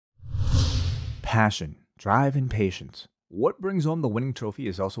passion, drive, and patience. What brings home the winning trophy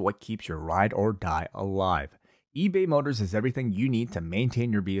is also what keeps your ride or die alive. eBay Motors has everything you need to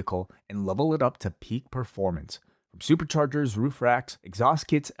maintain your vehicle and level it up to peak performance. From superchargers, roof racks, exhaust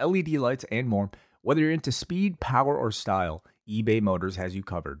kits, LED lights, and more, whether you're into speed, power, or style, eBay Motors has you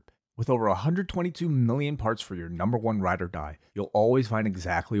covered. With over 122 million parts for your number one ride or die, you'll always find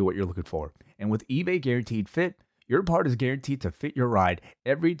exactly what you're looking for. And with eBay Guaranteed Fit, your part is guaranteed to fit your ride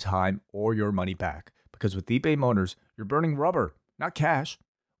every time or your money back. Because with eBay Motors, you're burning rubber, not cash.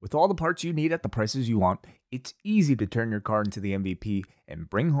 With all the parts you need at the prices you want, it's easy to turn your car into the MVP and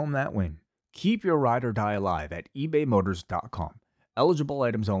bring home that win. Keep your ride or die alive at ebaymotors.com. Eligible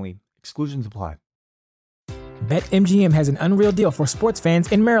items only. Exclusions apply. BetMGM has an unreal deal for sports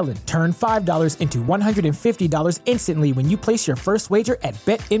fans in Maryland. Turn $5 into $150 instantly when you place your first wager at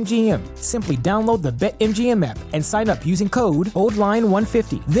BetMGM. Simply download the BetMGM app and sign up using code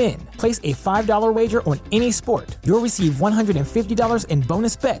OldLine150. Then, place a $5 wager on any sport. You'll receive $150 in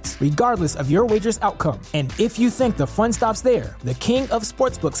bonus bets, regardless of your wager's outcome. And if you think the fun stops there, the King of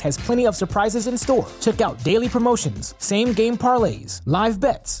Sportsbooks has plenty of surprises in store. Check out daily promotions, same-game parlays, live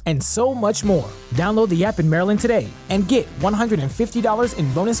bets, and so much more. Download the app in Maryland today and get $150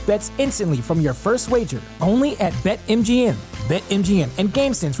 in bonus bets instantly from your first wager. Only at BetMGM. BetMGM and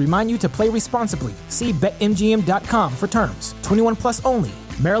GameSense remind you to play responsibly. See BetMGM.com for terms. 21 plus only.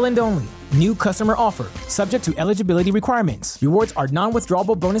 Maryland only. New customer offer. Subject to eligibility requirements. Rewards are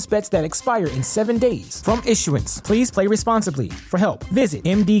non-withdrawable bonus bets that expire in 7 days. From issuance, please play responsibly. For help, visit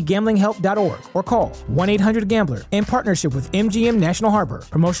mdgamblinghelp.org or call 1-800-GAMBLER in partnership with MGM National Harbor.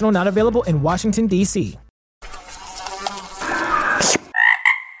 Promotional not available in Washington, D.C.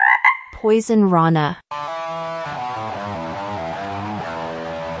 Poison Rana.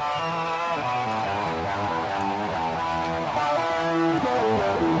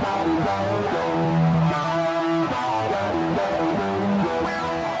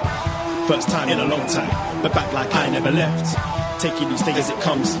 First time in a long time, but back like I never left. Taking these things as it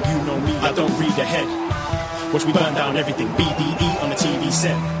comes, you know me, I don't read ahead. Watch me burn down everything, BDE on the TV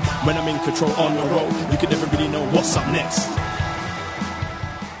set. When I'm in control on the road, you can never really know what's up next.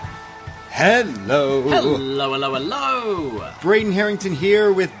 Hello. Hello, hello, hello. Braden Harrington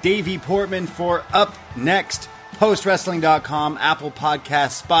here with Davey Portman for Up Next, postwrestling.com, Apple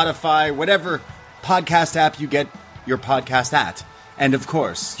Podcasts, Spotify, whatever podcast app you get your podcast at. And of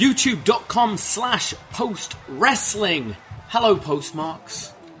course, youtube.com/postwrestling. Hello,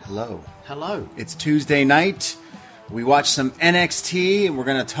 postmarks. Hello. Hello. It's Tuesday night. We watched some NXT, and we're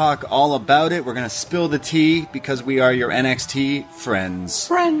going to talk all about it. We're going to spill the tea because we are your NXT friends.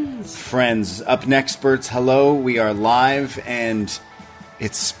 Friends. Up Next, experts, hello. We are live, and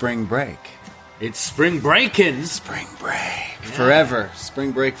it's spring break. It's spring breakin'. Spring break. Yeah. Forever.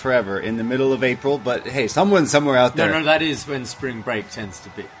 Spring break forever. In the middle of April, but hey, someone somewhere out there. No, that is when spring break tends to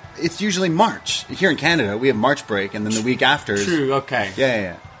be. It's usually March. Here in Canada, we have March break, and then the week after is... True, okay.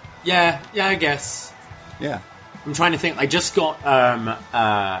 Yeah, I guess. Yeah. I'm trying to think. I just got,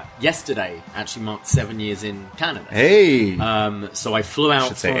 yesterday, actually marked 7 years in Canada. Hey! So I flew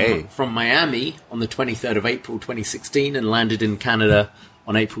out from Miami on the 23rd of April 2016 and landed in Canada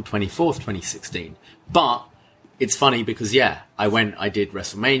on April 24th, 2016. But it's funny because, I did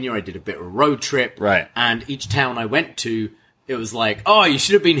WrestleMania, I did a bit of a road trip. Right. And each town I went to, it was like, oh, you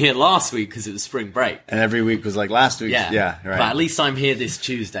should have been here last week because it was spring break. And every week was like last week. Yeah, right. But at least I'm here this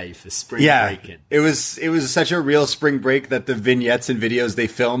Tuesday for spring breaking. It was such a real spring break that the vignettes and videos they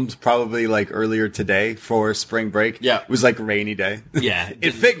filmed probably like earlier today for spring break was like a rainy day. Yeah.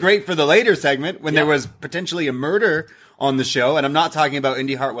 It fit great for the later segment when there was potentially a murder on the show. And I'm not talking about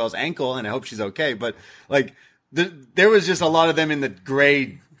Indy Hartwell's ankle, and I hope she's okay. But like there was just a lot of them in the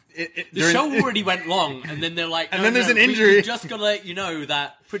gray... The show already went long, and then they're like, and then there's an injury. We just got to let you know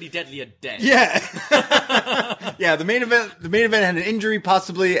that Pretty Deadly are dead. Yeah. Yeah, the main event had an injury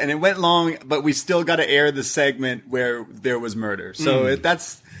possibly, and it went long, but we still got to air the segment where there was murder. So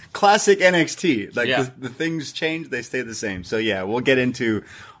that's classic NXT. Like the things change, they stay the same. So yeah, we'll get into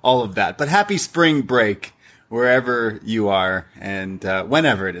all of that. But happy spring break wherever you are and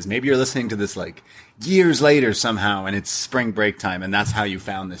whenever it is. Maybe you're listening to this like years later somehow, and it's spring break time, and that's how you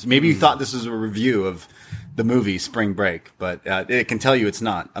found this. Maybe you thought this was a review of the movie Spring Break, but it can tell you it's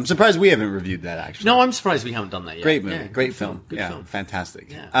not. I'm surprised we haven't reviewed that, actually. No, I'm surprised we haven't done that yet. Great movie. Yeah, great film. Good film.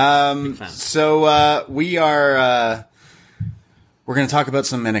 Fantastic. Yeah, big fan. So we are we're going to talk about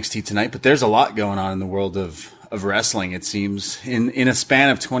some NXT tonight, but there's a lot going on in the world of wrestling, it seems. In a span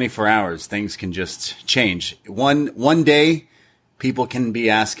of 24 hours, things can just change. One day, people can be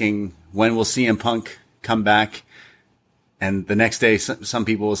asking, when will CM Punk come back? And the next day, some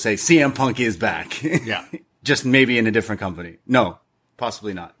people will say CM Punk is back. Yeah. Just maybe in a different company. No,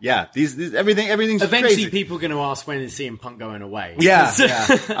 possibly not. Yeah. Everything's eventually crazy. People are going to ask, when is CM Punk going away? Yeah.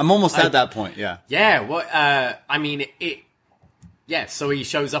 I'm almost at that point. Yeah. Yeah. Well, I mean, yeah, so he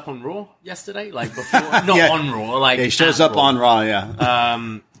shows up on Raw yesterday, like before, not on Raw, like he shows up Raw. on Raw,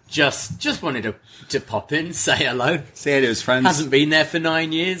 yeah. Just wanted to pop in, say hello. Say hi to his friends. Hasn't been there for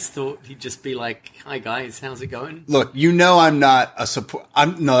 9 years. Thought he'd just be like, "Hi guys, how's it going?" Look, I'm not a support.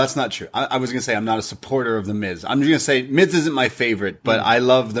 No, that's not true. I was gonna say I'm not a supporter of the Miz. I'm just gonna say Miz isn't my favorite, but I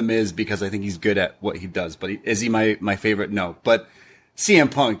love the Miz because I think he's good at what he does. But is he my favorite? No. But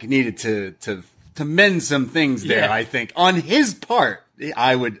CM Punk needed to mend some things there. Yeah. I think on his part,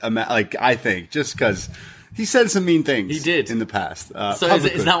 I think just because. He said some mean things. He did in the past. So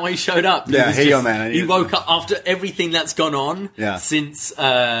is that why he showed up? Yeah. Hey, yo, man. He woke up after everything that's gone on since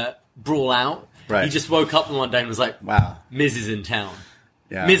Brawl Out. Right. He just woke up one day and was like, "Wow, Miz is in town.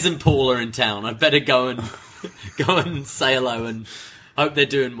 Yeah. Miz and Paul are in town. I better go and say hello and hope they're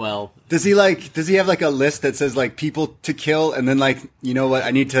doing well." Does he have like a list that says like people to kill and then like, you know what,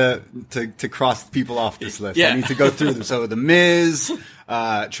 I need to cross people off this list. Yeah. I need to go through them. So the Miz,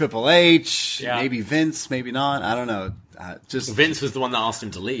 Triple H, Yeah. maybe Vince, maybe not. I don't know. Vince was the one that asked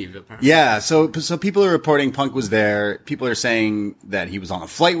him to leave, apparently. Yeah, so people are reporting Punk was there. People are saying that he was on a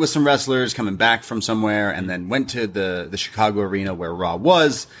flight with some wrestlers coming back from somewhere and then went to the Chicago arena where Raw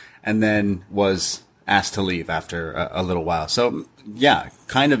was and then was asked to leave after a little while. So yeah,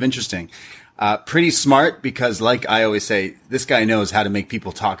 kind of interesting. Pretty smart because like I always say, this guy knows how to make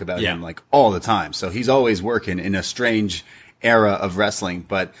people talk about him like all the time. So he's always working in a strange era of wrestling,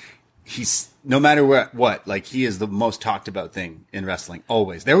 but he's no matter what, like he is the most talked about thing in wrestling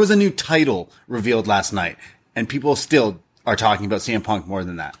always. There was a new title revealed last night and people still are talking about CM Punk more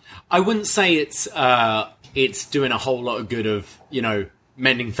than that. I wouldn't say it's doing a whole lot of good of,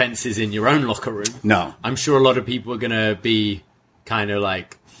 mending fences in your own locker room. No. I'm sure a lot of people are going to be kind of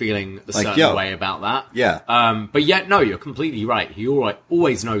like feeling a certain way about that. Yeah. But yet, no, you're completely right. He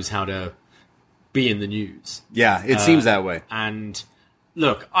always knows how to be in the news. Yeah, it seems that way. And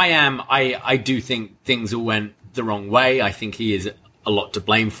look, I do think things all went the wrong way. I think he is a lot to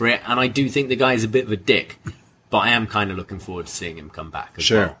blame for it. And I do think the guy is a bit of a dick. But I am kind of looking forward to seeing him come back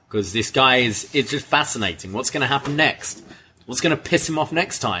as well. Because this guy it's just fascinating. What's going to happen next? What's going to piss him off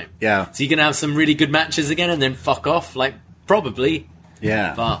next time? Yeah. Is he going to have some really good matches again and then fuck off? Like, probably.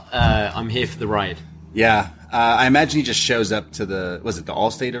 Yeah. But I'm here for the ride. Yeah. I imagine he just shows up to the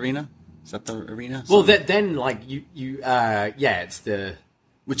Allstate Arena? Is that the arena? Well, then like, it's the...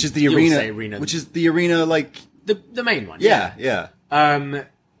 Which is the arena. Allstate Arena. Which is the arena, like... The main one. Yeah.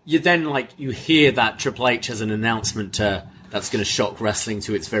 You then, like, you hear that Triple H has an announcement that's going to shock wrestling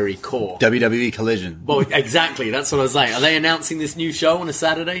to its very core. WWE Collision. Well, exactly. That's what I was like. Are they announcing this new show on a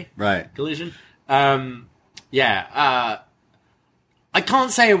Saturday? Right. Collision? I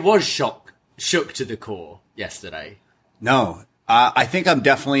can't say it was shook to the core yesterday. No. I think I'm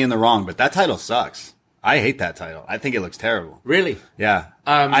definitely in the wrong, but that title sucks. I hate that title. I think it looks terrible. Really? Yeah.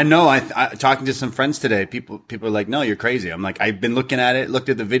 I know. I talking to some friends today. People are like, "No, you're crazy." I'm like, I've been looking at it, looked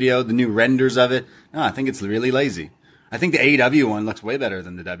at the video, the new renders of it. No, I think it's really lazy. I think the AEW one looks way better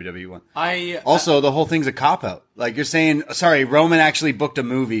than the WWE one. Also, the whole thing's a cop-out. Like, you're saying, sorry, Roman actually booked a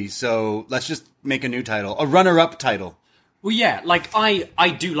movie, so let's just make a new title. A runner-up title. Well, yeah, like, I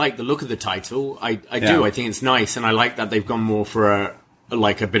do like the look of the title. I do. I think it's nice, and I like that they've gone more for a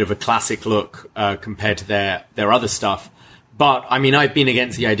bit of a classic look compared to their other stuff. But, I mean, I've been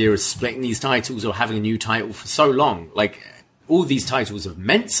against the idea of splitting these titles or having a new title for so long. Like, all these titles have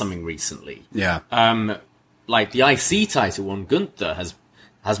meant something recently. Yeah. Like, the IC title on Gunther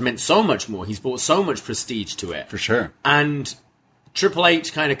has meant so much more. He's brought so much prestige to it. For sure. And Triple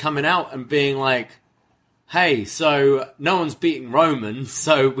H kind of coming out and being like, hey, so no one's beating Roman,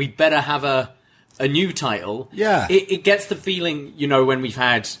 so we better have a new title. Yeah. It gets the feeling, when we've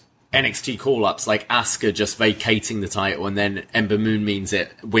had NXT call-ups, like Asuka just vacating the title and then Ember Moon wins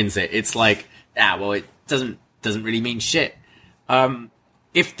it. It's like, it doesn't really mean shit.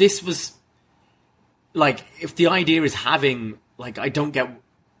 If this was... Like, if the idea is having, like, I don't get...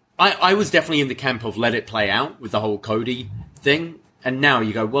 I was definitely in the camp of let it play out with the whole Cody thing. And now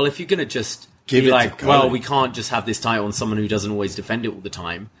you go, well, if you're going to just give be it like, to well, we can't just have this title on someone who doesn't always defend it all the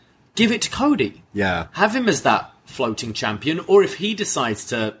time. Give it to Cody. Yeah. Have him as that floating champion. Or if he decides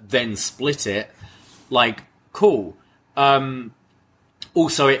to then split it, like, cool.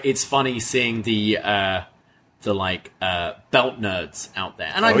 Also, it's funny seeing the belt nerds out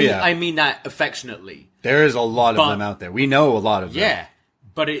there. And I mean that affectionately. There is a lot of them out there. We know a lot of them. Yeah.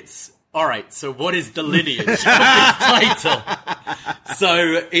 But all right, so what is the lineage of this title?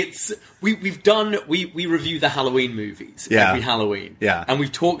 So we review the Halloween movies every Halloween. Yeah. And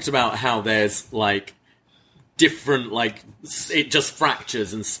we've talked about how there's like different, like, it just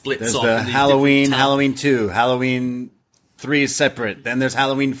fractures and splits there's off. The Halloween, Halloween 2, Halloween 3 is separate. Then there's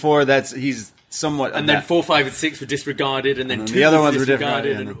Halloween 4, he's somewhat... And then 4, 5, and 6 were disregarded, and then 2 the other was ones were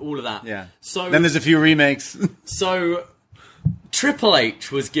disregarded, and all of that. Yeah. So then there's a few remakes. So Triple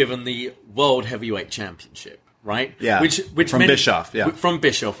H was given the World Heavyweight Championship, right? Yeah. Which from many, Bischoff, yeah. From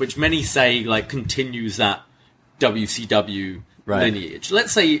Bischoff, which many say like continues that WCW lineage.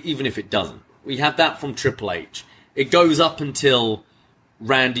 Let's say even if it doesn't. We have that from Triple H. It goes up until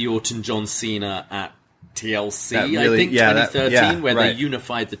Randy Orton, John Cena at TLC, I think, 2013, where they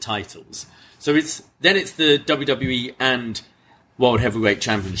unified the titles. So it's the WWE and World Heavyweight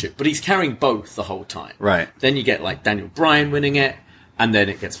Championship, but he's carrying both the whole time. Right. Then you get like Daniel Bryan winning it, and then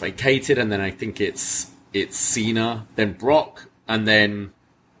it gets vacated, and then I think it's Cena, then Brock, and then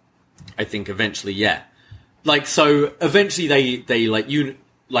I think eventually, like, so eventually they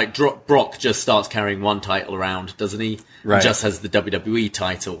Brock just starts carrying one title around, doesn't he? Right. And just has the WWE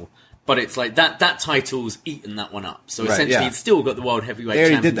title. But it's like that title's eaten that one up. So essentially it's still got the World Heavyweight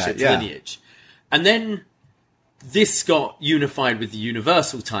Championship lineage. And then this got unified with the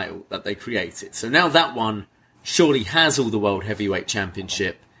Universal title that they created. So now that one surely has all the World Heavyweight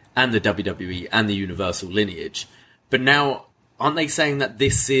Championship and the WWE and the Universal lineage. But now, aren't they saying that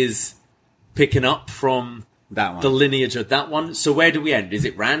this is picking up from that one, the lineage of that one? So where do we end? Is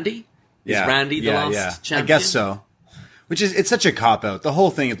it Randy? Is Randy the last champion? I guess so. It's such a cop-out. The whole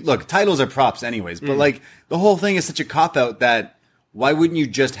thing, look, titles are props anyways, but like, the whole thing is such a cop-out that why wouldn't you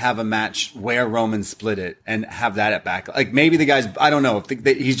just have a match where Roman split it and have that at back? Like, maybe the guy's, I don't know, if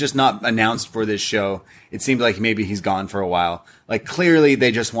he's just not announced for this show. It seems like maybe he's gone for a while. Like, clearly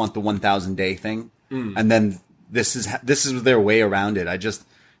they just want the 1,000 day thing. And then this is their way around it. I just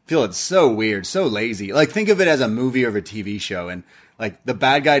feel it's so weird, so lazy. Like, think of it as a movie or a TV show, and like, the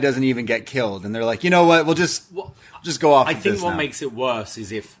bad guy doesn't even get killed, and they're like, you know what, we'll just go off. I think what makes it worse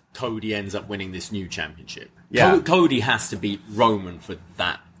is if Cody ends up winning this new championship. Yeah. Cody has to beat Roman for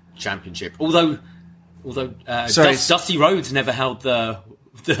that championship. Although Dusty Rhodes never held the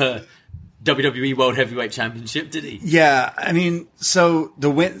WWE World Heavyweight Championship, did he? Yeah, I mean, so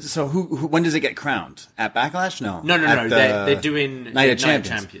the win. So who when does it get crowned? At Backlash? No. They're doing Night of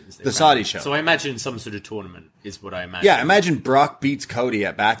Champions. The Saudi show. So I imagine some sort of tournament is what I imagine. Yeah, imagine Brock beats Cody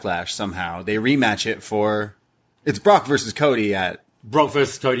at Backlash somehow. They rematch it for. It's Brock versus Cody at. Brock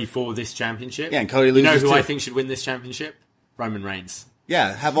versus Cody for this championship. Yeah, and Cody loses. You know who too. I think should win this championship? Roman Reigns.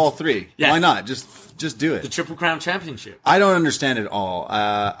 Yeah, have all three. Yeah. Why not? Just do it. The Triple Crown Championship. I don't understand it all.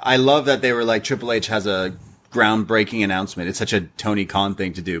 I love that they were like, Triple H has a groundbreaking announcement. It's such a Tony Khan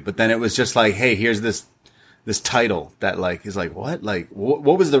thing to do. But then it was just like, hey, here's this title that like is like, what? Like,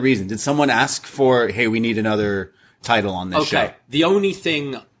 what was the reason? Did someone ask for, hey, we need another title on this show? The only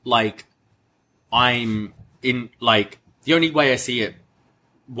thing, like, the only way I see it,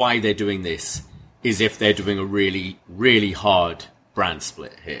 why they're doing this, is if they're doing a really, really hard brand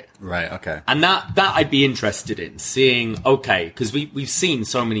split here. Right, okay. And that I'd be interested in, seeing, because we've seen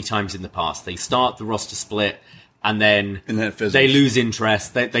so many times in the past, they start the roster split, and then it fizzles. They lose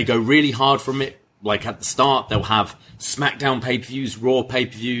interest, they go really hard from it, like at the start, they'll have SmackDown pay-per-views, Raw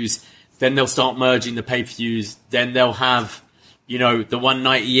pay-per-views, then they'll start merging the pay-per-views, then they'll have, the one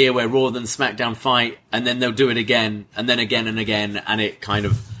night a year where Raw and SmackDown fight, and then they'll do it again, and then again and again, and it kind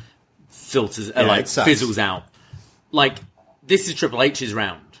of filters, fizzles out. Like, this is Triple H's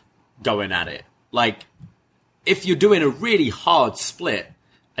round going at it. Like, if you're doing a really hard split,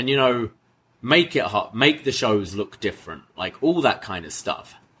 and, make it hard, make the shows look different, like all that kind of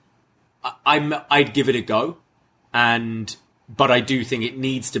stuff, I'd give it a go. But I do think it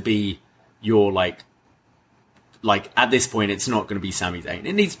needs to be your, like at this point, it's not going to be Sami Zayn.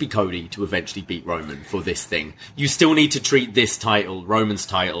 It needs to be Cody to eventually beat Roman for this thing. You still need to treat this title, Roman's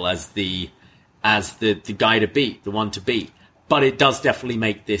title, as the guy to beat, the one to beat. But it does definitely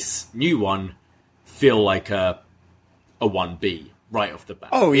make this new one feel like a 1B right off the bat.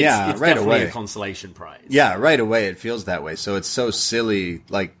 Oh yeah, it's right definitely away. A consolation prize. Yeah, right away it feels that way. So it's so silly.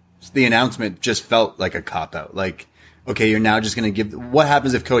 Like, the announcement just felt like a cop out. Like, okay, you're now just going to give. What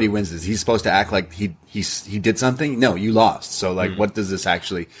happens if Cody wins this? He's supposed to act like he did something. No, you lost. So like, what does this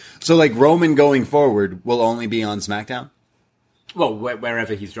actually? So like, Roman going forward will only be on SmackDown. Well,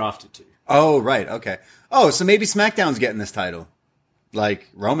 wherever he's drafted to. Oh right, okay. Oh, so maybe SmackDown's getting this title. Like,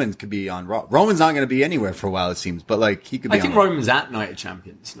 Roman could be on Raw. Roman's not going to be anywhere for a while, it seems. But like, he could be. I think Roman's at Night of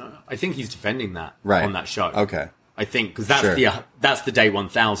Champions. No, I think he's defending that on that show. Okay. I think, because that's the day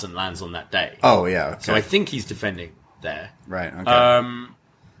 1000 lands on that day. Oh, yeah. Okay. So I think he's defending there. Right,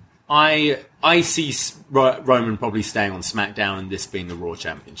 okay. I see Roman probably staying on SmackDown and this being the Raw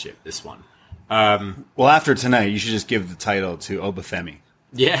Championship, this one. Well, after tonight, you should just give the title to Obafemi.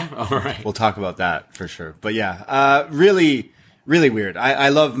 Yeah, all right. We'll talk about that for sure. But yeah, really, really weird. I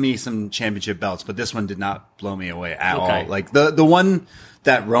love me some championship belts, but this one did not blow me away at all. Like the one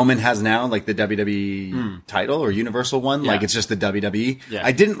that Roman has now, like the WWE title or Universal one, like it's just the WWE. Yeah.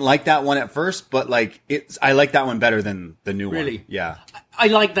 I didn't like that one at first, but like I like that one better than the new one. Really? Yeah. I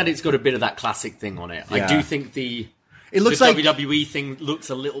like that it's got a bit of that classic thing on it. Yeah. I do think the WWE thing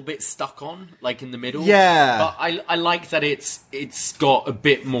looks a little bit stuck on, like in the middle. Yeah. But I like that it's got a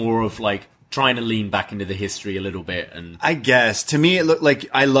bit more of like trying to lean back into the history a little bit. And I guess to me it looked like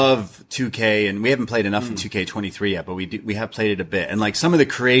I love 2K, and we haven't played enough in 2K23 yet, but we have played it a bit. And like some of the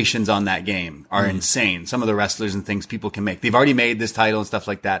creations on that game are insane. Some of the wrestlers and things people can make. They've already made this title and stuff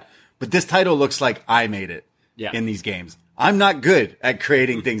like that. But this title looks like I made it in these games. I'm not good at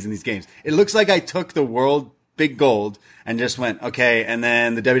creating things in these games. It looks like I took the world big gold and just went, okay, and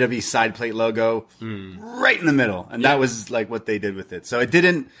then the WWE side plate logo right in the middle. And that was like what they did with it. So it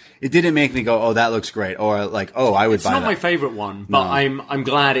didn't make me go, oh, that looks great. Or like, oh, I would buy that. It's not my favorite one, but I'm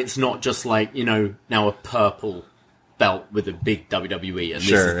glad it's not just like, now a purple belt with a big WWE and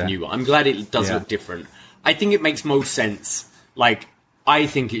this is the new one. I'm glad it does look different. I think it makes most sense. Like, I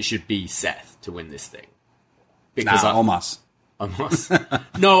think it should be Seth to win this thing. Because Omos.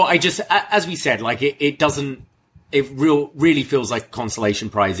 No, I just, as we said, like it doesn't, it really feels like a consolation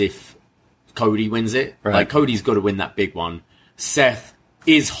prize if Cody wins it. Right. Like Cody's got to win that big one. Seth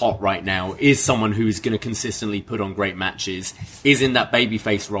is hot right now, is someone who is going to consistently put on great matches, is in that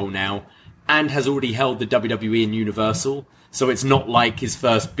babyface role now, and has already held the WWE and Universal. So it's not like his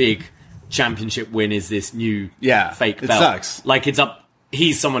first big championship win is this new fake belt. It sucks. Like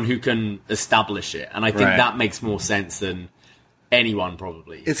he's someone who can establish it. And I think that makes more sense than anyone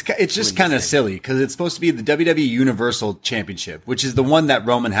probably. It's just kind of silly because it's supposed to be the WWE Universal Championship, which is the one that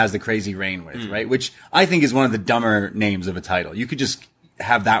Roman has the crazy reign with, right? Which I think is one of the dumber names of a title. You could just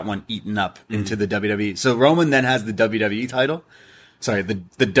have that one eaten up into the WWE. So Roman then has the WWE title. Sorry, the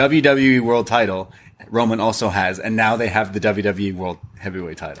WWE World title Roman also has, and now they have the WWE World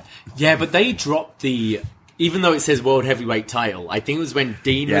Heavyweight title. Yeah, but they dropped even though it says World Heavyweight title, I think it was when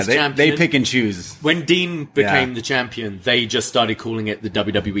Dean was champion. They pick and choose. When Dean became the champion, they just started calling it the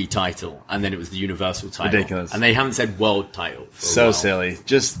WWE title, and then it was the Universal title. Ridiculous. And they haven't said World title for a while. Silly.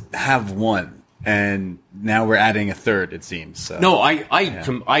 Just have one. And now we're adding a third, it seems. So. No,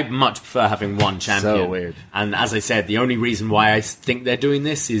 I much prefer having one champion. So weird. And as I said, the only reason why I think they're doing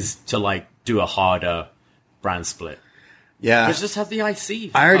this is to like do a harder brand split. Yeah. But just have the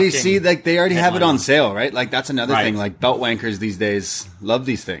IC. I already see, like, they already have it on sale, right? Like, that's another thing. Like, belt wankers these days love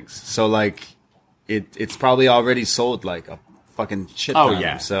these things. So, like, it's probably already sold, like, a fucking shit ton. Oh,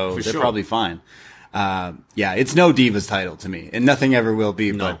 yeah. So they're probably fine. It's no Divas title to me. And nothing ever will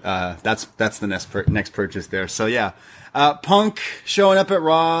be, but that's the next purchase there. So, yeah. Punk showing up at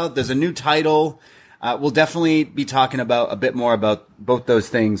Raw. There's a new title. We'll definitely be talking about a bit more about both those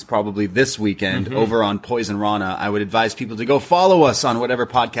things probably this weekend over on Poison Rana. I would advise people to go follow us on whatever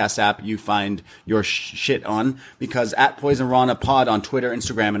podcast app you find your shit on, because at Poison Rana Pod on Twitter,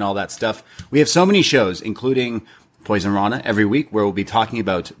 Instagram, and all that stuff. We have so many shows, including Poison Rana every week, where we'll be talking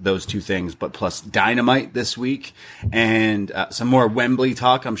about those two things, but plus Dynamite this week and some more Wembley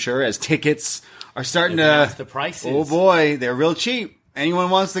talk, I'm sure, as tickets are starting to... the prices. Oh boy, they're real cheap. Anyone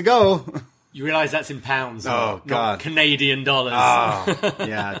wants to go... You realize that's in pounds, God, not Canadian dollars. Oh,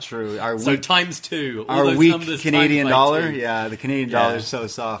 yeah, true. So times two. Our weak Canadian dollar? Yeah, the Canadian dollar is so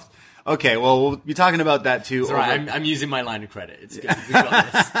soft. Okay, well, we'll be talking about that too. It's all right. I'm using my line of credit. It's good. We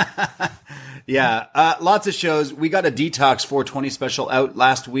got this. Yeah, lots of shows. We got a Detox 420 special out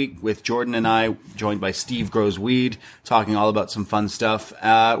last week with Jordan and I, joined by Steve Grows Weed, talking all about some fun stuff.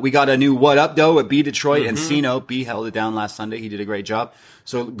 We got a new What Up, Though, at B Detroit, and Cino. B held it down last Sunday. He did a great job.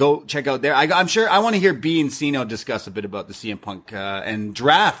 So go check out there. I'm sure I want to hear B and Cino discuss a bit about the CM Punk and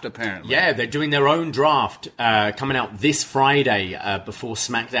draft, apparently. Yeah, they're doing their own draft coming out this Friday before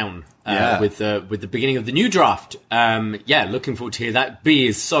SmackDown with the beginning of the new draft. Looking forward to hear that. B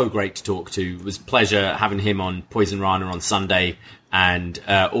is so great to talk to. It was a pleasure having him on Poison Rana on Sunday, and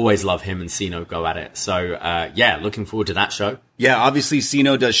always love him and Cino go at it. So, looking forward to that show. Yeah, obviously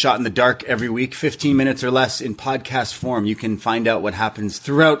Cino does Shot in the Dark every week, 15 minutes or less in podcast form. You can find out what happens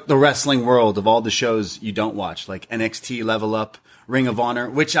throughout the wrestling world of all the shows you don't watch, like NXT, Level Up, Ring of Honor,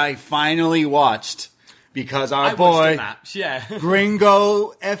 which I finally watched because our boy match, yeah.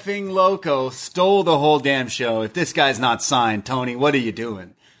 Gringo effing Loco stole the whole damn show. If this guy's not signed, Tony, what are you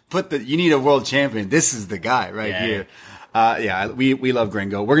doing? You need a world champion. This is the guy right here. We love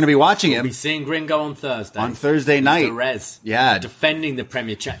Gringo. We're going to be watching him. We'll be seeing Gringo on Thursday. On Thursday night. The Rez. Yeah. Defending the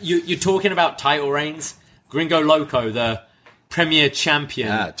Premier Champion. You're talking about title reigns? Gringo Loco, the Premier Champion.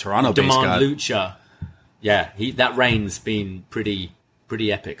 Yeah, Toronto-based Demand guy. Lucha. Yeah, that reign's been pretty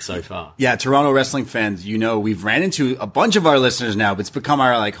epic so far. Yeah, Toronto wrestling fans, we've ran into a bunch of our listeners now, but it's become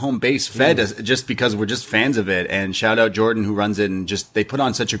our home base fed just because we're just fans of it. And shout out Jordan who runs it, and they put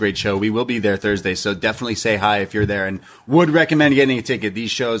on such a great show. We will be there Thursday, so definitely say hi if you're there, and would recommend getting a ticket.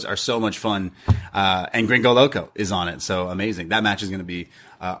 These shows are so much fun. And Gringo Loco is on it, so amazing. That match is going to be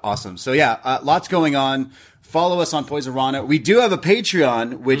awesome. So yeah, lots going on. Follow us on Poison Rana. We do have a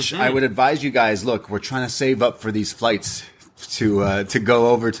Patreon, which I would advise you guys, look, we're trying to save up for these flights to go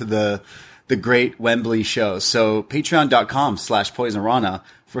over to the great Wembley show. So patreon.com/poisonrana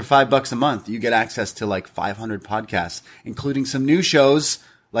for $5 a month. You get access to 500 podcasts, including some new shows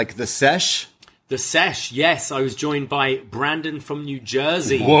like The Sesh. The Sesh, yes. I was joined by Brandon from New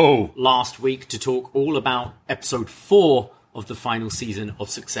Jersey last week to talk all about episode 4 of the final season of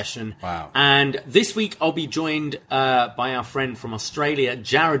Succession. Wow. And this week I'll be joined by our friend from Australia,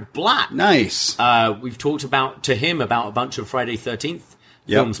 Jared Black. Nice. We've talked to him about a bunch of Friday 13th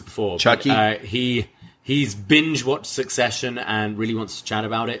films before. Chucky. But, he's binge-watched Succession and really wants to chat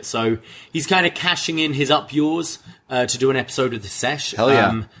about it. So he's kind of cashing in his Up Yours to do an episode of The Sesh. Hell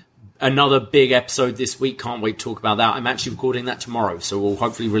yeah. Another big episode this week. Can't wait to talk about that. I'm actually recording that tomorrow, so we'll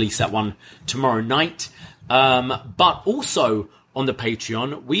hopefully release that one tomorrow night. But also on the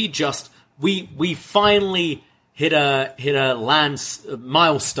Patreon, we finally hit a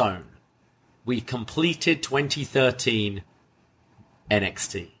milestone. We completed 2013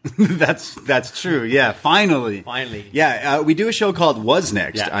 NXT. That's true. Yeah, finally. Yeah, we do a show called Was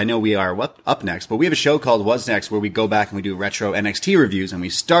Next. Yeah. I know we are Up Next, but we have a show called Was Next where we go back and we do retro NXT reviews, and we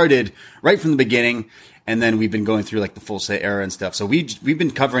started right from the beginning. And then we've been going through the Full Set era and stuff. So we've been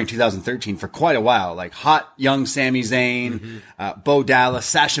covering 2013 for quite a while. Hot young Sami Zayn, Bo Dallas,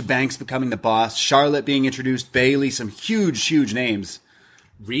 Sasha Banks becoming the boss, Charlotte being introduced, Bayley, some huge names.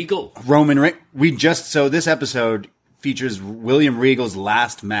 Regal. Roman Reigns. So this episode features William Regal's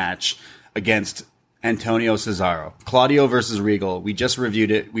last match against Antonio Cesaro. Claudio versus Regal. We just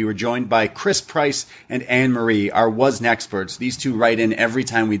reviewed it. We were joined by Chris Price and Anne Marie, our Was Nexperts. These two write in every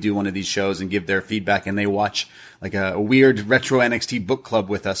time we do one of these shows and give their feedback, and they watch a weird retro NXT book club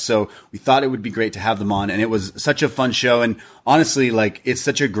with us. So we thought it would be great to have them on, and it was such a fun show. And honestly, it's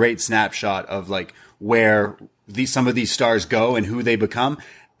such a great snapshot of where some of these stars go and who they become.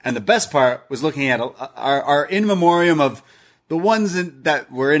 And the best part was looking at our in memoriam of the ones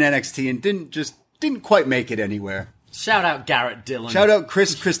that were in NXT and didn't quite make it anywhere. Shout out Garrett Dillon. Shout out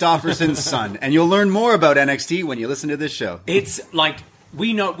Chris Christopherson's son. And you'll learn more about NXT when you listen to this show. It's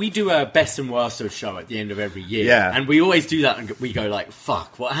we do a best and worst of show at the end of every year. Yeah. And we always do that and we go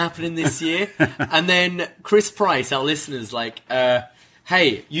fuck, what happened in this year? And then Chris Price, our listener's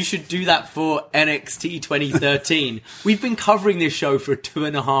hey, you should do that for NXT 2013. We've been covering this show for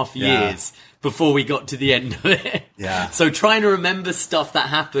 2.5 years before we got to the end of it. Yeah. So trying to remember stuff that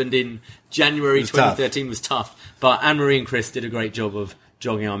happened in January 2013 was tough. But Anne-Marie and Chris did a great job of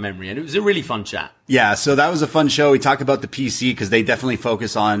jogging our memory, and it was a really fun chat. Yeah, so that was a fun show. We talked about the PC because they definitely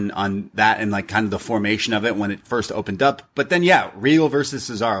focus on that and kind of the formation of it when it first opened up. But then, Regal versus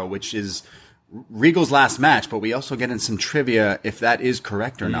Cesaro, which is Regal's last match, but we also get in some trivia if that is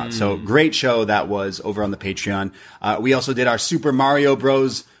correct or not. So great show that was over on the Patreon. We also did our Super Mario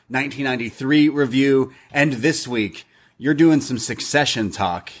Bros. 1993 review, and this week you're doing some Succession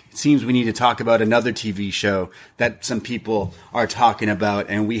talk. It seems we need to talk about another TV show that some people are talking about,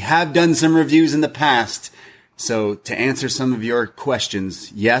 and we have done some reviews in the past. So to answer some of your questions,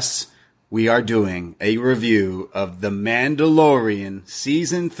 yes, we are doing a review of The Mandalorian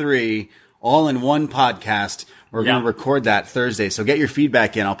Season 3 all in one podcast. We're going to record that Thursday. So get your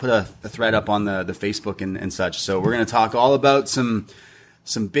feedback in. I'll put a thread up on the Facebook and such. So we're going to talk all about some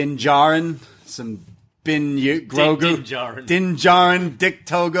Bin Djarin, some Bin Grogu, Din Djarin, Dick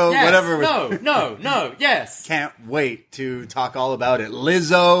Togo, yes, whatever. No, yes. Can't wait to talk all about it.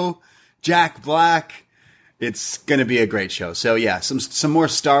 Lizzo, Jack Black. It's going to be a great show. So some more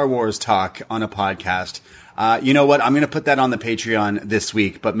Star Wars talk on a podcast. You know what? I'm going to put that on the Patreon this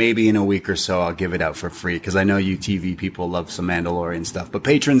week, but maybe in a week or so I'll give it out for free because I know you TV people love some Mandalorian stuff, but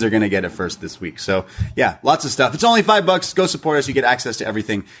patrons are going to get it first this week. So lots of stuff. It's only $5. Go support us. You get access to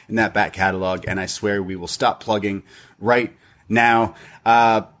everything in that back catalog. And I swear we will stop plugging right now.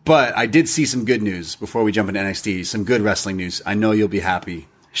 But I did see some good news before we jump into NXT. Some good wrestling news. I know you'll be happy.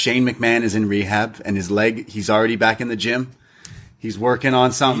 Shane McMahon is in rehab, and his leg, he's already back in the gym. He's working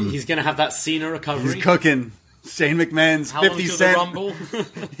on something. He's going to have that Cena recovery. He's cooking. Shane McMahon's How 50 long till Cent. the Rumble?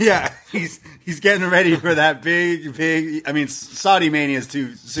 Yeah, he's getting ready for that big. I mean, Saudi Mania is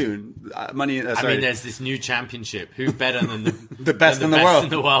too soon. I mean, there's this new championship. Who better than the best in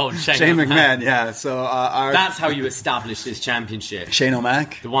the world? Shane McMahon. Yeah. So that's how you establish this championship. Shane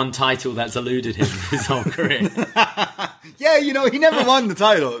O'Mac, the one title that's eluded him his whole career. Yeah, he never won the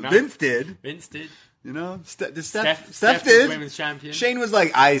title. No. Vince did. You know, Steph did. Women's champion. Shane was like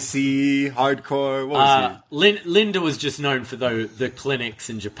IC, hardcore. What was he? Linda was just known for the clinics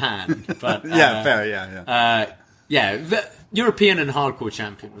in Japan. But yeah, fair. Yeah. The European and hardcore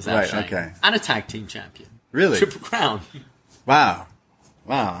champion was that right. Shane. Okay. And a tag team champion. Really? Triple Crown. Wow.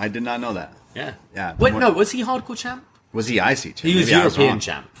 I did not know that. Yeah. Wait, no, was he hardcore champ? Was he IC champ? He was European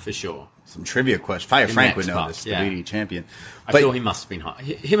champ for sure. Some trivia question. Fire Frank would know this. The BD champion. I feel he must have been hot.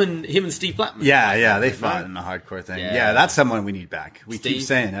 Him and Steve Blackman. Yeah, they fought in the hardcore thing. Yeah, that's someone we need back. We keep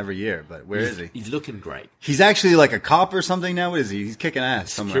saying every year, but where is he? He's looking great. He's actually like a cop or something now. What is he? He's kicking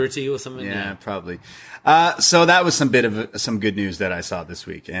ass somewhere. Security or something. Yeah, probably. So that was some good news that I saw this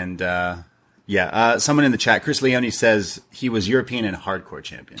week, and someone in the chat, Chris Leone, says he was European and hardcore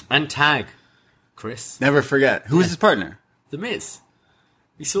champion and tag. Chris, never forget who was his partner. The Miz.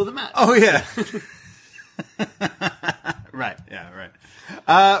 You saw the match. Oh yeah. Right. Yeah.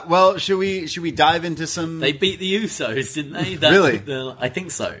 Right. Well, should we dive into some? They beat the Usos, didn't they? Really? I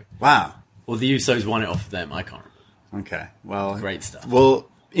think so. Wow. Or the Usos won it off of them. I can't remember. Okay. Well, great stuff. Well,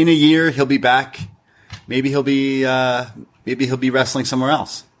 in a year he'll be back. Maybe he'll be wrestling somewhere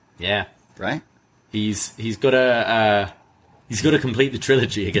else. Yeah. Right. He's got to complete the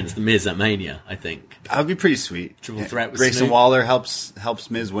trilogy against the Miz at Mania. I think that would be pretty sweet. Triple threat with Grayson Snoop. Waller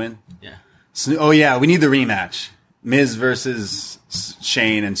helps Miz win. Yeah. Oh yeah, we need the rematch. Miz versus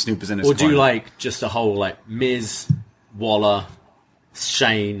Shane, and Snoop is in his corner. Or do like just a whole like Miz, Waller,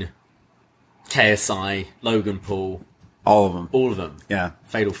 Shane, KSI, Logan Paul. All of them. All of them. Yeah.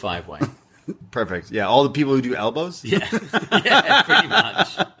 Fatal 5-way. Perfect. Yeah, all the people who do elbows? Yeah. Yeah, pretty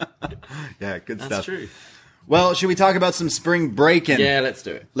much. Yeah, good stuff. That's true. Well, should we talk about some spring breaking? Yeah, let's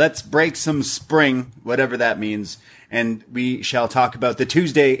do it. Let's break some spring, whatever that means. And we shall talk about the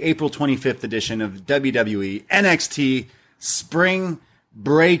Tuesday, April 25th edition of WWE NXT Spring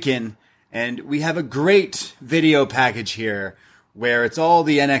Breakin'. And we have a great video package here where it's all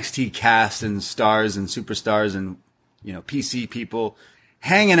the NXT cast and stars and superstars and, PC people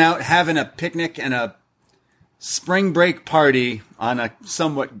hanging out, having a picnic and a spring break party on a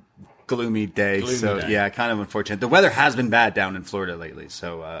somewhat gloomy day. Yeah, kind of unfortunate. The weather has been bad down in Florida lately,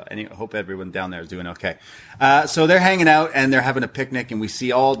 so I hope everyone down there is doing okay. So they're hanging out and they're having a picnic, and we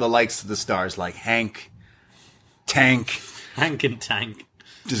see all the likes of the stars like Hank and Tank.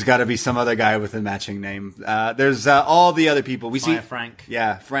 There's got to be some other guy with a matching name. There's all the other people. We see Frank.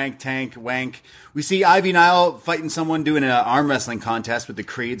 Yeah, Frank, Tank, Wank. We see Ivy Nile fighting someone doing an arm wrestling contest with the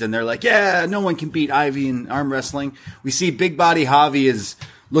Creeds, and they're like, yeah, no one can beat Ivy in arm wrestling. We see Big Body Javi is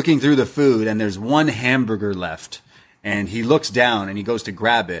looking through the food, and there's one hamburger left. And he looks down, and he goes to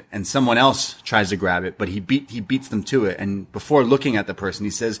grab it, and someone else tries to grab it, but he beats them to it. And before looking at the person,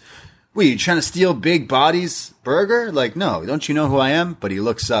 he says, "Wait, you trying to steal Big Body's burger?" Like, no, don't you know who I am? But he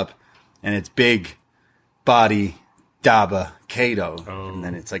looks up, and it's Big Body Daba Kato. Oh. And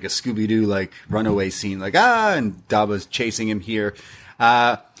then it's like a Scooby-Doo, like, runaway scene, like, and Daba's chasing him here.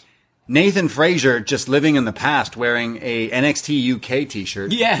 Nathan Frazier just living in the past wearing a NXT UK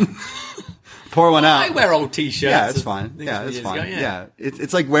t-shirt. Yeah. Pour one out. I wear old t-shirts. Yeah, it's fine. Yeah, it's fine. Yeah.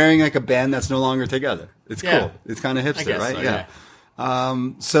 It's like wearing like a band that's no longer together. It's cool. It's kind of hipster, right? So,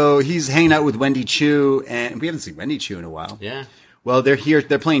 yeah. So he's hanging out with Wendy Chu, and we haven't seen Wendy Chu in a while. Yeah. Well, they're here.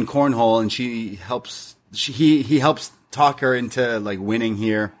 They're playing cornhole, and he helps talk her into like winning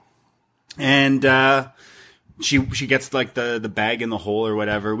here, and she gets like the bag in the hole or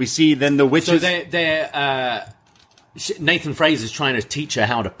whatever. We see then the witches. So Nathan Fraser's trying to teach her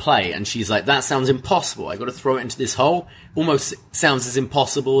how to play, and she's like, "That sounds impossible. I got to throw it into this hole." Almost sounds as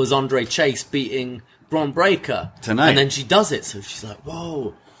impossible as Andre Chase beating Braun Breaker tonight. And then she does it, so she's like,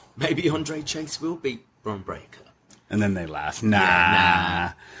 "Whoa, maybe Andre Chase will beat Braun Breaker." And then they laugh. Nah.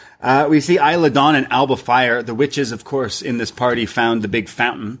 We see Isla Dawn and Alba Fire. The witches, of course, in this party found the big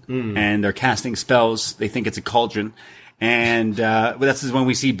fountain, and they're casting spells. They think it's a cauldron. And this is when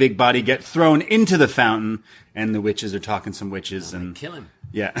we see Big Body get thrown into the fountain, and the witches are talking some witches. And kill him.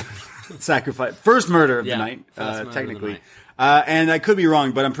 Yeah. Sacrifice. First murder of the night, technically. And I could be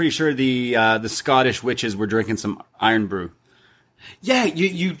wrong, but I'm pretty sure the Scottish witches were drinking some iron brew. Yeah,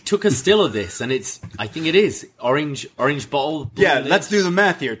 you took a still of this, and I think it is orange bottle. Yeah, let's do the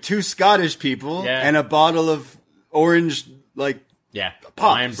math here. 2 Scottish people and a bottle of orange,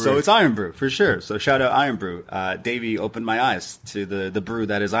 pop. Iron Brew. So it's Iron Brew, for sure. So shout out Iron Brew. Davey opened my eyes to the brew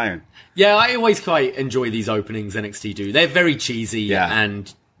that is iron. Yeah, I always quite enjoy these openings NXT do. They're very cheesy,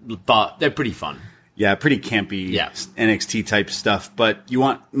 but they're pretty fun. Yeah, pretty campy NXT type stuff. But you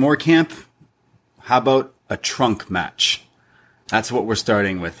want more camp? How about a trunk match? That's what we're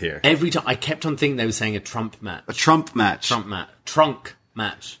starting with here. Every time I kept on thinking they were saying a Trump match. A Trump match. Trunk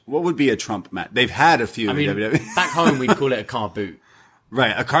match. What would be a Trump match? They've had a few. I mean, WWE. Back home we'd call it a car boot.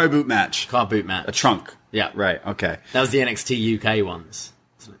 Right, a car boot match. Car boot match. A trunk. Yeah. Right, okay. That was the NXT UK ones.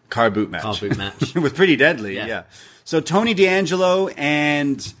 Car boot match. Car boot match. With Pretty Deadly, yeah. So Tony D'Angelo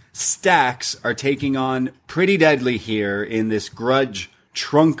and Stax are taking on Pretty Deadly here in this grudge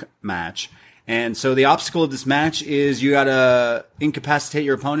trunk match. And so the obstacle of this match is you gotta incapacitate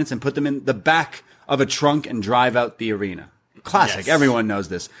your opponents and put them in the back of a trunk and drive out the arena. Classic. Yes. Everyone knows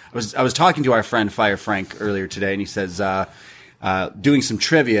this. I was talking to our friend Fire Frank earlier today, and he says, doing some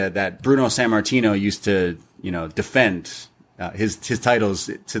trivia that Bruno Sammartino used to, defend his titles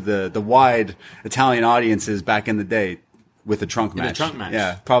to the wide Italian audiences back in the day with a trunk match. In a trunk match.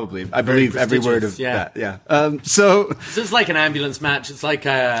 Yeah, probably. I believe every word of that. Yeah. So it's like an ambulance match. It's like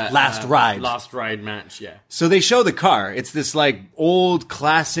a last ride match. Yeah. So they show the car. It's this old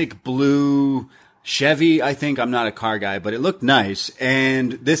classic blue Chevy, I think. I'm not a car guy, but it looked nice.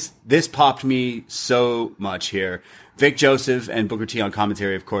 And this popped me so much here. Vic Joseph and Booker T on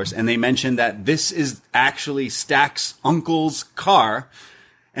commentary, of course, and they mentioned that this is actually Stack's uncle's car,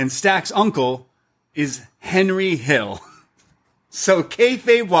 and Stack's uncle is Henry Hill. So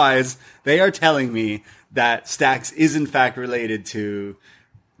kayfabe-wise, they are telling me that Stax is in fact related to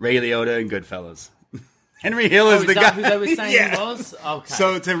Ray Liotta and Goodfellas. Henry Hill is the guy who they were saying he was? Okay.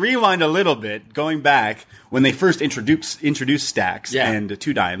 So to rewind a little bit, going back, when they first introduced Stax and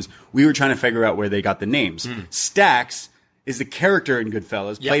Two Dimes, we were trying to figure out where they got the names. Stax is the character in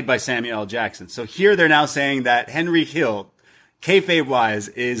Goodfellas, played by Samuel L. Jackson. So here they're now saying that Henry Hill, kayfabe-wise,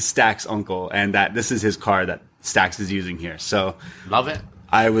 is Stax's uncle, and that this is his car that Stax is using here. So love it.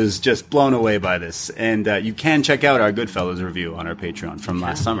 I was just blown away by this. And you can check out our Goodfellas review on our Patreon from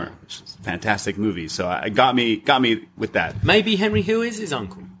last summer, which is a fantastic movie. So it got me with that. Maybe Henry Hill is his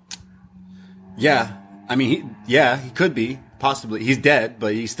uncle. Yeah. I mean, he could be. Possibly. He's dead,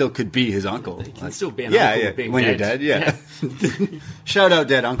 but he still could be his uncle. He can still be an uncle being when dead. You're dead, Shout out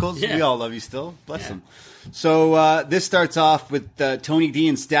dead uncles. Yeah. We all love you still. Bless them. So this starts off with Tony D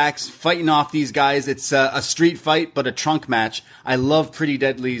and Stax fighting off these guys. It's a street fight, but a trunk match. I love Pretty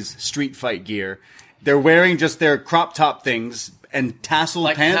Deadly's street fight gear. They're wearing just their crop top things and tassel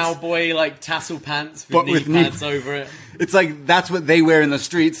pants. Cowboy, tassel pants with knee pads over it. It's that's what they wear in the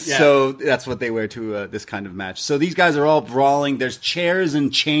streets, so that's what they wear to this kind of match. So these guys are all brawling. There's chairs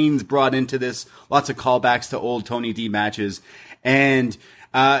and chains brought into this. Lots of callbacks to old Tony D matches. And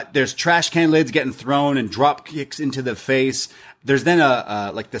there's trash can lids getting thrown and drop kicks into the face. There's then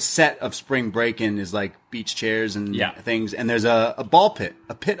the set of Spring Breakin is beach chairs and things. And there's a ball pit,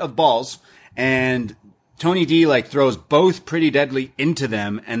 a pit of balls. And Tony D throws both Pretty Deadly into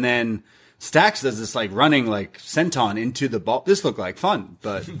them, and then Stax does this running senton into the ball. This looked like fun,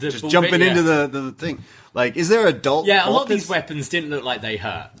 but just jumping into the thing. Is there adult? Yeah, a lot of these weapons didn't look like they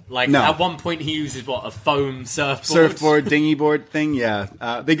hurt. No. At one point he uses a foam surfboard? Surfboard, dinghy board thing,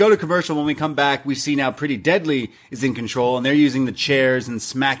 yeah. They go to commercial. When we come back, we see now Pretty Deadly is in control, and they're using the chairs and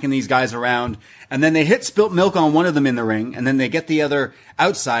smacking these guys around. And then they hit spilt milk on one of them in the ring, and then they get the other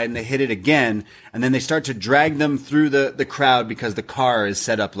outside, and they hit it again. And then they start to drag them through the crowd because the car is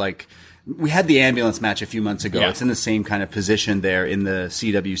set up we had the ambulance match a few months ago. Yeah. It's in the same kind of position there in the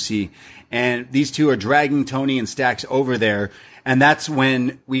CWC. And these two are dragging Tony and Stax over there. And that's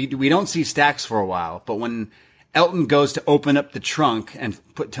when we don't see Stax for a while. But when Elton goes to open up the trunk and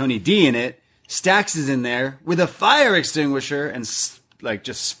put Tony D in it, Stax is in there with a fire extinguisher and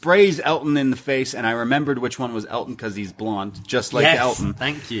just sprays Elton in the face. And I remembered which one was Elton because he's blonde, just like Elton.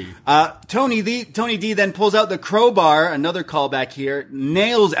 Thank you. Tony D then pulls out the crowbar, another callback here,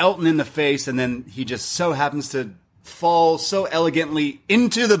 nails Elton in the face, and then he just so happens to fall so elegantly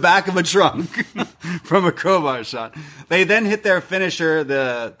into the back of a trunk from a crowbar shot. They then hit their finisher,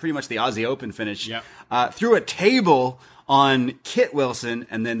 pretty much the Aussie Open finish, through a table on Kit Wilson,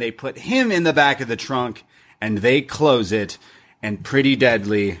 and then they put him in the back of the trunk, and they close it. And Pretty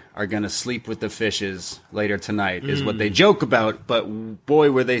Deadly are going to sleep with the fishes later tonight, is what they joke about. But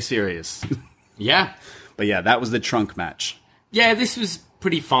boy, were they serious. Yeah. But yeah, that was the trunk match. Yeah, this was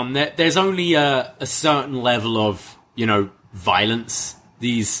pretty fun. There's only a certain level of, violence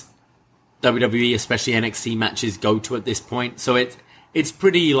these WWE, especially NXT matches go to at this point. So it's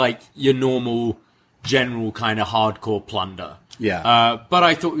pretty like your normal, general kind of hardcore plunder. Yeah. But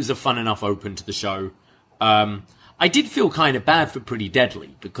I thought it was a fun enough open to the show. I did feel kind of bad for Pretty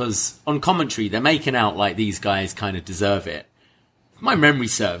Deadly because on commentary they're making out like these guys kind of deserve it. If my memory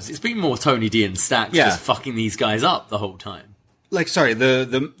serves, it's been more Tony D and Stacks just fucking these guys up the whole time. Like, sorry,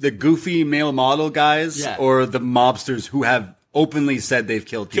 the goofy male model guys or the mobsters who have openly said they've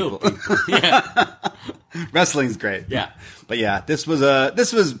killed people. Yeah. Wrestling's great. Yeah. But yeah, this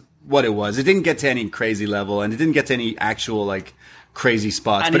was what it was. It didn't get to any crazy level and it didn't get to any actual like crazy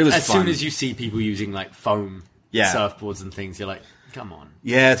spots, and but it was as fun. soon as you see people using like foam surfboards and things, you're like, come on.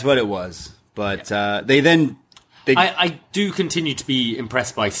 Yeah, it's what it was. But I do continue to be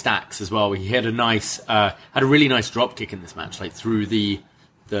impressed by Stacks as well. He had a really nice drop kick in this match, like through the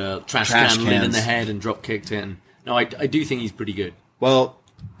trash can lid in the head and drop kicked in. No, I do think he's pretty good. Well,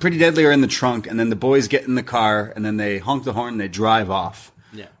 Pretty Deadly are in the trunk, and then the boys get in the car, and then they honk the horn and they drive off.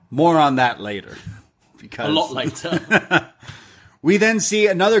 Yeah. More on that later. Because a lot later. We then see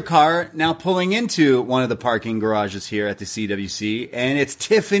another car now pulling into one of the parking garages here at the CWC, and it's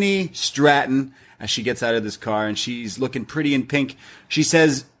Tiffany Stratton as she gets out of this car, and she's looking pretty in pink. She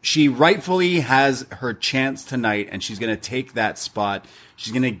says she rightfully has her chance tonight, and she's going to take that spot.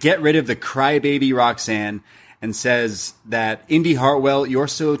 She's going to get rid of the crybaby Roxanne, and says that, Indy Hartwell, you're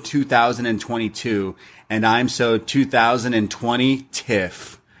so 2022, and I'm so 2020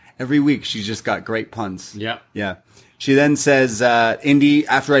 Tiff. Every week she's just got great puns. Yeah. Yeah. She then says, Indy,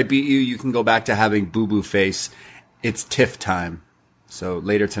 after I beat you, you can go back to having boo-boo face. It's Tiff time. So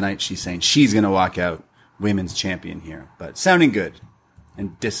later tonight she's saying she's going to walk out women's champion here. But sounding good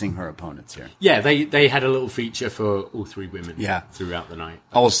and dissing her opponents here. Yeah, they had a little feature for all three women throughout the night.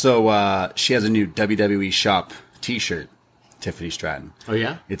 Also, she has a new WWE Shop t-shirt, Tiffany Stratton. Oh,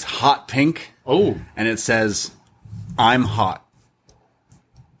 yeah? It's hot pink. Oh. And it says, I'm hot.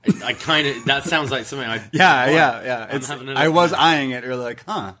 I kind of, that sounds like something I'd Yeah. I was eyeing it. You're like,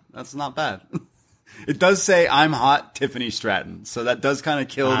 that's not bad. It does say, I'm hot, Tiffany Stratton. So that does kind of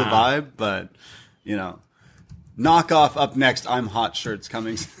kill the vibe, but, knock off upNXT, I'm hot shirts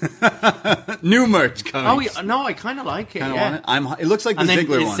coming. New merch coming. Oh, no, I kind of like it. Want it? It looks like the Ziggler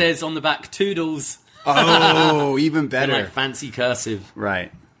one. And it says on the back, Toodles. Oh, even better. Like fancy cursive.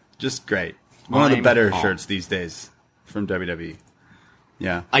 Right. Just great. One of the better shirts these days from WWE.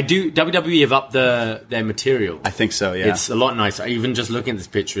 Yeah. WWE have upped their material. I think so, yeah. It's a lot nicer. Even just looking at this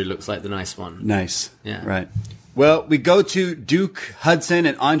picture, it looks like the nice one. Nice. Yeah. Right. Well, we go to Duke Hudson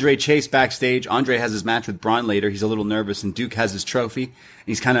and Andre Chase backstage. Andre has his match with Braun later. He's a little nervous, and Duke has his trophy. And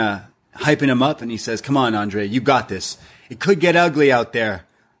he's kind of hyping him up, and he says, come on, Andre, you got this. It could get ugly out there.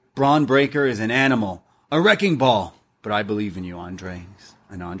 Braun Breaker is an animal, a wrecking ball. But I believe in you, Andre.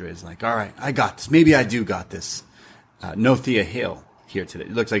 And Andre is like, all right, I got this. Maybe I do got this. No Thea Hale here today.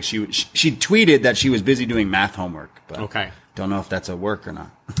 It looks like she tweeted that she was busy doing math homework. But okay. Don't know if that's a work or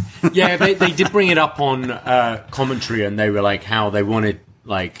not. Yeah, they did bring it up on commentary, and they were like how they wanted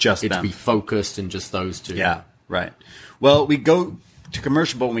like just it them to be focused and just those two. Yeah, right. Well, we go to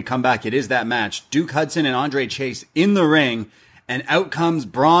commercial, but when we come back, it is that match. Duke Hudson and Andre Chase in the ring, and out comes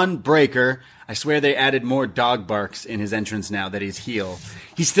Braun Breaker. I swear they added more dog barks in his entrance now that he's heel.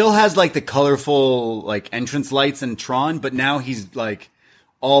 He still has like the colorful like entrance lights and Tron, but now he's like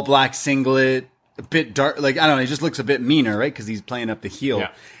all black singlet, a bit dark. Like, I don't know, he just looks a bit meaner, right? Because he's playing up the heel.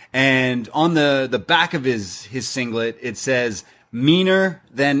 Yeah. And on the back of his singlet, it says, meaner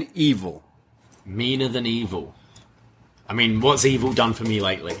than evil. Meaner than evil. I mean, what's evil done for me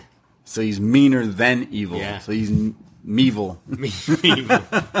lately? So he's meaner than evil. Yeah. So he's meevil. Medieval.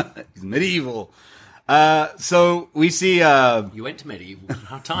 He's medieval. So we see... you went to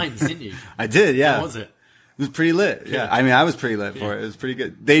medieval times, didn't you? I did, yeah. How was it? It was pretty lit. Yeah. I mean, I was pretty lit for it. It was pretty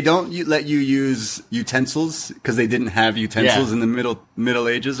good. They don't let you use utensils because they didn't have utensils in the Middle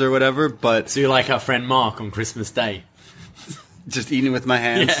Ages or whatever. But so you're like our friend Mark on Christmas Day. Just eating with my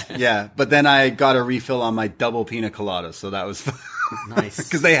hands. Yeah. But then I got a refill on my double pina colada, so that was fun. Nice.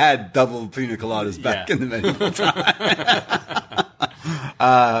 Because they had double pina coladas back in the medieval time.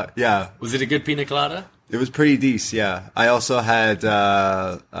 Yeah. Was it a good pina colada? It was pretty decent, yeah. I also had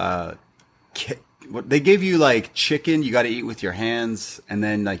they gave you like chicken you got to eat with your hands, and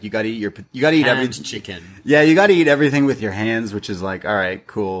then like you got to eat everything. Chicken. Yeah, you got to eat everything with your hands, which is like, all right,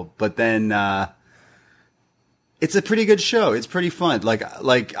 cool. But then it's a pretty good show. It's pretty fun.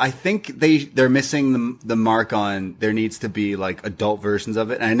 Like I think they're missing the mark on there needs to be like adult versions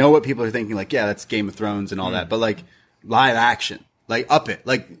of it. And I know what people are thinking, like, yeah, that's Game of Thrones and all that, but like live action. Like, up it.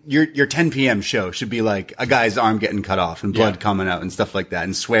 Like, your 10 p.m. show should be like a guy's arm getting cut off and blood coming out and stuff like that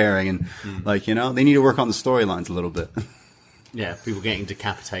and swearing and like, you know, they need to work on the storylines a little bit. Yeah, people getting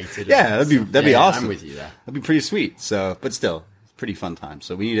decapitated. Yeah, that'd be awesome. I'm with you there. That'd be pretty sweet. So, but still, it's a pretty fun time.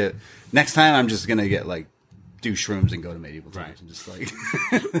 So we need to, next time I'm just going to get like, do shrooms and go to medieval times and just like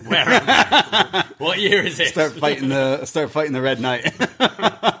where am I? What year is it? Start fighting the Red Knight.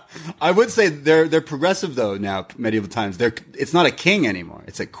 I would say they're progressive though now. Medieval times, it's not a king anymore;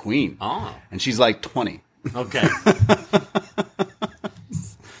 it's a queen. Oh, and she's like 20. Okay.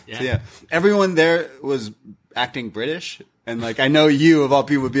 So yeah, everyone there was acting British, and like I know you of all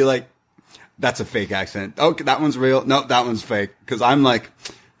people would be like, "That's a fake accent." Okay, that one's real. No, that one's fake. Because I'm like,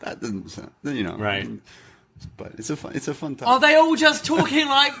 that doesn't sound, you know, right. But it's a fun time. Are they all just talking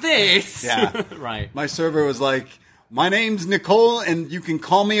like this? Yeah. Right. My server was like, my name's Nicole and you can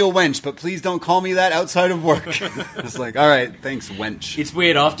call me a wench, but please don't call me that outside of work. It's like, all right, thanks, wench. It's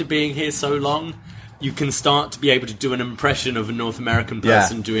weird, after being here so long, you can start to be able to do an impression of a North American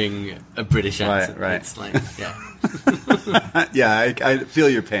person doing a British accent. Right. It's like, yeah. Yeah, I feel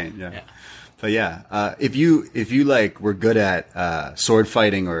your pain. Yeah. But yeah, if you like were good at sword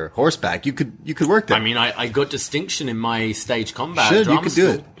fighting or horseback, you could work there. I mean, I got distinction in my stage combat. You could do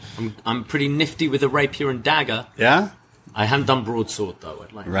it. I'm pretty nifty with a rapier and dagger. Yeah, I haven't done broadsword though.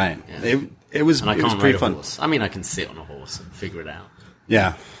 Right. Yeah. It was pretty fun. Horse. I mean, I can sit on a horse and figure it out.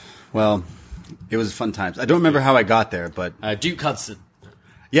 Yeah. Well, it was fun times. I don't remember how I got there, but Duke Hudson.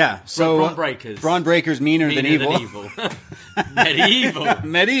 Yeah, so Braun Breakers. Braun Breaker's meaner than evil.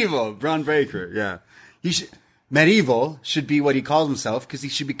 Medieval. Braun Breaker. Yeah, Medieval should be what he calls himself because he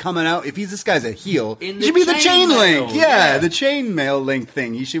should be coming out. If this guy's a heel, he should be the chain link. Yeah, the chain mail link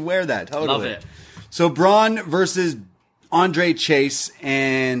thing. He should wear that. Totally. Love it. So Braun versus Andre Chase,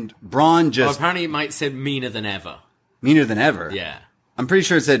 and Braun just apparently it might say meaner than ever. Meaner than ever. Yeah, I'm pretty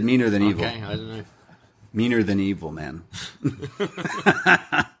sure it said meaner than evil. Okay, I don't know. Meaner than evil, man.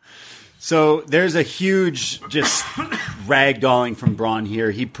 So there's a huge just ragdolling from Braun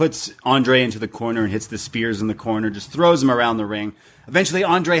here. He puts Andre into the corner and hits the spears in the corner, just throws him around the ring. Eventually,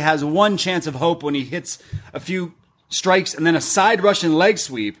 Andre has one chance of hope when he hits a few strikes and then a side Russian leg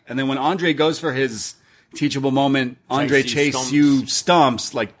sweep. And then when Andre goes for his teachable moment, Andre Chase you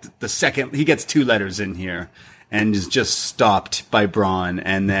stomps like the second. He gets 2 letters in here and is just stopped by Braun.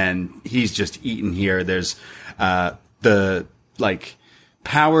 And then he's just eaten here. There's the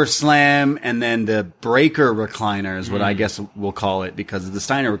power slam and then the breaker recliner is what I guess we'll call it because of the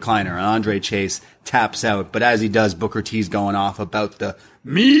Steiner recliner. And Andre Chase taps out. But as he does, Booker T's going off about the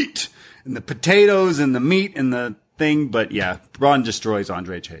meat and the potatoes and the meat and the thing. But yeah, Braun destroys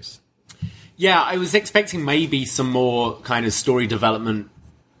Andre Chase. Yeah, I was expecting maybe some more kind of story development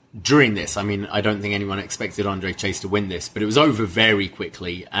during this. I mean, I don't think anyone expected Andre Chase to win this, but it was over very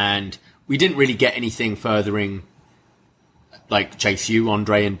quickly. And we didn't really get anything furthering like Chase U,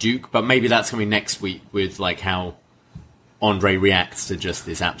 Andre, and Duke, but maybe that's coming next week with like how Andre reacts to just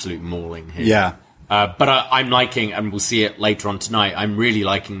this absolute mauling here. Yeah. But I'm liking, and we'll see it later on tonight, I'm really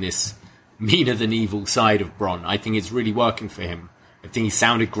liking this meaner than evil side of Braun. I think it's really working for him. I think he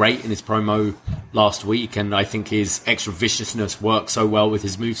sounded great in his promo last week, and I think his extra viciousness works so well with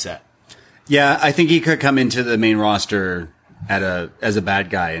his moveset. Yeah, I think he could come into the main roster as a bad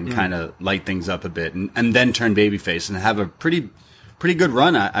guy and kind of light things up a bit and then turn babyface and have a pretty good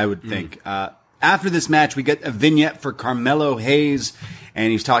run, I would think. After this match, we get a vignette for Carmelo Hayes,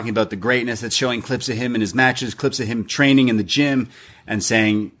 and he's talking about the greatness that's showing clips of him in his matches, clips of him training in the gym, and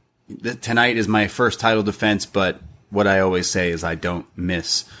saying that tonight is my first title defense, but what I always say is I don't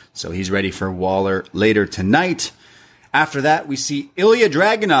miss. So he's ready for Waller later tonight. After that, we see Ilya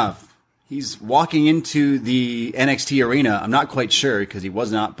Dragunov. He's walking into the NXT arena. I'm not quite sure because he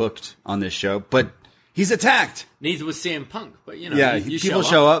was not booked on this show, but he's attacked. Neither was CM Punk, but you know, yeah, people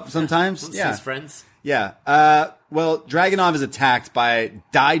show up sometimes. Yeah, his friends. Yeah. Well, Dragunov is attacked by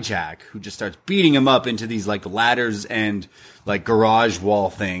Dijak, who just starts beating him up into these like ladders and like garage wall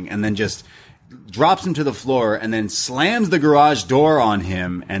thing, and then just drops him to the floor and then slams the garage door on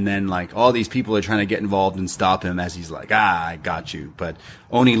him. And then like all these people are trying to get involved and stop him as he's like, I got you. But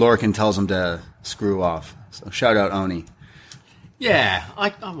Oni Lorcan tells him to screw off. So shout out Oni. Yeah,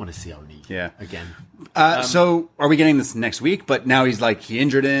 I want to see Oni again. So are we getting this next week? But now he's like, he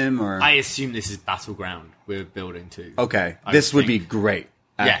injured him or? I assume this is Battleground we're building to. Okay. This would be great.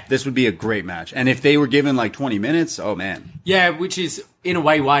 Yeah. This would be a great match. And if they were given like 20 minutes, oh man. Yeah, which is in a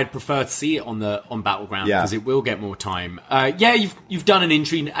way why I'd prefer to see it on Battleground because it will get more time. You've done an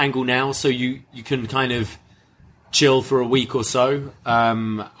injury angle now, so you can kind of chill for a week or so.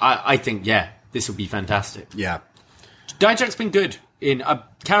 I think, this will be fantastic. Yeah. Dijak's been good in a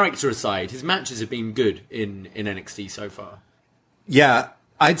character aside. His matches have been good in NXT so far. Yeah,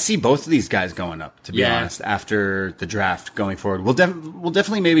 I'd see both of these guys going up, to be honest, after the draft going forward. We'll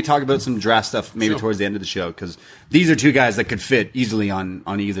definitely maybe talk about some draft stuff maybe towards the end of the show, because these are two guys that could fit easily on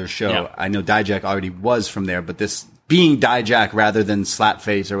either show. Yeah. I know Dijak already was from there, but this being Dijak rather than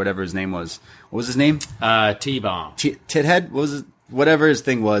Slapface or whatever his name was. What was his name? T-Bar. Tithead? What was his, whatever his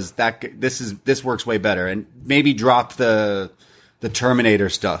thing was. This works way better. And maybe drop the Terminator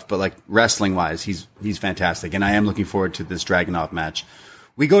stuff, but like wrestling wise, he's fantastic. And I am looking forward to this Dragunov match.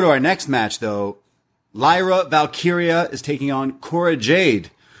 We go to our next match, though. Lyra Valkyria is taking on Cora Jade,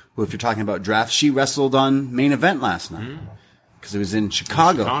 who, if you're talking about drafts, she wrestled on Main Event last night because it was in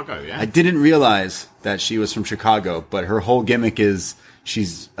Chicago. I didn't realize that she was from Chicago, but her whole gimmick is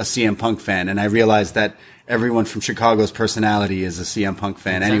she's a CM Punk fan, and I realized that everyone from Chicago's personality is a CM Punk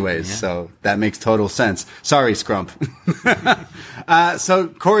fan anyways, so that makes total sense. Sorry, Scrump. So,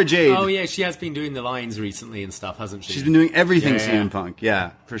 Cora Jade. Oh, yeah, she has been doing the lines recently and stuff, hasn't she? She's been doing everything CM Punk,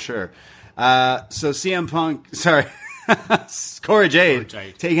 for sure. So, CM Punk, Cora Jade,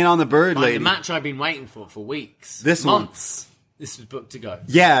 taking on the Bird Lady. The match I've been waiting for weeks. Months. This was booked to go.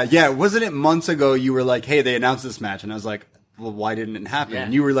 Yeah. Wasn't it months ago you were like, hey, they announced this match, and I was like, well, why didn't it happen? Yeah.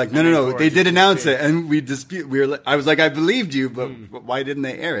 And you were like, no, they did announce it, and I was like, I believed you, but why didn't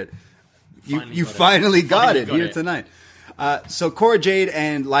they air it? You finally got it here tonight. So Cora Jade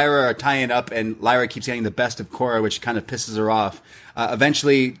and Lyra are tying up, and Lyra keeps getting the best of Cora, which kind of pisses her off.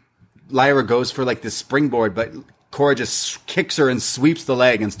 Eventually, Lyra goes for like this springboard, but Cora just kicks her and sweeps the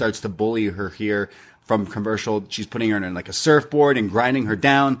leg and starts to bully her here. From commercial, she's putting her in like a surfboard and grinding her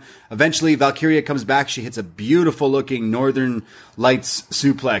down. Eventually, Valkyria comes back. She hits a beautiful-looking Northern Lights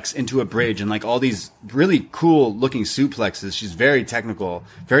suplex into a bridge and like all these really cool-looking suplexes. She's very technical,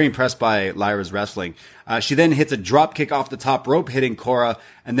 very impressed by Lyra's wrestling. She then hits a drop kick off the top rope, hitting Cora,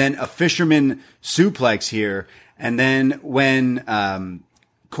 and then a fisherman suplex here. And then when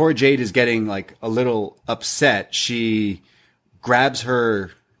Cora Jade is getting like a little upset, she grabs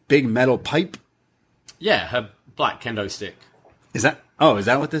her big metal pipe. Yeah, her black kendo stick. Is that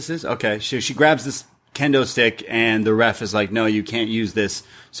what this is? Okay. She grabs this kendo stick and the ref is like, no, you can't use this.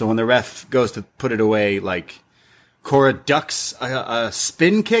 So when the ref goes to put it away, like Cora ducks a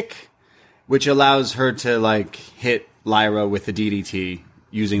spin kick, which allows her to like hit Lyra with the DDT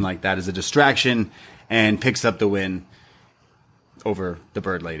using like that as a distraction and picks up the win over the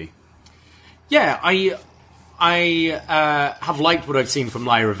Bird Lady. Yeah, I have liked what I've seen from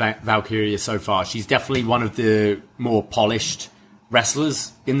Lyra Valkyria so far. She's definitely one of the more polished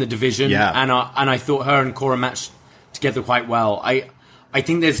wrestlers in the division. Yeah. And I thought her and Cora matched together quite well. I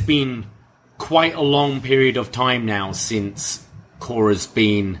think there's been quite a long period of time now since Cora's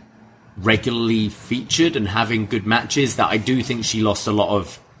been regularly featured and having good matches that I do think she lost a lot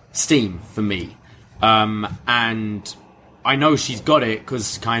of steam for me. And I know she's got it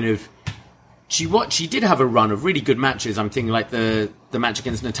because kind of she did have a run of really good matches. I'm thinking like the match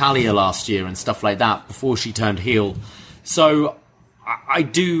against Natalya last year and stuff like that before she turned heel. So I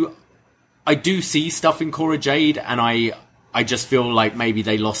do see stuff in Cora Jade, and I just feel like maybe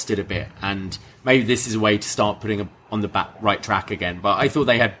they lost it a bit, and maybe this is a way to start putting them on the right track again. But I thought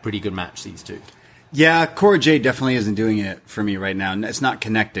they had a pretty good match, these two. Yeah, Cora Jade definitely isn't doing it for me right now. It's not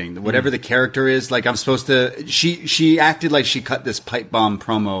connecting. Whatever the character is, like I'm supposed to... She acted like she cut this pipe bomb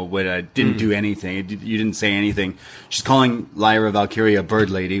promo when I didn't do anything. You didn't say anything. She's calling Lyra Valkyria Bird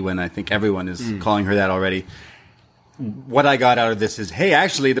Lady when I think everyone is calling her that already. What I got out of this is, hey,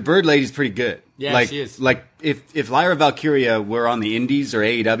 actually, the Bird Lady's pretty good. Yeah, she is. Like, if Lyra Valkyria were on the Indies or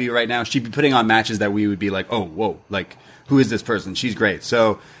AEW right now, she'd be putting on matches that we would be like, oh, whoa, like, who is this person? She's great.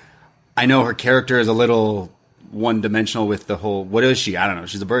 So... I know her character is a little one-dimensional with the whole, what is she? I don't know.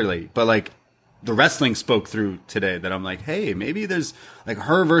 She's a Bird Lady. But, like, the wrestling spoke through today that I'm like, hey, maybe there's, like,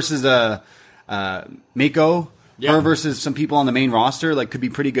 her versus Mako, her versus some people on the main roster, like, could be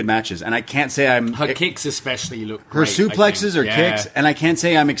pretty good matches. And I can't say her kicks especially look great. Her suplexes or kicks. And I can't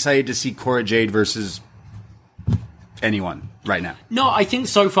say I'm excited to see Cora Jade versus anyone right now. No, I think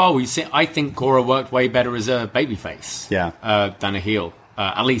so far I think Cora worked way better as a babyface than a heel.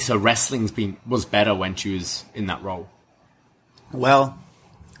 At least her wrestling's was better when she was in that role. Well,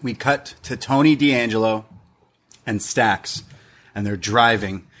 we cut to Tony D'Angelo and Stax, and they're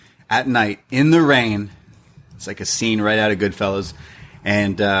driving at night in the rain. It's like a scene right out of Goodfellas.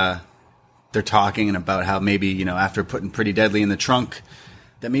 And they're talking about how maybe, after putting Pretty Deadly in the trunk,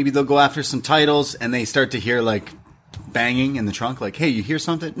 that maybe they'll go after some titles, and they start to hear, like, banging in the trunk. Like, hey, you hear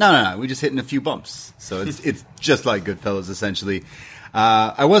something? No, we're just hitting a few bumps. So it's just like Goodfellas, essentially.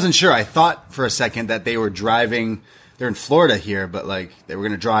 I wasn't sure. I thought for a second that they were driving they're in Florida here, but like they were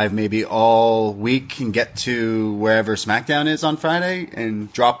going to drive maybe all week and get to wherever SmackDown is on Friday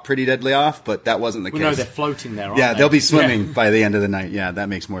and drop Pretty Deadly off, but that wasn't the case. No, they're floating there, aren't they? They'll be swimming by the end of the night. Yeah, that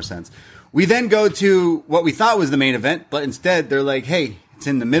makes more sense. We then go to what we thought was the main event, but instead they're like, hey, it's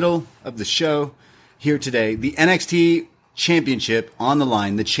in the middle of the show here today. The NXT Championship on the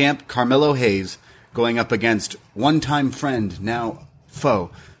line. The champ, Carmelo Hayes, going up against one-time friend, now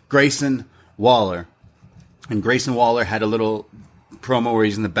foe, Grayson Waller. And Grayson Waller had a little promo where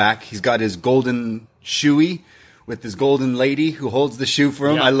he's in the back. He's got his golden shoey with his golden lady who holds the shoe for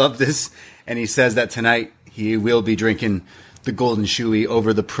him. Yeah. I love this. And he says that tonight he will be drinking the golden shoey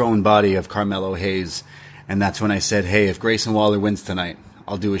over the prone body of Carmelo Hayes. And that's when I said, hey, if Grayson Waller wins tonight,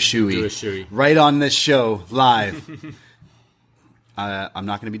 I'll do a shoey. Right on this show, live. I'm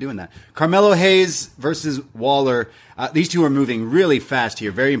not going to be doing that. Carmelo Hayes versus Waller. These two are moving really fast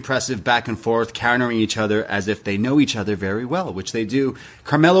here. Very impressive, back and forth, countering each other as if they know each other very well, which they do.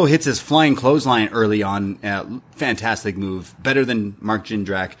 Carmelo hits his flying clothesline early on. Fantastic move. Better than Mark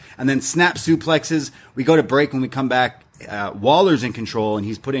Jindrak. And then snap suplexes. We go to break. When we come back, Waller's in control, and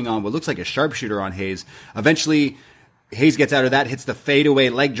he's putting on what looks like a sharpshooter on Hayes. Eventually, Hayes gets out of that, hits the fadeaway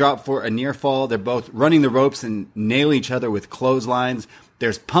leg drop for a near fall. They're both running the ropes and nail each other with clotheslines.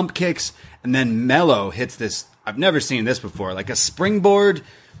 There's pump kicks, and then Mello hits this. I've never seen this before, like a springboard,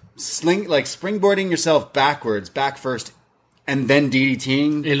 like springboarding yourself backwards, back first, and then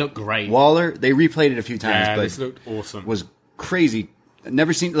DDTing. It looked great. Waller, they replayed it a few times, but this looked awesome. Was crazy.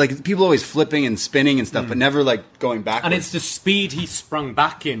 Never seen, like, people always flipping and spinning and stuff, but never, like, going backwards. And it's the speed he sprung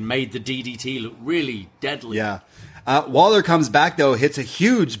back in made the DDT look really deadly. Yeah. Waller comes back, though, hits a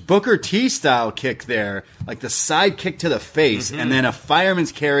huge Booker T-style kick there, like the side kick to the face, and then a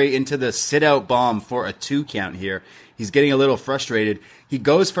fireman's carry into the sit-out bomb for a 2 count here. He's getting a little frustrated. He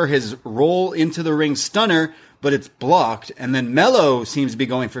goes for his roll into the ring stunner, but it's blocked, and then Mello seems to be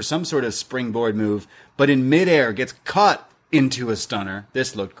going for some sort of springboard move, but in midair gets caught into a stunner.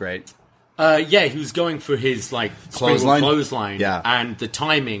 This looked great. He was going for his like clothesline, and the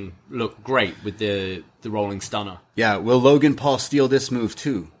timing looked great with the rolling stunner. Yeah, will Logan Paul steal this move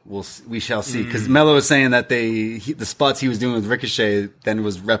too? We shall see. Because Mello was saying that the spots he was doing with Ricochet then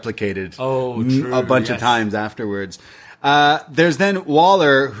was replicated a bunch of times afterwards. There's then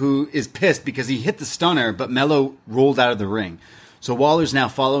Waller, who is pissed because he hit the stunner, but Mello rolled out of the ring. So Waller's now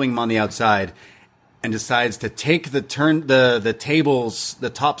following him on the outside and decides to take the tables, the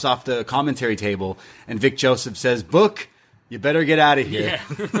tops off the commentary table. And Vic Joseph says, Book, you better get out of here.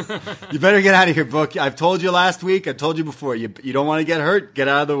 Yeah. You better get out of here, Book. I've told you last week. I've told you before. You don't want to get hurt? Get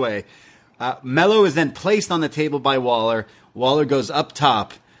out of the way. Mello is then placed on the table by Waller. Waller goes up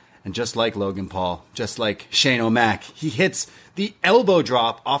top. And just like Logan Paul, just like Shane O'Mac, he hits the elbow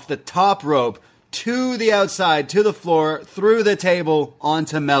drop off the top rope to the outside, to the floor, through the table,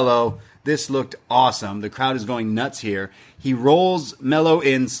 onto Mello. This looked awesome. The crowd is going nuts here. He rolls Mello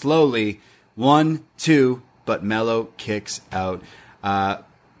in slowly. 1, 2, but Mello kicks out. I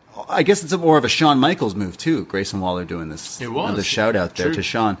guess it's more of a Shawn Michaels move, too. Grayson Waller doing this. It was. Another shout out there to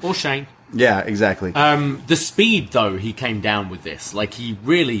Shawn. Or Shane. Yeah, exactly. The speed, though, he came down with this. Like, he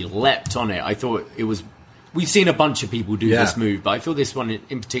really leapt on it. I thought it was... We've seen a bunch of people do this move, but I thought this one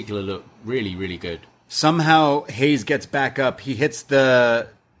in particular looked really, really good. Somehow, Hayes gets back up. He hits the...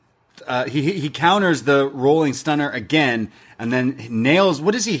 He counters the rolling stunner again, and then nails...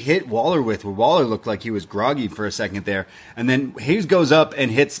 What does he hit Waller with? Where Waller looked like he was groggy for a second there. And then Hayes goes up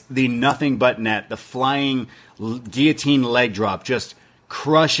and hits the nothing but net, the flying guillotine leg drop, just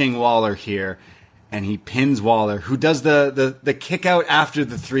crushing Waller here. And he pins Waller, who does the kick out after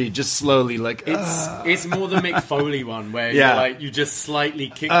the 3, just slowly, like... It's more the Mick Foley one, where you're like, you just slightly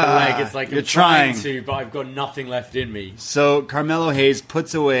kick the leg. It's like, I'm trying to, but I've got nothing left in me. So Carmelo Hayes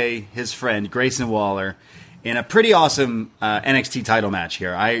puts away his friend, Grayson Waller, in a pretty awesome NXT title match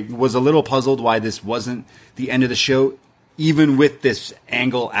here. I was a little puzzled why this wasn't the end of the show, even with this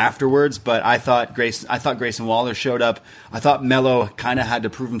angle afterwards, but I thought Grayson Waller showed up. I thought Mello kind of had to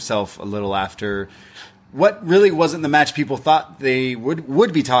prove himself a little after what really wasn't the match people thought they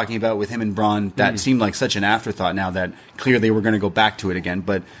would be talking about with him and Braun. That seemed like such an afterthought now that clearly they were going to go back to it again.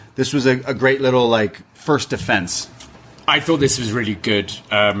 But this was a great little like first defense. I thought this was really good.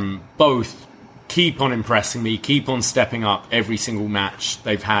 Both keep on impressing me, keep on stepping up every single match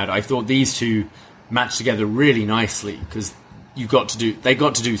they've had. I thought these two matched together really nicely because they got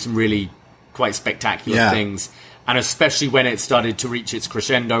to do some really quite spectacular things, and especially when it started to reach its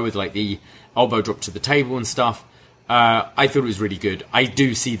crescendo with like the elbow drop to the table and stuff. I thought it was really good. I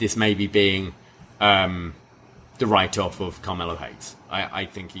do see this maybe being the write-off of Carmelo Hayes. I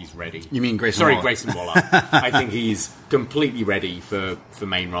think he's ready. You mean Grayson Waller? Sorry, Grayson Waller. I think he's completely ready for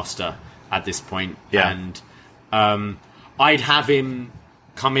main roster at this point. Yeah. And I'd have him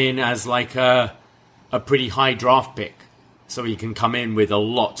come in as like a pretty high draft pick, so he can come in with a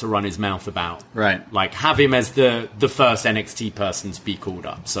lot to run his mouth about. Right. Like, have him as the first NXT person to be called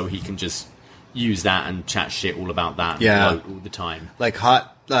up, so he can just use that and chat shit all about that all the time. Like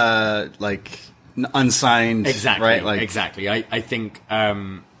hot, like unsigned. Exactly, right? Like, exactly. I think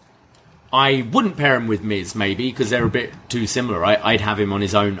I wouldn't pair him with Miz, maybe, because they're a bit too similar. I'd have him on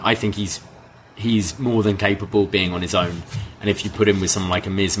his own. I think he's more than capable of being on his own. And if you put him with someone like a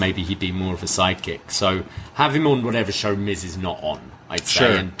Miz, maybe he'd be more of a sidekick. So have him on whatever show Miz is not on, I'd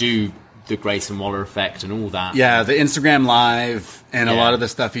say, and do the Grayson Waller effect and all that. Yeah, the Instagram Live and a lot of the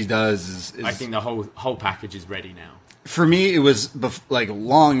stuff he does is I think the whole package is ready now. For me, it was like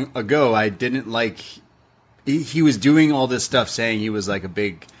long ago. I didn't like he was doing all this stuff, saying he was like a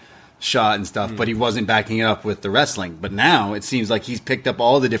big shot and stuff, but he wasn't backing it up with the wrestling. But now it seems like he's picked up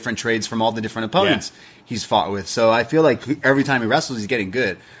all the different trades from all the different opponents he's fought with. So I feel like every time he wrestles, he's getting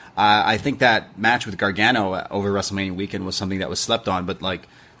good. I think that match with Gargano over WrestleMania weekend was something that was slept on, but like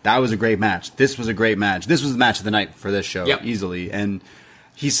that was a great match. This was a great match. This was the match of the night for this show, easily. And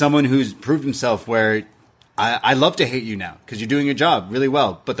he's someone who's proved himself where I love to hate you now because you're doing your job really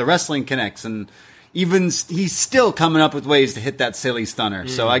well, but the wrestling connects, and even he's still coming up with ways to hit that silly stunner.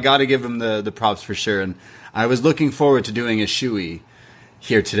 So I got to give him the props for sure. And I was looking forward to doing a shoey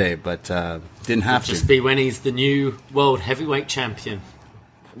here today, but didn't have to. Just be when he's the new world heavyweight champion.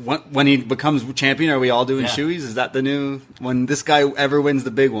 When he becomes champion, are we all doing shoeys? Is that the new, when this guy ever wins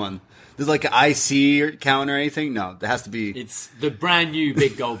the big one? There's like an IC count or anything? No, there has to be. It's the brand new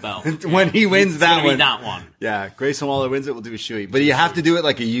big gold belt. When he wins that one. That one. Yeah, Grayson Waller wins it, we'll do a shoey. But you have to do it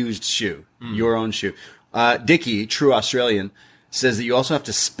like a used shoe, your own shoe. Dickie, true Australian, says that you also have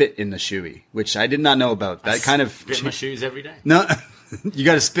to spit in the shoey, which I did not know about. That kind of spit in my shoes every day. No, you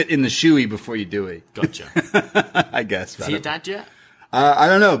got to spit in the shoey before you do it. Gotcha. I guess. Is he a dad yet? I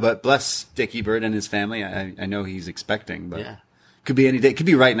don't know, but bless Dickie Bird and his family. I know he's expecting, but could be any day. Could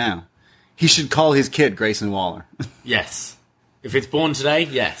be right now. He should call his kid Grayson Waller. Yes. If it's born today,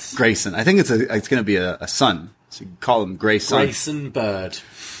 yes. Grayson. I think it's going to be a son. So you can call him Grayson. Grayson Bird.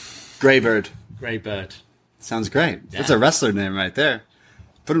 Graybird. Graybird. Sounds great. Yeah. That's a wrestler name right there.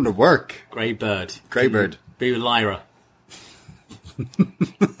 Put him to work. Graybird. Graybird. Be with Lyra.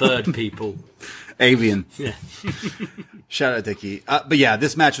 Bird people. Avian. Yeah. Shout out Dickie. But yeah,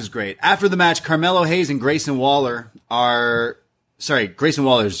 this match was great. After the match, Carmelo Hayes and Grayson Waller are... Sorry, Grayson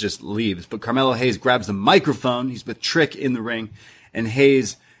Waller just leaves, but Carmelo Hayes grabs the microphone. He's with Trick in the ring, and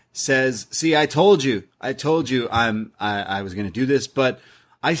Hayes says, "See, I told you I was going to do this, but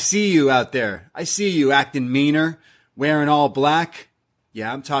I see you out there. I see you acting meaner, wearing all black.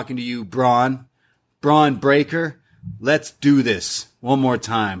 Yeah, I'm talking to you, Braun Breaker. Let's do this one more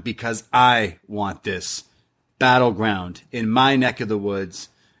time because I want this battleground in my neck of the woods.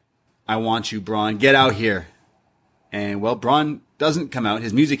 I want you, Braun. Get out here." And, well, Braun doesn't come out.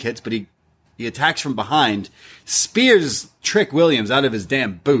 His music hits, but he attacks from behind, spears Trick Williams out of his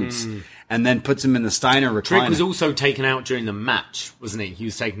damn boots, and then puts him in the Steiner recliner. Trick was also taken out during the match, wasn't he? He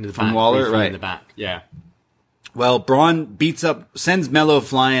was taken to the from back. Waller, right? In the back, yeah. Well, Braun sends Mello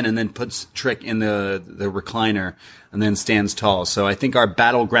flying, and then puts Trick in the recliner, and then stands tall. So I think our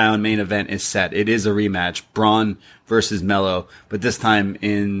battleground main event is set. It is a rematch, Braun versus Mello, but this time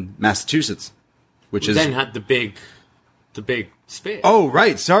in Massachusetts, which is then had the big spear. Oh,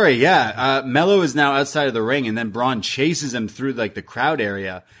 right. Sorry. Yeah. Mello is now outside of the ring, and then Braun chases him through like the crowd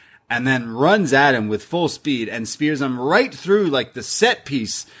area and then runs at him with full speed and spears him right through like the set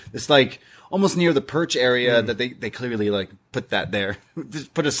piece. It's like almost near the perch area that they clearly like put that there,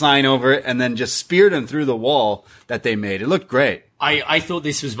 just put a sign over it, and then just speared him through the wall that they made. It looked great. I thought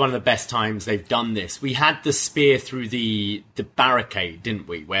this was one of the best times they've done this. We had the spear through the barricade, didn't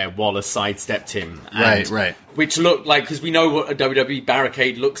we, where Waller sidestepped him. And, right. Which looked like, because we know what a WWE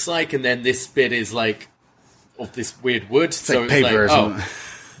barricade looks like, and then this bit is like of this weird wood. It's so like paper or something.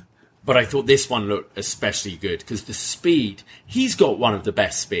 But I thought this one looked especially good, because the speed, he's got one of the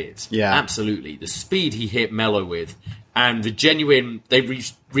best spears. Yeah. Absolutely. The speed he hit Mello with. And the genuine, they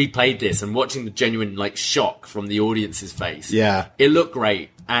replayed this, and watching the genuine like shock from the audience's face. Yeah. It looked great.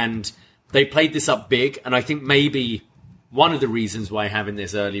 And they played this up big. And I think maybe one of the reasons why having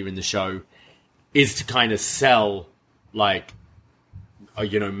this earlier in the show is to kind of sell, like,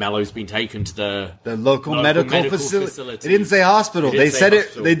 Mello's been taken to the local medical facility. They didn't say hospital. They said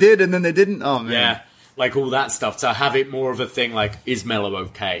hospital. They did, and then they didn't. Oh, man. Yeah. Like all that stuff. To have it more of a thing like, is Mello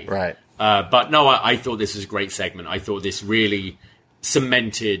okay? Right. But no, I thought this was a great segment. I thought this really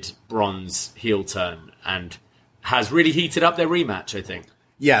cemented Braun's heel turn and has really heated up their rematch, I think.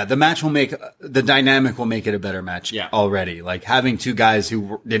 Yeah, the dynamic will make it a better match already. Like, having two guys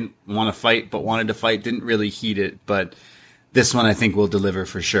who didn't want to fight but wanted to fight didn't really heat it, but this one I think will deliver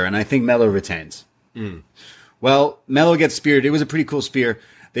for sure, and I think Mello retains. Well, Mello gets speared. It was a pretty cool spear.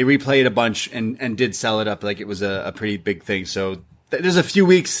 They replayed a bunch and did sell it up like it was a pretty big thing. So there's a few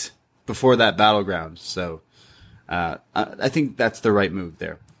weeks before that Battleground, so I think that's the right move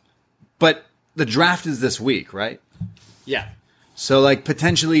there. But the draft is this week, right? Yeah. So, like,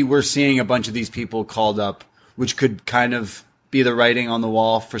 potentially we're seeing a bunch of these people called up, which could kind of be the writing on the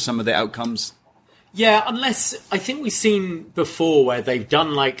wall for some of the outcomes. Yeah, unless I think we've seen before where they've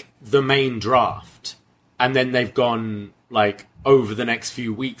done, like, the main draft, and then they've gone, like, over the next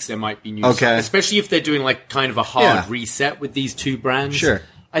few weeks there might be new stuff. Especially if they're doing, like, kind of a hard reset with these two brands. Sure.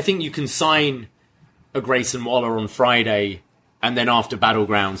 I think you can sign a Grayson Waller on Friday, and then after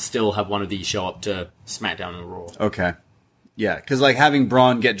Battleground still have one of these show up to SmackDown or Raw. Okay. Yeah, because, like, having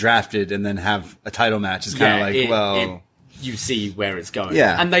Braun get drafted and then have a title match is kind of you see where it's going.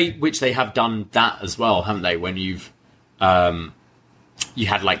 Yeah. And which they have done that as well, haven't they? When you had,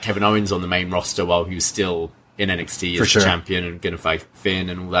 like, Kevin Owens on the main roster while he was still in NXT as the champion and going to fight Finn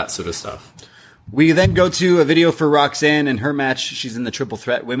and all that sort of stuff. We then go to a video for Roxanne and her match. She's in the Triple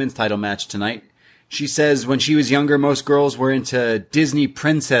Threat women's title match tonight. She says when she was younger, most girls were into Disney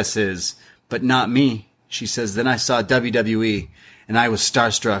princesses, but not me. She says, then I saw WWE, and I was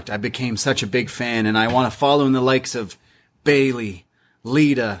starstruck. I became such a big fan, and I want to follow in the likes of Bayley,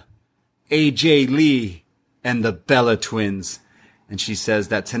 Lita, AJ Lee, and the Bella Twins. And she says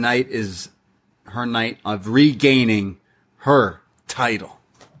that tonight is her night of regaining her title.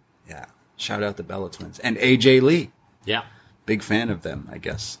 Yeah. Shout out the Bella Twins. And AJ Lee. Yeah. Big fan of them, I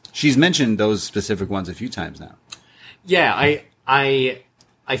guess. She's mentioned those specific ones a few times now. Yeah,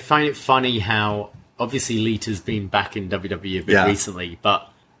 I find it funny how obviously Lita's been back in WWE a bit recently, but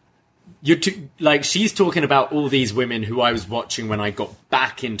she's talking about all these women who I was watching when I got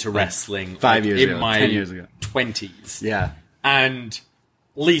back into wrestling 10 years ago. 20s. Yeah. And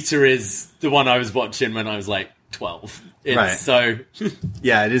Lita is the one I was watching when I was like 12. So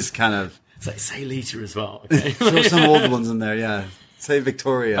yeah, it is kind of... It's like, say Lita as well. Okay? Throw some old ones in there, yeah. Say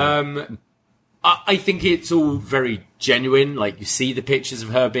Victoria. I think it's all very genuine. Like, you see the pictures of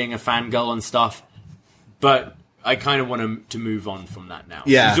her being a fangirl and stuff. But I kind of want to move on from that now.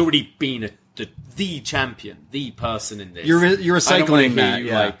 Yeah. She's already been the champion, the person in this. You're recycling that,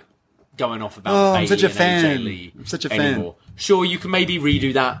 like, going off about Bayley I'm such a and fan. AJ Lee I'm such a anymore. Fan. Sure, you can maybe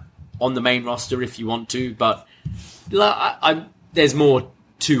redo that on the main roster if you want to, but there's more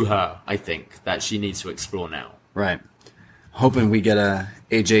to her, I think, that she needs to explore now. Right. Hoping we get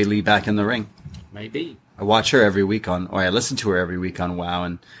AJ Lee back in the ring. Maybe. I watch her every week I listen to her every week on WoW,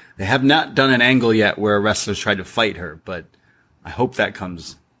 and they have not done an angle yet where a wrestler's tried to fight her, but I hope that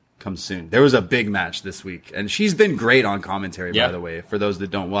comes soon. There was a big match this week, and she's been great on commentary, by the way, for those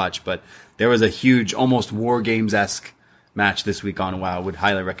that don't watch, but there was a huge, almost War Games-esque match this week on WoW. Would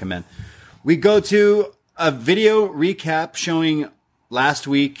highly recommend. We go to a video recap showing last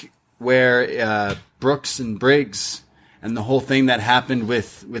week where Brooks and Briggs and the whole thing that happened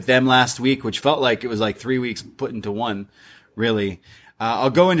with them last week, which felt like it was like 3 weeks put into one, really. I'll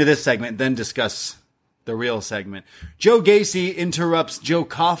go into this segment, then discuss the real segment. Joe Gacy interrupts Joe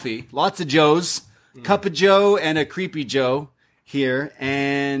Coffey. Lots of Joes. Cup of Joe and a creepy Joe here.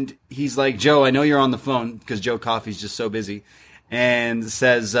 And he's like, Joe, I know you're on the phone, because Joe Coffey's just so busy. And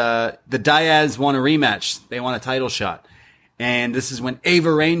says, the Dyads want a rematch. They want a title shot. And this is when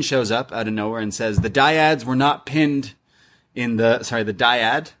Ava Raine shows up out of nowhere and says, the Dyads were not pinned in the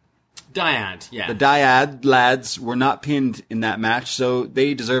Dyad, yeah. The Dyad lads were not pinned in that match, so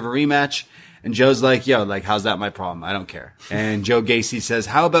they deserve a rematch. And Joe's like, yo, like, how's that my problem? I don't care. And Joe Gacy says,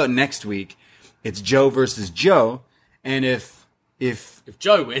 how about next week? It's Joe versus Joe. And if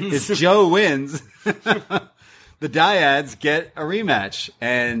Joe wins, the Dyads get a rematch.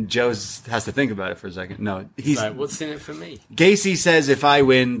 And Joe has to think about it for a second. No, he's like, what's in it for me? Gacy says, if I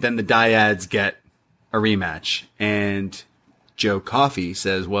win, then the Dyads get a rematch. And Joe Coffey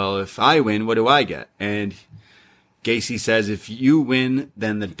says, well, if I win, what do I get? And Gacy says, if you win,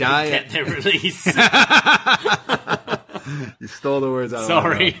 then the Dyads get their release. You stole the words out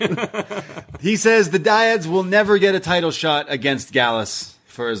Sorry. of my mouth. He says the Dyads will never get a title shot against Gallus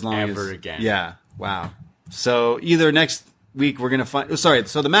for as long ever again. Yeah. Wow. So either next week we're going to find... so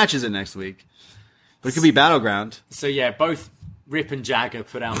the match isn't next week. But it could be Battleground. So yeah, both Rip and Jagger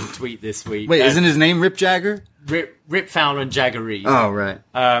put out a tweet this week. Wait, isn't his name Rip Jagger? Rip Fowler and Jagger Reed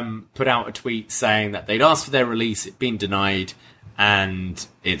put out a tweet saying that they'd asked for their release, it'd been denied, and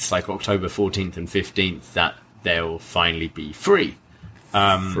it's like October 14th and 15th that they'll finally be free.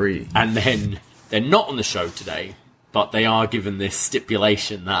 And then they're not on the show today, but they are given this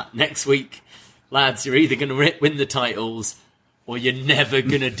stipulation that next week, lads, you're either going to win the titles or you're never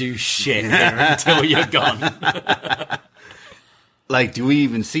going to do shit here until you're gone. Like, do we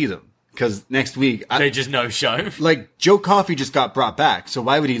even see them? Because next week... They just no show. Like, Joe Coffey just got brought back, so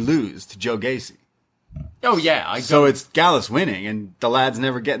why would he lose to Joe Gacy? Oh, yeah. So it's Gallus winning, and the lads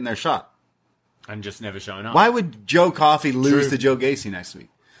never getting their shot. And just never showing up. Why would Joe Coffey lose to Joe Gacy next week?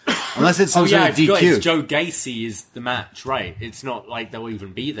 Unless it's some sort of DQ. It's Joe Gacy is the match, right? It's not like they'll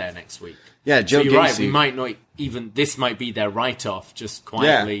even be there next week. Yeah, Joe you're Gacy. Right, we might not even... This might be their write-off, just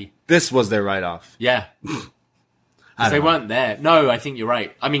quietly. Yeah, this was their write-off. Yeah. Because they weren't there. No, I think you're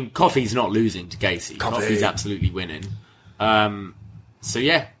right. I mean, Coffey's not losing to Gacy. Coffey's absolutely winning. So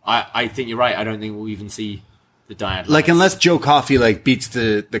yeah, I think you're right. I don't think we'll even see the dyad. Like, unless Joe Coffey like beats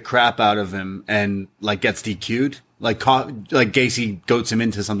the crap out of him and like gets DQ'd, like Gacy goats him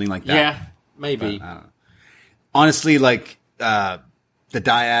into something like that. Yeah, maybe. But, I don't know. Honestly, like the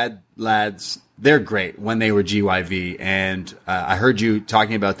dyad lads, they're great when they were GYV, and I heard you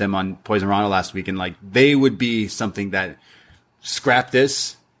talking about them on Poison Rana last week, and like they would be something that scrap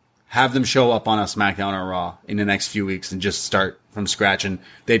this, have them show up on a SmackDown or Raw in the next few weeks and just start from scratch, and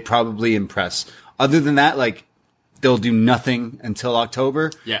they'd probably impress. Other than that, like they'll do nothing until October,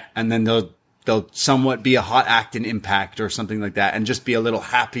 and then they'll somewhat be a hot act in Impact or something like that, and just be a little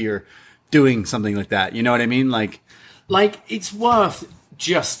happier doing something like that. You know what I mean? Like it's worth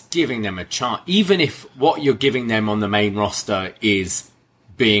just giving them a chance, even if what you're giving them on the main roster is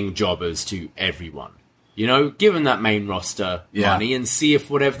being jobbers to everyone. You know, give them that main roster money and see if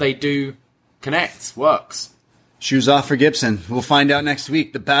whatever they do connects, works. Shoes off for Gibson. We'll find out next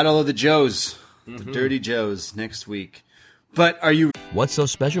week. The Battle of the Joes. The Dirty Joes next week. But are you... What's so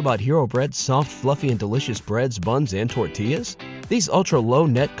special about Hero Bread's soft, fluffy, and delicious breads, buns, and tortillas? These ultra-low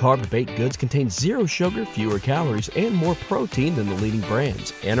net-carb baked goods contain zero sugar, fewer calories, and more protein than the leading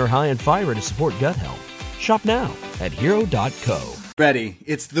brands, and are high in fiber to support gut health. Shop now at Hero.co. Ready.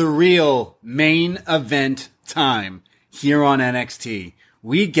 It's the real main event time here on NXT.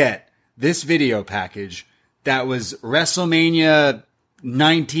 We get this video package that was WrestleMania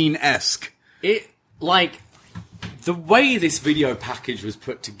 19-esque. It, like, the way this video package was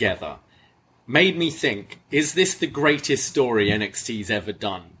put together made me think, is this the greatest story NXT's ever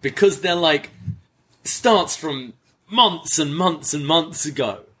done? Because they're like, starts from months and months and months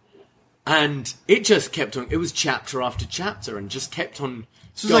ago. And it just kept on, it was chapter after chapter and just kept on.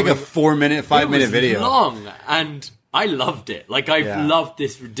 This was like a 5-minute video. It was long, and I loved it. Like, I've loved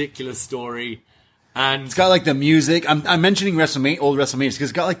this ridiculous story. And it's got like the music. I'm mentioning old WrestleMania because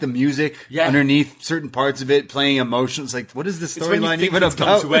it's got like the music underneath certain parts of it, playing emotions. Like, what is the storyline even about?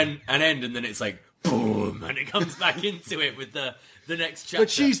 Come to an end, and then it's like boom, and it comes back into it with the next chapter. But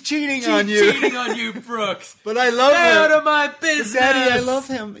she's cheating on you. Cheating on you, Brooks. But I love Stay him. out of my business, Daddy. I love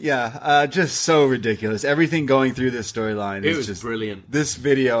him. Yeah, just so ridiculous. Everything going through this storyline is just brilliant. This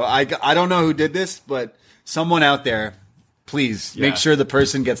video, I don't know who did this, but someone out there. Please make sure the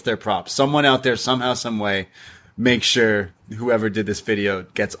person gets their props. Someone out there, somehow, some way, make sure whoever did this video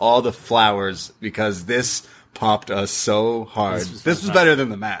gets all the flowers because this popped us so hard. This was better than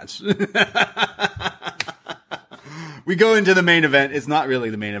the match. We go into the main event. It's not really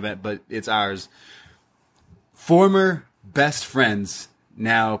the main event, but it's ours. Former best friends,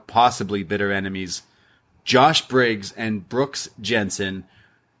 now possibly bitter enemies, Josh Briggs and Brooks Jensen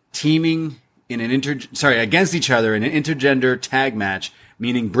teaming in an against each other in an intergender tag match,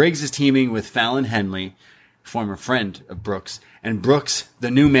 meaning Briggs is teaming with Fallon Henley, former friend of Brooks, and Brooks, the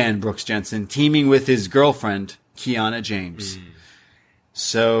new man Brooks Jensen, teaming with his girlfriend, Kiana James.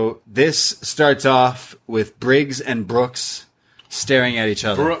 So this starts off with Briggs and Brooks staring at each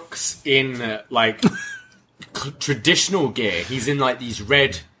other. Brooks in, like, traditional gear. He's in, like, these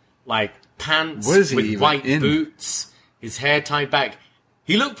red, like, pants with white boots, his hair tied back.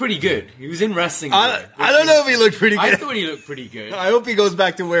 He looked pretty good. He was in wrestling. I don't know if he looked pretty good. I thought he looked pretty good. I hope he goes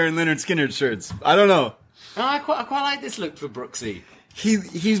back to wearing Leonard Skinner shirts. I don't know. No, I quite like this look for Brooksy.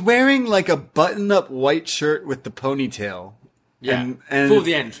 He's wearing like a button-up white shirt with the ponytail. Yeah, and for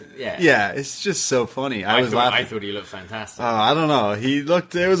the entrance. Yeah, it's just so funny. I was laughing. I thought he looked fantastic. I don't know.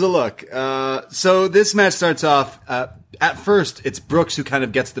 There was a look. So this match starts off. At first, it's Brooks who kind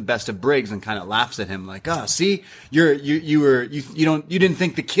of gets the best of Briggs and kind of laughs at him, like, "Oh, see, you didn't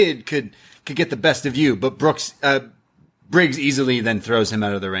think the kid could get the best of you." But Briggs easily then throws him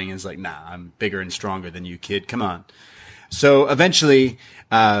out of the ring and is like, nah, I'm bigger and stronger than you, kid. Come on. So eventually,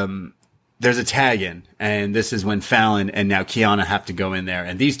 there's a tag in, and this is when Fallon and now Kiana have to go in there.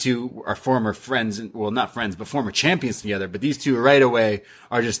 And these two are former friends, well, not friends, but former champions together. But these two right away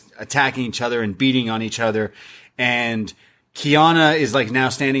are just attacking each other and beating on each other. And Kiana is like now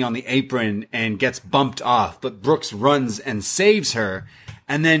standing on the apron and gets bumped off, but Brooks runs and saves her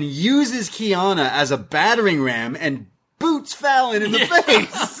and then uses Kiana as a battering ram and boots Fallon in the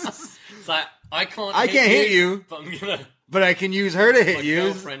face. It's like, I can't hit you, but I can use her to hit you.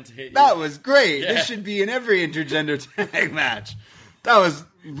 Girlfriend to hit you. That was great. Yeah. This should be in every intergender tag match. That was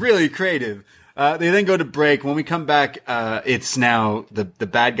really creative. They then go to break. When we come back, it's now the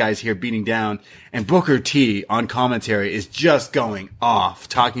bad guys here beating down, and Booker T on commentary is just going off,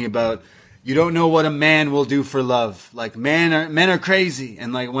 talking about you don't know what a man will do for love. Like men are crazy,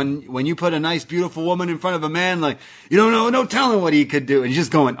 and like when you put a nice beautiful woman in front of a man, like you don't know, no telling what he could do, and he's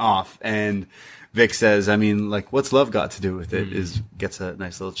just going off. And Vic says, I mean, like, what's love got to do with it? Gets a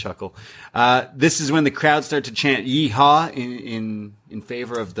nice little chuckle. This is when the crowd start to chant yeehaw in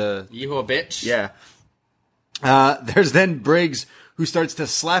favor of the yeehaw bitch. Yeah. There's then Briggs who starts to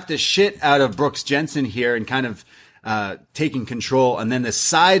slap the shit out of Brooks Jensen here and kind of taking control, and then the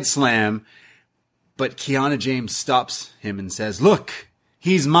side slam, but Kiana James stops him and says, look,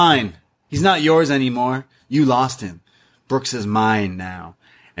 he's mine. He's not yours anymore. You lost him. Brooks is mine now.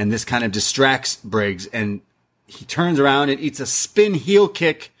 And this kind of distracts Briggs, and he turns around and eats a spin heel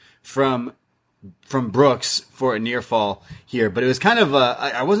kick from Brooks for a near fall here. But it was kind of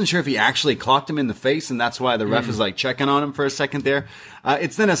I wasn't sure if he actually clocked him in the face, and that's why the ref is like checking on him for a second there.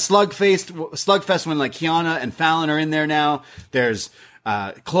 It's then a slugfest when like Kiana and Fallon are in there now. There's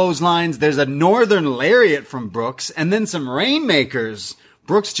clotheslines. There's a northern lariat from Brooks, and then some rainmakers.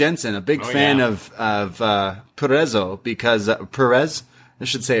 Brooks Jensen, a big fan of Perezzo, because Perez. I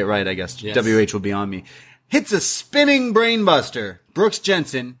should say it right, I guess. Yes. WH will be on me. Hits a spinning brainbuster. Brooks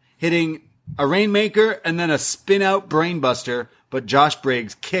Jensen hitting a rainmaker and then a spin-out brainbuster, but Josh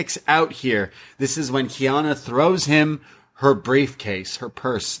Briggs kicks out here. This is when Kiana throws him her briefcase, her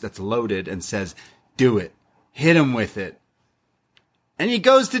purse that's loaded, and says, do it. Hit him with it. And he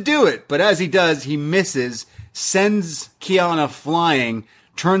goes to do it, but as he does, he misses, sends Kiana flying,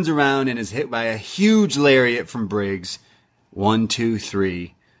 turns around and is hit by a huge lariat from Briggs. 1, 2,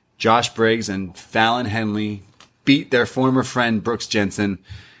 3. Josh Briggs and Fallon Henley beat their former friend Brooks Jensen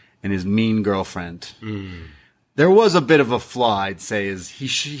and his mean girlfriend. There was a bit of a flaw, I'd say, is he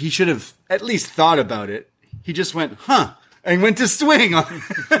should have at least thought about it. He just went, and went to swing on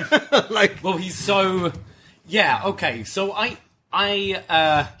well, he's so okay. So I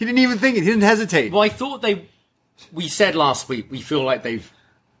he didn't even think it. He didn't hesitate. Well, I thought we said last week we feel like they've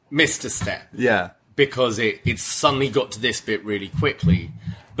missed a step. Yeah. Because it's suddenly got to this bit really quickly.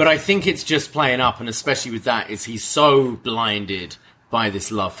 But I think it's just playing up, and especially with that, is he's so blinded by this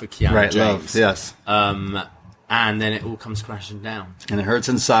love for Kiana James. Love, yes. And then it all comes crashing down. And it hurts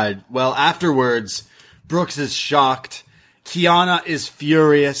inside. Well, afterwards, Brooks is shocked. Kiana is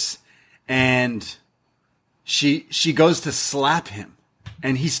furious, and she goes to slap him.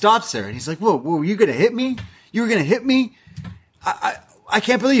 And he stops her, and he's like, whoa, you gonna hit me? You were gonna hit me? I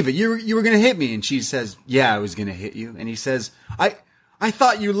can't believe it. You were going to hit me. And she says, yeah, I was going to hit you. And he says, I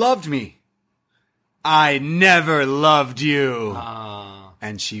thought you loved me. I never loved you.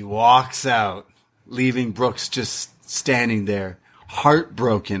 And she walks out, leaving Brooks just standing there,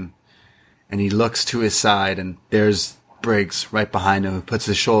 heartbroken. And he looks to his side, and there's Briggs right behind him, who puts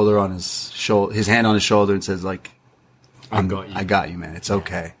his shoulder on his hand on his shoulder and says, like, I got you, man. It's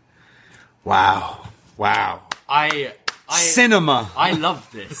okay. Wow. Cinema. I love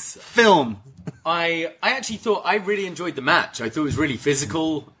this. Film. I actually thought I really enjoyed the match. I thought it was really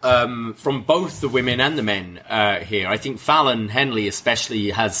physical from both the women and the men here. I think Fallon Henley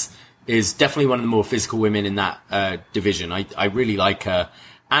especially is definitely one of the more physical women in that division. I really like her.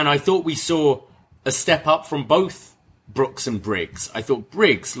 And I thought we saw a step up from both Brooks and Briggs. I thought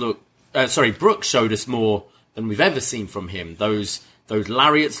Brooks showed us more than we've ever seen from him. Those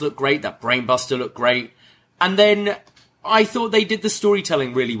lariats look great. That brainbuster looked great. And then I thought they did the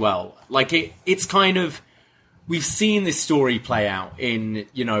storytelling really well. Like it's kind of, we've seen this story play out in,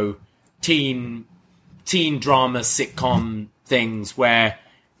 teen drama sitcom things where,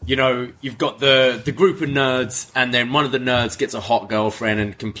 you've got the group of nerds, and then one of the nerds gets a hot girlfriend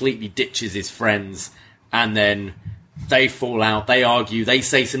and completely ditches his friends, and then they fall out, they argue, they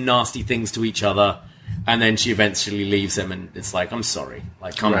say some nasty things to each other, and then she eventually leaves him, and it's like, I'm sorry.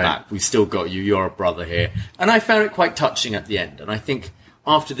 Like, come back. We've still got you. You're a brother here. And I found it quite touching at the end. And I think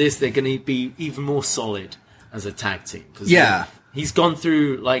after this, they're going to be even more solid. as a tag team. He's gone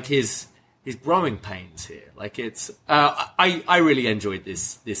through like his growing pains here. Like it's, I really enjoyed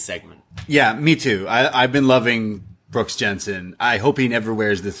this segment. Yeah, me too. I've been loving Brooks Jensen. I hope he never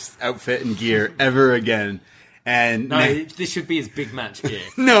wears this outfit and gear ever again. And this should be his big match gear.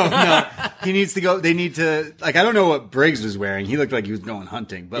 No. He needs to go. They need to, like, I don't know what Briggs was wearing. He looked like he was going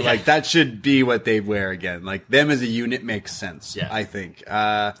hunting, but like that should be what they wear again. Like them as a unit makes sense. Yeah. I think.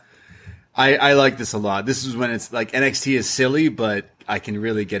 I like this a lot. This is when it's like NXT is silly, but I can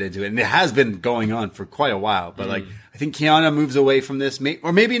really get into it. And it has been going on for quite a while, but like, I think Kiana moves away from this,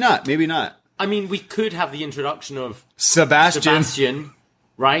 or maybe not. I mean, we could have the introduction of Sebastian,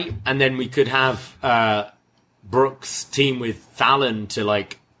 right? And then we could have, Brooks team with Fallon to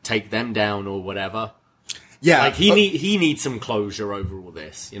like take them down or whatever. Yeah, like he needs some closure over all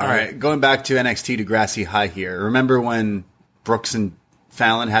this. You know? All right, going back to NXT to Grassy High here. Remember when Brooks and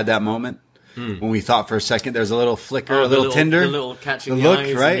Fallon had that moment when we thought for a second there's a little flicker, a little tinder, the little catching the the look,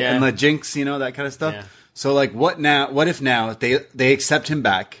 eyes, right, and the jinx, that kind of stuff. Yeah. So like, what now? What if now they accept him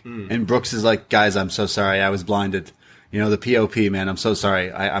back and Brooks is like, guys, I'm so sorry, I was blinded. The POP, man, I'm so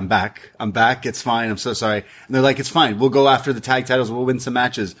sorry. I'm back. It's fine. I'm so sorry. And they're like, it's fine. We'll go after the tag titles. We'll win some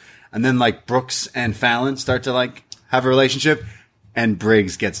matches. And then like Brooks and Fallon start to like have a relationship and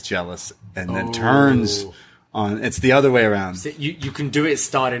Briggs gets jealous and then turns on. It's the other way around. So you can do it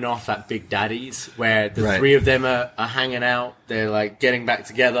starting off at Big Daddy's where the three of them are hanging out. They're like getting back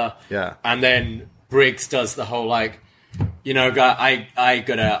together. Yeah. And then Briggs does the whole like, I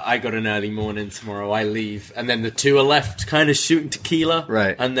got an early morning tomorrow. I leave, and then the two are left, kind of shooting tequila,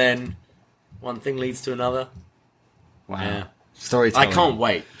 right? And then one thing leads to another. Wow, yeah. Storytelling! I can't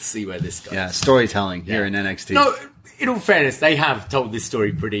wait to see where this goes. Yeah, storytelling here in NXT. No, in all fairness, they have told this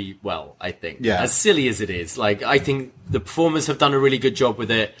story pretty well. I think, as silly as it is, like I think the performers have done a really good job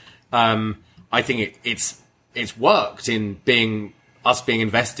with it. I think it's worked in being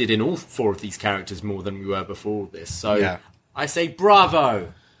invested in all four of these characters more than we were before this. So I say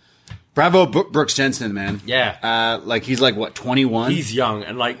bravo. Bravo, Brooks Jensen, man. Yeah. Like he's like, what, 21? He's young,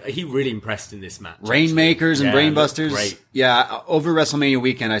 and like he really impressed in this match. Rainmakers and Brainbusters. Great. Yeah, over WrestleMania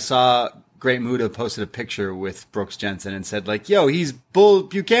weekend, I saw Great Muda posted a picture with Brooks Jensen and said like, yo, he's Bull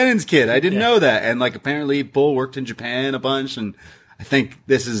Buchanan's kid. I didn't know that. And like apparently Bull worked in Japan a bunch, and I think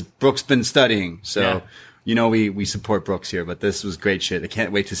this is Brooks been studying. So we support Brooks here, but this was great shit. I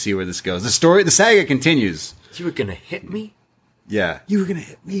can't wait to see where this goes. The saga continues. You were gonna hit me? Yeah. You were gonna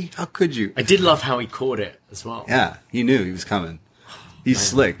hit me? How could you? I did love how he caught it as well. Yeah, he knew he was coming. He's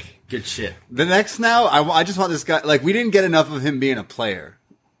slick. Good shit. The next now, I just want this guy, like, we didn't get enough of him being a player.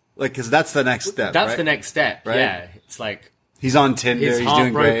 Like, cause that's the next step, That's the next step, right? Yeah. It's like... He's on Tinder, he's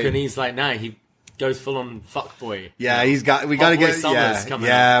doing great. And he's like, he goes full on fuckboy. Yeah, we gotta get, coming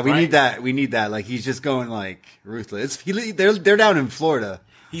up, we need that. Like, he's just going, like, ruthless. They're down in Florida.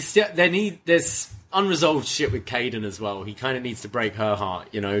 There's unresolved shit with Kaden as well. He kind of needs to break her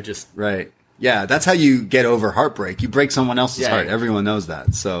heart, just... Right. Yeah, that's how you get over heartbreak. You break someone else's heart. Everyone knows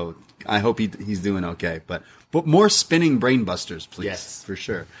that. So I hope he's doing okay. But more spinning brainbusters, please. Yes. For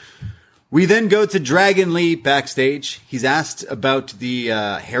sure. We then go to Dragon Lee backstage. He's asked about the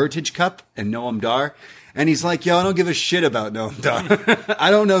Heritage Cup and Noam Dar. And he's like, yo, I don't give a shit about Noam Dar.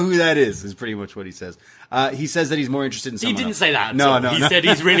 I don't know who that is pretty much what he says. He says that he's more interested in someone He didn't else. say that. No. He said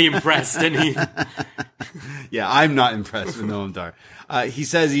he's really impressed. And he... Yeah, I'm not impressed with Noam Dar. He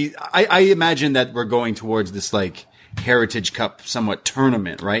says I imagine that we're going towards this, like, Heritage Cup somewhat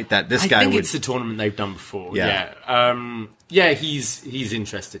tournament, right? That this guy would... I think it's the tournament they've done before. Yeah. He's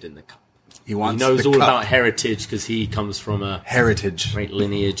interested in the cup. He knows all about heritage because he comes from a heritage, great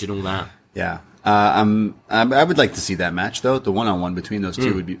lineage and all that. Yeah. I would like to see that match, though. The one-on-one between those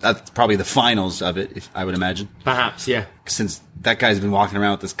two would be... That's probably the finals of it, I would imagine. Perhaps, yeah. Since that guy's been walking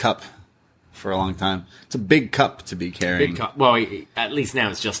around with this cup for a long time. It's a big cup to be carrying. Big cup. Well, at least now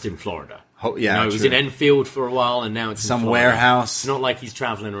it's just in Florida. Yeah, it was in Enfield for a while, and now it's some in Florida. warehouse. It's not like he's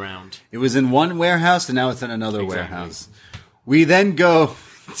traveling around. It was in one warehouse, and now it's in another warehouse. We then go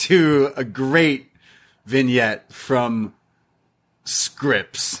to a great vignette from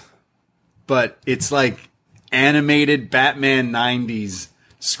Scripps, but it's like animated Batman 90s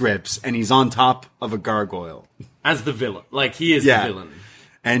Scripps, and he's on top of a gargoyle. As the villain. Like, he is the villain.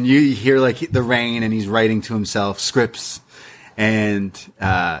 And you hear, like, the rain, and he's writing to himself, Scripps. And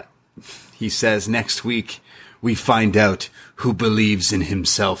he says, next week, we find out who believes in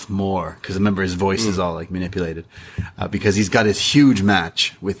himself more. Because remember, his voice is all, like, manipulated. Because he's got his huge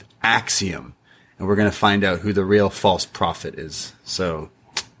match with Axiom. And we're going to find out who the real false prophet is. So,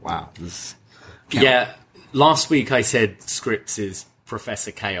 wow. Last week I said Scripps is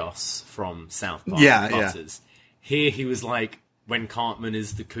Professor Chaos from South Park. Yeah, Butters. Here he was like when Cartman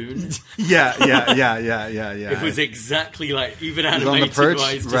is the coon. Yeah. It was exactly like even animated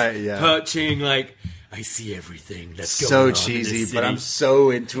wise, just perching like. I see everything that's going on. So cheesy, but I'm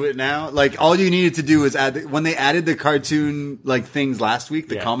so into it now. Like, all you needed to do was when they added the cartoon, like, things last week,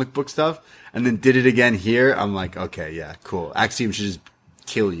 the comic book stuff, and then did it again here, I'm like, okay, yeah, cool. Axiom should just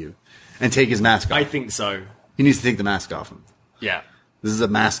kill you and take his mask off. I think so. He needs to take the mask off him. Yeah. This is a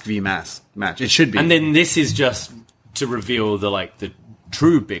mask v mask match. It should be. And then this is just to reveal the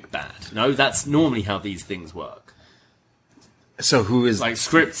true big bad. No, that's normally how these things work. So who is... Like,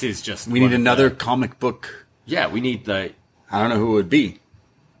 Scripps is just... We need another comic book... Yeah, we need the... I don't know who it would be.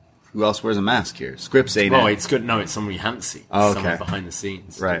 Who else wears a mask here? Scripps ain't it. It's good. No, it's somebody Hansi. Oh, okay. Someone behind the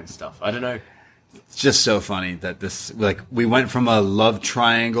scenes doing stuff. I don't know. It's just so funny that this... Like, we went from a love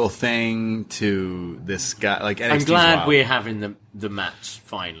triangle thing to this guy... Like, NXT's I'm glad wild. we're having the match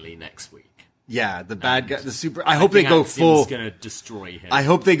finally next week. Yeah, the bad guy... The super... I hope they go full... Going to destroy him. I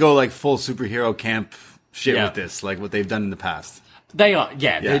hope they go, like, full superhero camp... shit with this, like what they've done in the past. They are,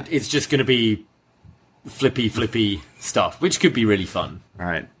 it's just going to be flippy stuff, which could be really fun. All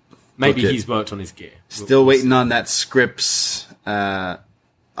right. Maybe he's worked on his gear. Still waiting on that Scripps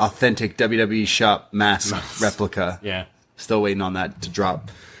authentic WWE shop mask replica. Yeah. Still waiting on that to drop.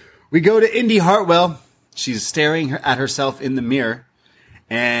 We go to Indy Hartwell. She's staring at herself in the mirror,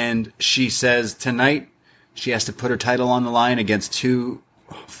 and she says tonight she has to put her title on the line against two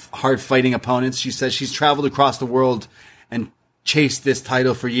hard-fighting opponents. She says she's traveled across the world and chased this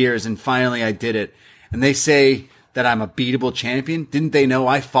title for years, and finally I did it. And they say that I'm a beatable champion. Didn't they know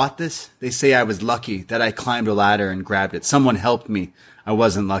I fought this? They say I was lucky, that I climbed a ladder and grabbed it. Someone helped me. I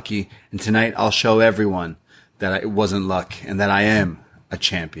wasn't lucky. And tonight I'll show everyone that it wasn't luck and that I am a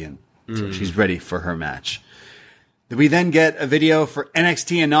champion. So she's ready for her match. We then get a video for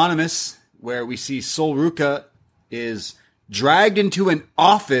NXT Anonymous where we see Sol Ruca is dragged into an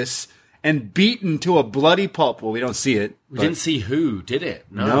office and beaten to a bloody pulp. Well, we don't see it. We didn't see who, did it?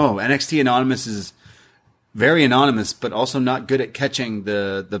 No, NXT Anonymous is very anonymous, but also not good at catching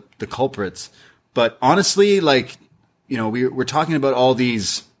the culprits. But honestly, like, you know, we're talking about all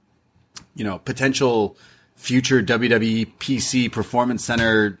these, you know, potential future WWE PC Performance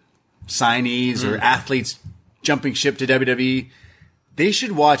Center signees or athletes jumping ship to WWE. They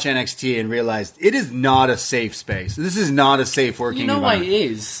should watch NXT and realize it is not a safe space. This is not a safe working environment. You know why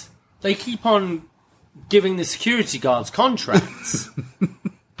it is? They keep on giving the security guards contracts.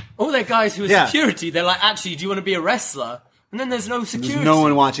 All their guys who are security, they're like, actually, do you want to be a wrestler? And then there's no security. There's no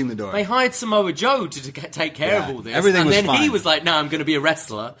one watching the door. They hired Samoa Joe to take care of all this. Everything was fine. And then he was like, no, I'm going to be a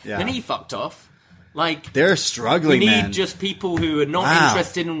wrestler. Yeah. Then he fucked off. Like, they're struggling, we need man. Just people who are not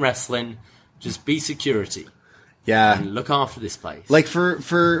interested in wrestling. Just be security. Yeah. And look after this place. Like for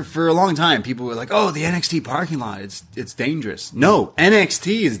a long time, people were like, "Oh, the NXT parking lot, it's dangerous." No,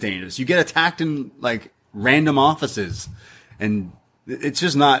 NXT is dangerous. You get attacked in like random offices, and it's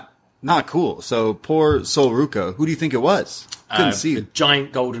just not cool. So poor Sol Ruca. Who do you think it was? Couldn't see. The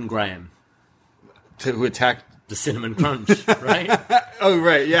giant Golden Graham. Who attacked the Cinnamon Crunch, right? Oh,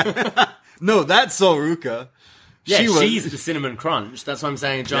 right, yeah. No, that's Sol Ruca. Yeah, she's the Cinnamon Crunch. That's what I'm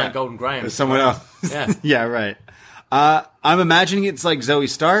saying. Giant Golden Graham. Someone else. Yeah. Yeah, right. I'm imagining it's like Zoe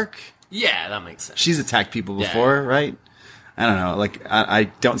Stark. Yeah, that makes sense. She's attacked people before, right? I don't know. Like, I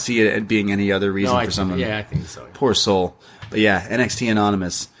don't see it being any other reason for someone. Yeah, I think so. Poor soul. But yeah, NXT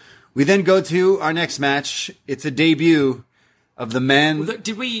Anonymous. We then go to our next match. It's a debut of the man. Well,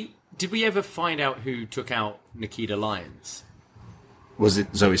 did we ever find out who took out Nikita Lyons? Was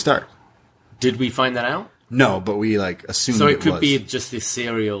it Zoe Stark? Did we find that out? No, but we like assumed so it could was. be just this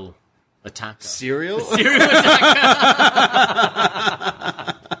serial attacker. Serial? Serial attacker.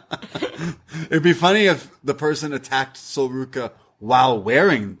 It'd be funny if the person attacked Sol Ruca while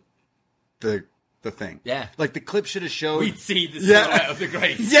wearing the thing. Yeah. Like the clip should have showed. We'd see the silhouette of the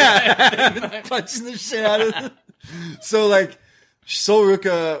Grace. Yeah. Punching the shit out of it. So like Sol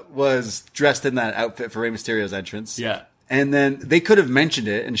Ruca was dressed in that outfit for Rey Mysterio's entrance. Yeah. And then they could have mentioned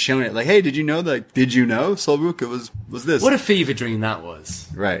it and shown it like, hey, did you know Sol Ruca was this? What a fever dream that was.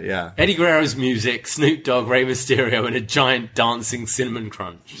 Right, yeah. Eddie Guerrero's music, Snoop Dogg, Rey Mysterio, and a giant dancing Cinnamon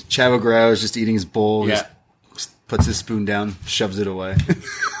Crunch. Chavo Guerrero's just eating his bowl, just puts his spoon down, shoves it away.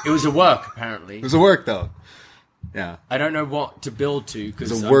 It was a work, apparently. It was a work, though. Yeah. I don't know what to build to,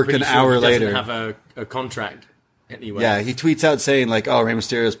 because it was a work an hour later. He doesn't have a contract. Anyway. Yeah, he tweets out saying like, "Oh, Rey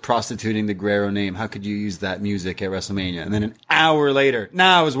Mysterio is prostituting the Guerrero name. How could you use that music at WrestleMania?" And then an hour later,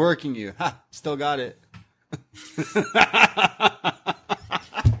 I was working you. Ha, still got it.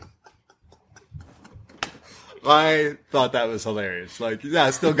 I thought that was hilarious. Like, yeah,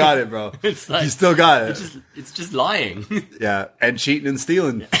 I still got it, bro. It's like, you still got it. It's just lying. Yeah, and cheating and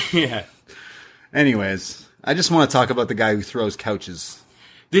stealing. Yeah. Anyways, I just want to talk about the guy who throws couches.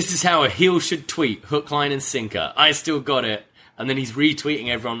 This is how a heel should tweet, hook, line, and sinker. I still got it. And then he's retweeting.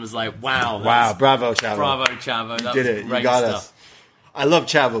 Everyone was like, wow. Wow, bravo, Chavo. Bravo, Chavo. That you did was it. Great You got stuff. us. I love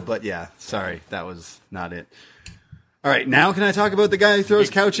Chavo, but yeah, sorry. That was not it. All right, now can I talk about the guy who throws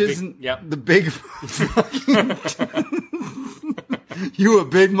couches? Yep. The big You a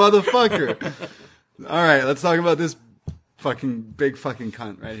big motherfucker. All right, let's talk about this fucking big fucking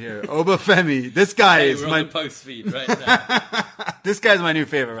cunt right here. Oba Femi. This guy is my post feed right now. This guy's my new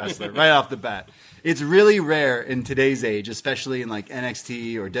favorite wrestler right off the bat. It's really rare in today's age, especially in like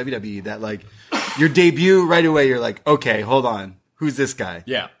NXT or WWE, that like your debut right away, you're like, okay, hold on. Who's this guy?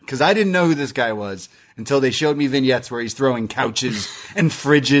 Yeah. Because I didn't know who this guy was until they showed me vignettes where he's throwing couches and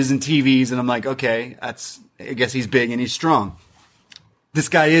fridges and TVs. And I'm like, okay, I guess he's big and he's strong. This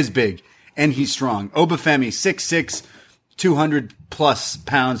guy is big and he's strong. Oba Femi, 6'6", 200 plus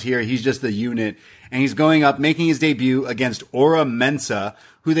pounds here. He's just the unit. And he's going up, making his debut against Ora Mensa,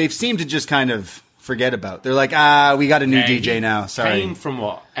 who they've seemed to just kind of forget about. They're like, we got a new DJ now. Sorry. Came from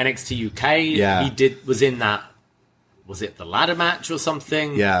what? NXT UK? Yeah. He was in that, was it the ladder match or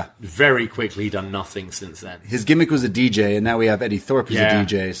something? Yeah. Very quickly done nothing since then. His gimmick was a DJ, and now we have Eddie Thorpe as a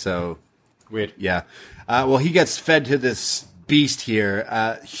DJ, so... Weird. Yeah. Well, he gets fed to this beast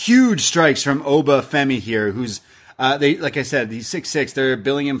here. Huge strikes from Oba Femi here, who's... like I said, he's 6'6". They're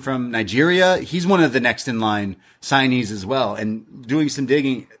billing him from Nigeria. He's one of the next in line signees as well. And doing some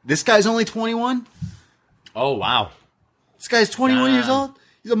digging. This guy's only 21? Oh, wow. This guy's 21 years old?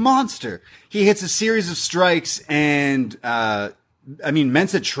 He's a monster. He hits a series of strikes and,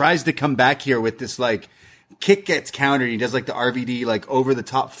 Mensa tries to come back here with this, like, kick gets countered. He does, like, the RVD, like, over the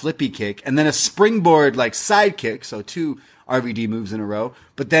top flippy kick and then a springboard, like, side kick. So 2 RVD moves in a row,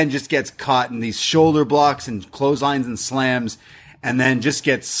 but then just gets caught in these shoulder blocks and clotheslines and slams, and then just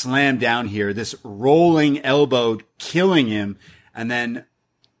gets slammed down here. This rolling elbow killing him, and then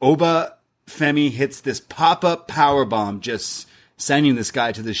Oba Femi hits this pop-up powerbomb, just sending this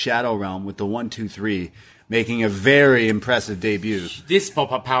guy to the Shadow Realm with the 1-2-3, making a very impressive debut. This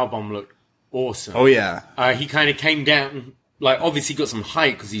pop-up powerbomb looked awesome. Oh, yeah. He kind of came down, like, obviously got some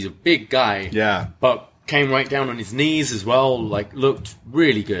height because he's a big guy. Yeah. But came right down on his knees as well, like, looked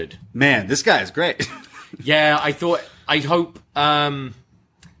really good. Man, this guy is great. Yeah, I hope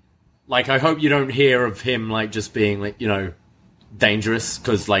you don't hear of him, like, just being, like, dangerous,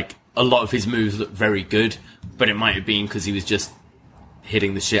 because, like, a lot of his moves look very good, but it might have been because he was just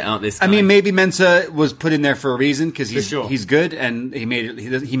hitting the shit out of this guy. I mean, maybe Mensa was put in there for a reason, because sure. he's good, and he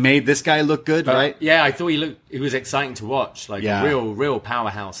made this guy look good, but, right? Yeah, I thought he was exciting to watch, like, a real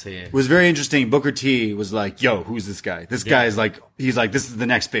powerhouse here. It was very interesting. Booker T was like, yo, who's this guy? This guy is like, he's like, this is the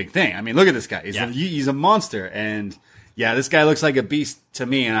next big thing. I mean, look at this guy. He's a monster. And yeah, this guy looks like a beast to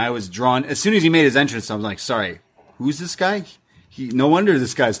me. And I was drawn, as soon as he made his entrance, I was like, sorry, who's this guy? No wonder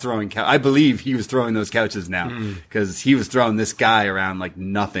this guy's throwing I believe he was throwing those couches now, because he was throwing this guy around like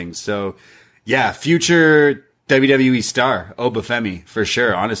nothing. So yeah, future WWE star, Oba Femi, for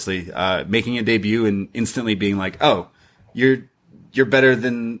sure, honestly, making a debut and instantly being like, oh, you're better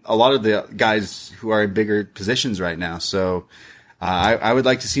than a lot of the guys who are in bigger positions right now. So I would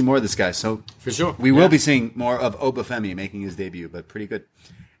like to see more of this guy. So for sure, we will be seeing more of Oba Femi making his debut, but pretty good.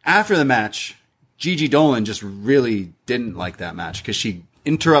 After the match, Gigi Dolan just really didn't like that match, because she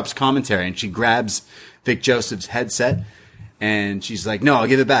interrupts commentary and she grabs Vic Joseph's headset and she's like, no, I'll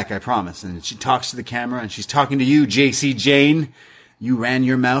give it back, I promise. And she talks to the camera and she's talking to you, JC Jane. You ran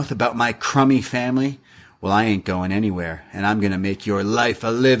your mouth about my crummy family. Well, I ain't going anywhere, and I'm going to make your life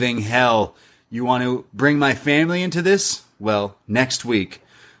a living hell. You want to bring my family into this? Well, next week,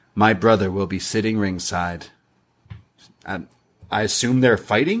 my brother will be sitting ringside. I assume they're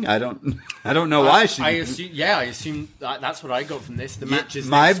fighting. I don't know why she. I assume that's what I got from this. The match is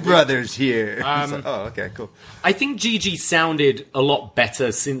my brother's here. Like, oh, okay, cool. I think Gigi sounded a lot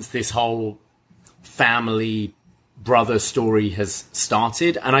better since this whole family brother story has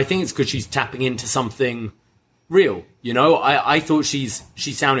started, and I think it's because she's tapping into something real. I thought she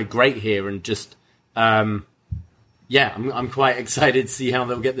sounded great here, and just I'm quite excited to see how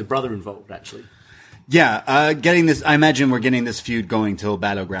they'll get the brother involved. Actually. Yeah, getting this. I imagine we're getting this feud going till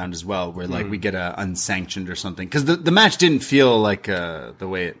Battleground as well, where like we get a unsanctioned or something, because the match didn't feel like the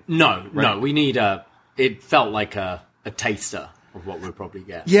way it. No, we need it felt like a taster of what we'll probably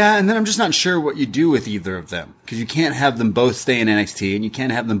get. Yeah, and then I'm just not sure what you do with either of them, because you can't have them both stay in NXT, and you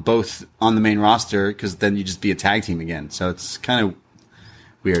can't have them both on the main roster, because then you just be a tag team again. So it's kind of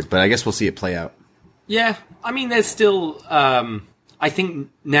weird, but I guess we'll see it play out. Yeah, I mean, there's still... I think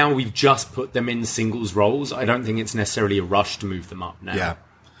now we've just put them in singles roles. I don't think it's necessarily a rush to move them up now. Yeah.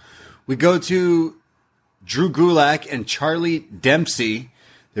 We go to Drew Gulak and Charlie Dempsey.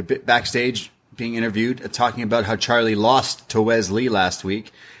 They're backstage being interviewed, talking about how Charlie lost to Wes Lee last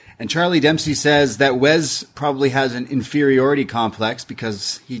week. And Charlie Dempsey says that Wes probably has an inferiority complex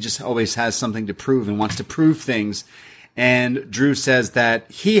because he just always has something to prove and wants to prove things. And Drew says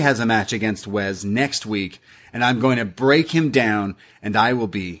that he has a match against Wes next week, and I'm going to break him down, and I will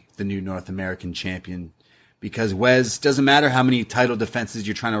be the new North American champion. Because Wes, doesn't matter how many title defenses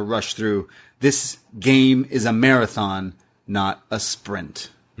you're trying to rush through, this game is a marathon, not a sprint.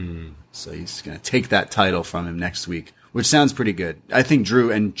 So he's going to take that title from him next week, which sounds pretty good. I think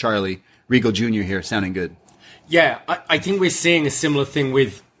Drew and Charlie, Regal Jr. here, sounding good. Yeah, I think we're seeing a similar thing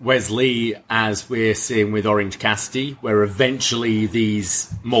with Wes Lee as we're seeing with Orange Cassidy, where eventually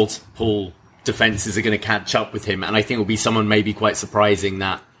these multiple defenses are going to catch up with him, and I think it'll be someone maybe quite surprising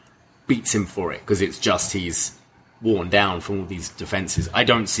that beats him for it, because it's just he's worn down from all these defenses. I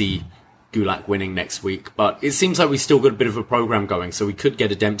don't see Gulak winning next week, but it seems like we've still got a bit of a program going, so we could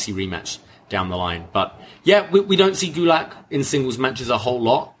get a Dempsey rematch down the line. But yeah, we don't see Gulak in singles matches a whole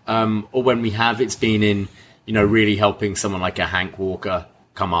lot, or when we have, it's been in, really helping someone like a Hank Walker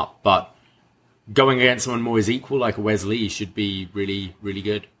come up. But going against someone more as equal, like a Wes Lee, should be really, really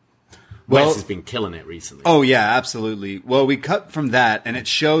good. Well, Wes has been killing it recently. Oh, yeah, absolutely. Well, we cut from that, and it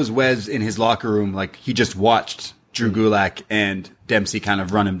shows Wes in his locker room, like he just watched Drew Gulak and Dempsey kind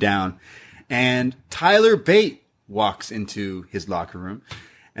of run him down. And Tyler Bate walks into his locker room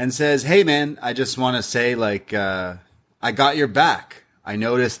and says, hey, man, I just want to say, I got your back. I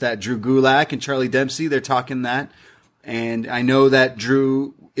noticed that Drew Gulak and Charlie Dempsey, they're talking that. And I know that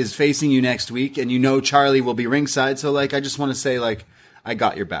Drew is facing you next week, and Charlie will be ringside. So, I just want to say, I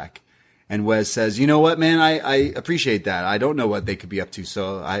got your back. And Wes says, you know what, man, I appreciate that. I don't know what they could be up to,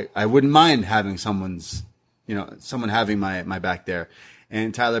 so I wouldn't mind having someone having my back there.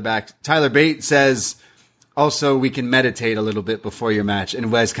 And Tyler Bate says, also, we can meditate a little bit before your match.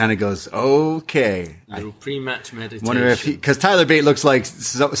 And Wes kind of goes, okay. A little pre-match meditation. Wonder if because Tyler Bate looks like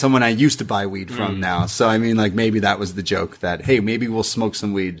someone I used to buy weed from now. So, I mean, maybe that was the joke that, hey, maybe we'll smoke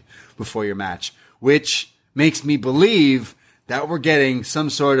some weed before your match, which makes me believe that we're getting some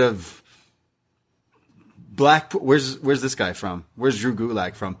sort of where's this guy from? Where's Drew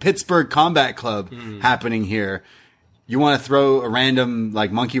Gulak from? Pittsburgh Combat Club happening here. You want to throw a random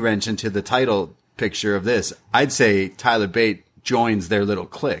monkey wrench into the title picture of this? I'd say Tyler Bate joins their little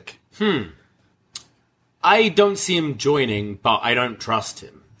clique. I don't see him joining, but I don't trust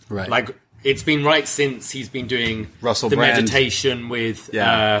him. Right. It's been right since he's been doing Russell the Brand. meditation with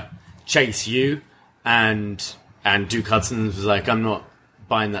Chase U, and Duke Hudson was like, I'm not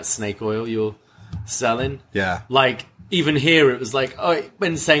buying that snake oil you're selling. Yeah. Even here, it was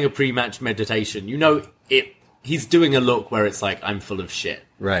when saying a pre-match meditation, he's doing a look where it's I'm full of shit.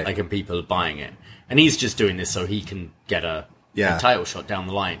 Right. And people are buying it. And he's just doing this so he can get a title shot down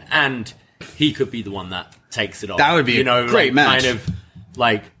the line. And he could be the one that takes it off. That would be a great match. Kind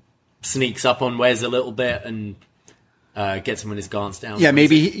of, sneaks up on Wes a little bit and gets him on his guards down. Yeah,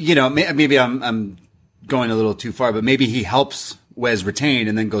 maybe, maybe I'm going a little too far, but maybe he helps Wes retain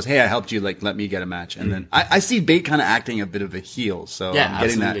and then goes, hey, I helped you, let me get a match. And then I see Bate kind of acting a bit of a heel, so I'm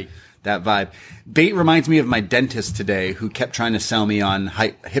getting absolutely. that vibe. Bate reminds me of my dentist today who kept trying to sell me on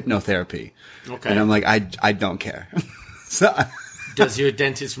hypnotherapy. Okay. And I'm like, I don't care. So, does your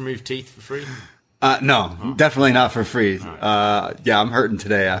dentist remove teeth for free? No, definitely not for free. Right. I'm hurting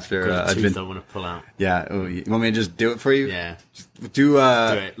today after a tooth I want to pull out. Yeah. Oh, you want me to just do it for you? Yeah. Do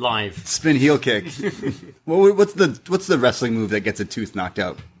it live. Spin heel kick. What's the wrestling move that gets a tooth knocked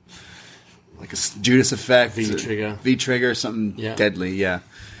out? Like a Judas effect? V-trigger, something deadly, yeah.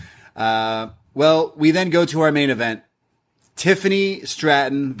 Well, we then go to our main event. Tiffany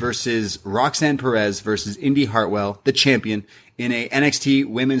Stratton versus Roxanne Perez versus Indy Hartwell, the champion, in a NXT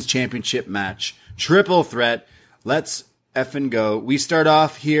Women's Championship match. Triple threat. Let's effing go. We start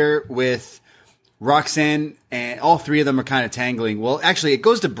off here with Roxanne, and all three of them are kind of tangling. Well, actually, it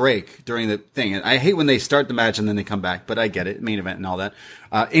goes to break during the thing. And I hate when they start the match and then they come back, but I get it. Main event and all that.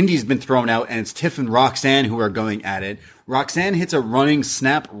 Indy's been thrown out, and it's Tiff and Roxanne who are going at it. Roxanne hits a running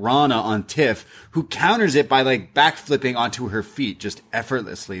snap Rana on Tiff, who counters it by backflipping onto her feet just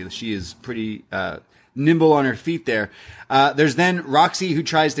effortlessly. She is pretty nimble on her feet there. There's then Roxy, who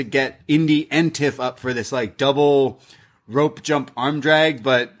tries to get Indy and Tiff up for this double rope jump arm drag,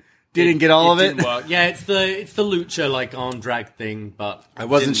 but didn't get all of it. Work. Yeah, it's the lucha arm drag thing, but I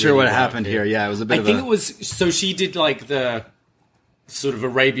wasn't sure what happened here. Yeah, it was a bit. I think it was so she did the sort of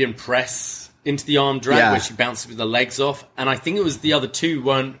Arabian press into the arm drag where she bounced with the legs off. And I think it was the other two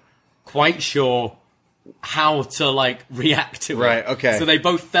weren't quite sure how to, like, react to it. Right, okay. So they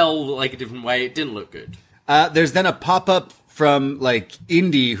both fell, like, a different way. It didn't look good. There's then a pop-up from, like,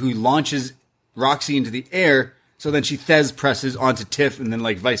 Indy, who launches Roxy into the air. So then she Thez presses onto Tiff, and then,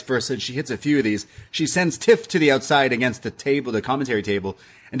 like, vice versa. She hits a few of these. She sends Tiff to the outside against the table, the commentary table,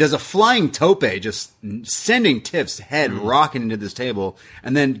 and does a flying tope, just sending Tiff's head rocking into this table,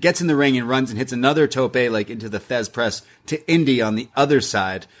 and then gets in the ring and runs and hits another tope, like, into the Thez press to Indy on the other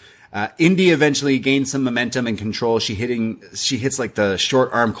side. Indy eventually gains some momentum and control. She hits, like, the short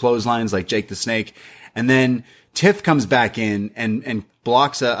arm clotheslines like Jake the Snake. And then Tiff comes back in and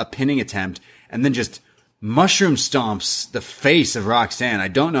blocks a pinning attempt, and then just mushroom stomps the face of Roxanne. I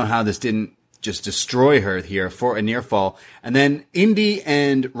don't know how this didn't just destroy her here for a near fall. And then Indy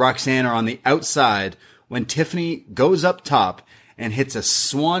and Roxanne are on the outside when Tiffany goes up top and hits a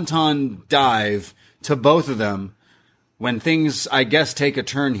swanton dive to both of them, when things, I guess, take a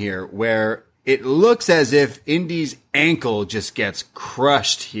turn here, where it looks as if Indy's ankle just gets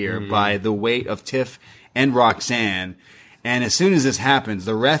crushed here by the weight of Tiff and Roxanne. And as soon as this happens,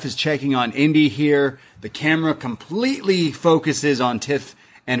 the ref is checking on Indy here. The camera completely focuses on Tiff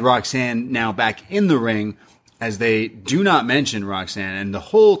and Roxanne now back in the ring, as they do not mention Roxanne. And the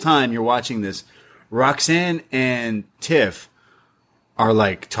whole time you're watching this, Roxanne and Tiff are,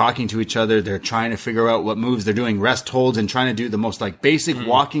 like, talking to each other. They're trying to figure out what moves. They're doing rest holds and trying to do the most, like, basic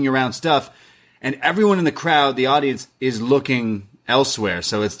walking around stuff. And everyone in the crowd, the audience, is looking elsewhere.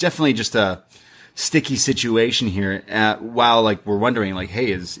 So it's definitely just a sticky situation here, while, like, we're wondering, like,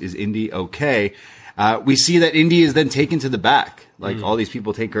 hey, is Indy okay? We see that Indy is then taken to the back. Like, all these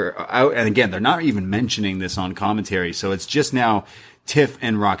people take her out. And again, they're not even mentioning this on commentary. So it's just now Tiff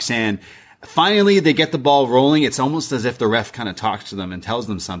and Roxanne. Finally, they get the ball rolling. It's almost as if the ref kind of talks to them and tells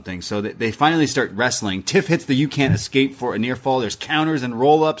them something. So they finally start wrestling. Tiff hits the "you can't escape" for a near fall. There's counters and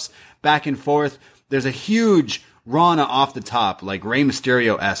roll-ups back and forth. There's a huge Rana off the top, like Rey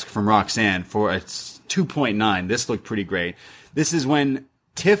Mysterio-esque, from Roxanne for a 2.9. This looked pretty great. This is when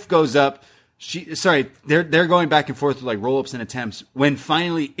Tiff goes up. They're going back and forth with, like, roll-ups and attempts. When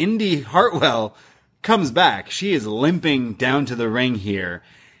finally Indy Hartwell comes back, she is limping down to the ring here.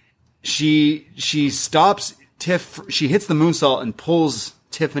 She stops Tiff. She hits the moonsault and pulls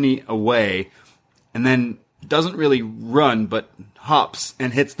Tiffany away, and then doesn't really run, but hops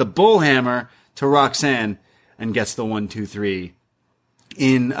and hits the bullhammer to Roxanne and gets the 1-2-3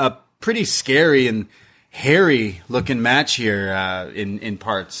 in a pretty scary and hairy looking match here in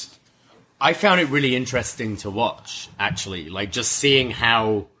parts. I found it really interesting to watch, actually, like, just seeing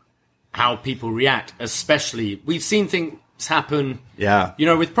how people react. Especially, we've seen things happen, you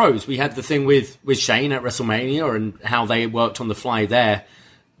know, with pros. We had the thing with Shane at WrestleMania and how they worked on the fly there.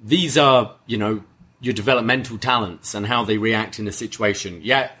 These are, you know, your developmental talents and how they react in a situation.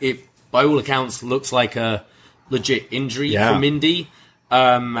 Yeah, it, by all accounts, looks like a legit injury from Indy.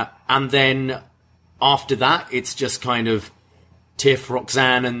 And then after that, it's just kind of Tiff,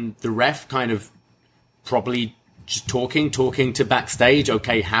 Roxanne, and the ref kind of probably just talking to backstage.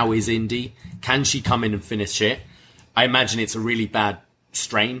 Okay, how is Indy? Can she come in and finish it? I imagine it's a really bad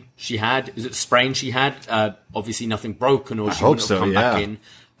strain she had. Is it sprain she had? Obviously nothing broken, or she wouldn't have come back in.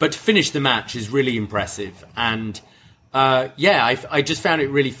 But to finish the match is really impressive. And I just found it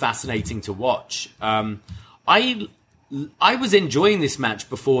really fascinating to watch. I was enjoying this match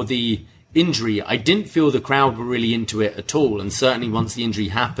before the injury. I didn't feel the crowd were really into it at all. And certainly once the injury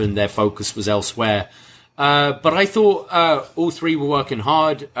happened, their focus was elsewhere. But I thought all three were working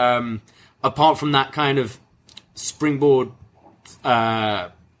hard. Apart from that kind of springboard,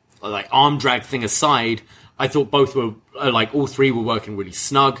 like arm drag thing aside, I thought both were, all three were working really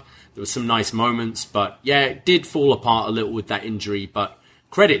snug. There were some nice moments, but yeah, it did fall apart a little with that injury. But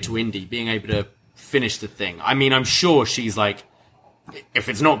credit to Indy being able to finish the thing. I mean, I'm sure she's like, if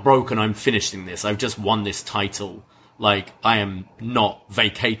it's not broken, I'm finishing this. I've just won this title. Like, I am not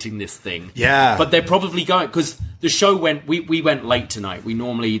vacating this thing. Yeah. But they're probably going, because the show we went late tonight.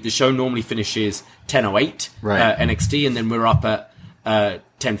 The show normally finishes 10:08 NXT, and then we're up at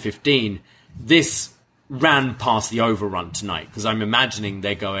 10:15. This ran past the overrun tonight, because I'm imagining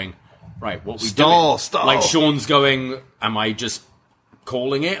they're going, right, what we doing? Stall. Like, Sean's going, am I just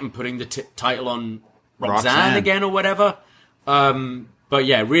calling it and putting the title on Roxanne again or whatever? But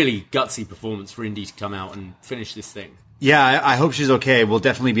yeah, really gutsy performance for Indy to come out and finish this thing. Yeah, I hope she's okay. We'll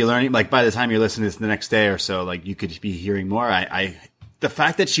definitely be learning. Like, by the time you're listening to this the next day or so, like, you could be hearing more. The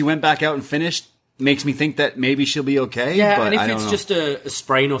fact that she went back out and finished makes me think that maybe she'll be okay. Yeah, but and if it's just a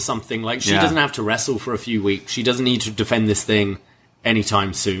sprain or something, like, she doesn't have to wrestle for a few weeks. She doesn't need to defend this thing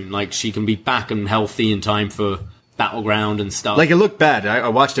anytime soon. Like, she can be back and healthy in time for Battleground and stuff. Like, it looked bad. I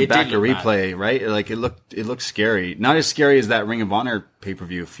watched it back, a replay, right? Like, it looked scary. Not as scary as that Ring of Honor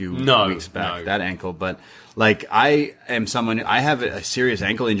pay-per-view a few weeks back, that ankle. But, like, I have a serious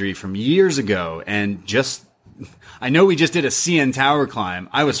ankle injury from years ago, and I know we just did a CN Tower climb.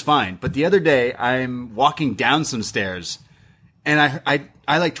 I was fine. But the other day, I'm walking down some stairs, and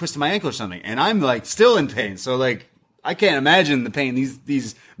I like twisted my ankle or something, and I'm like still in pain. So like, I can't imagine the pain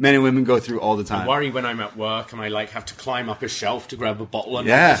these men and women go through all the time. I worry when I'm at work and I like have to climb up a shelf to grab a bottle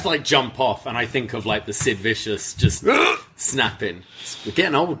and I just like jump off, and I think of like the Sid Vicious just snapping. We're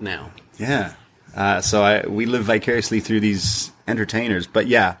getting old now. Yeah. So we live vicariously through these entertainers. But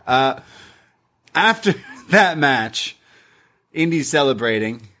yeah, after that match, Indy's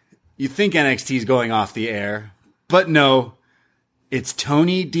celebrating. You think NXT's going off the air, but no. It's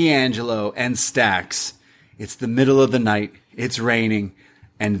Tony D'Angelo and Stax. It's the middle of the night. It's raining.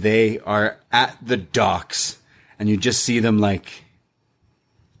 And they are at the docks. And you just see them like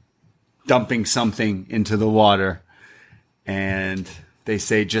dumping something into the water. And they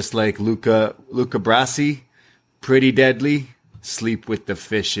say, just like Luca Brasi, pretty deadly, sleep with the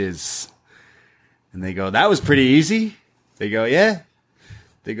fishes. And they go, that was pretty easy. They go, yeah.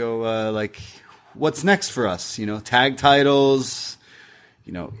 They go, like, what's next for us? You know, tag titles.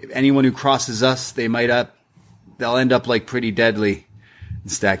 You know, if anyone who crosses us, they'll end up like pretty deadly.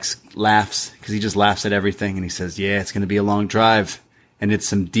 And Stax laughs because he just laughs at everything. And he says, yeah, it's going to be a long drive and it's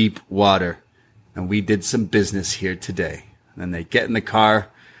some deep water. And we did some business here today. And then they get in the car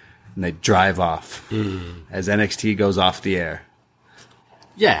and they drive off as NXT goes off the air.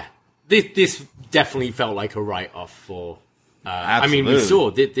 Yeah, this definitely felt like a write-off for... I mean, we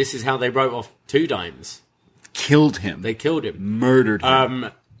saw this is how they wrote off Two Dimes. Killed him. They killed him. Murdered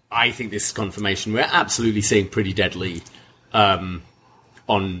him. I think this is confirmation. We're absolutely seeing Pretty Deadly on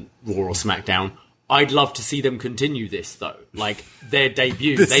Raw or SmackDown. I'd love to see them continue this, though. Like, their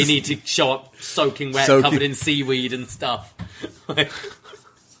debut. They need to show up soaking wet, covered in seaweed and stuff.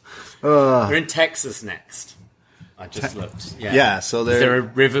 We're in Texas next. I just looked. Yeah, so is there a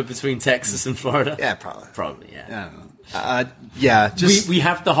river between Texas and Florida? Yeah, probably. Probably, yeah. I don't know. We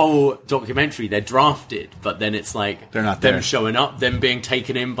have the whole documentary. They're drafted, but then it's like they're not them there. Showing up, them being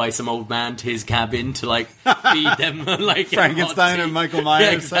taken in by some old man to his cabin to like feed them like Frankenstein and Michael Myers.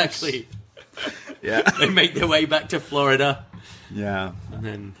 Yeah, exactly. Yeah, they make their way back to Florida. Yeah, and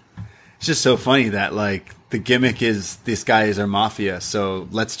then it's just so funny that like the gimmick is this guy is our mafia, so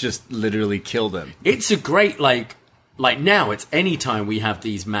let's just literally kill them. It's a great like now. It's any time we have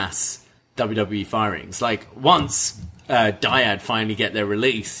these mass WWE firings. Like once. Dyad finally get their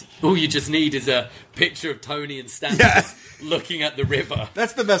release. All you just need is a picture of Tony and Stan looking at the river.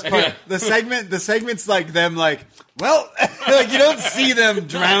 That's the best part. The segment's like them like, well, like you don't see them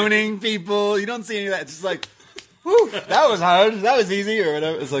drowning people. You don't see any of that. It's just like, whew, that was hard. That was easy or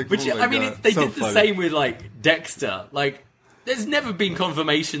whatever. It's like, which I mean, they did the same with like Dexter. Like, there's never been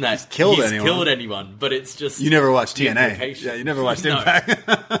confirmation that he's killed anyone. But it's just you never watched TNA. Yeah, you never watched Impact.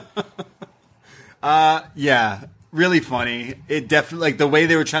 Yeah. Really funny. It definitely, like, the way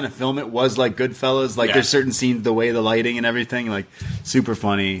they were trying to film it was like Goodfellas. Like, there's certain scenes, the way the lighting and everything, like, super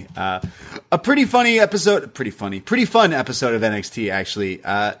funny. A pretty fun episode of NXT, actually.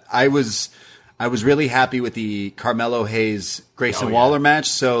 I was really happy with the Carmelo Hayes Grayson Waller match.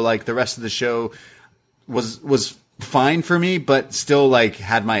 So, like, the rest of the show was fine for me, but still, like,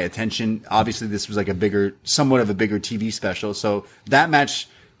 had my attention. Obviously, this was like somewhat of a bigger TV special. So that match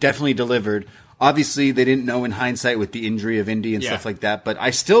definitely delivered. Obviously, they didn't know in hindsight with the injury of Indy and stuff like that, but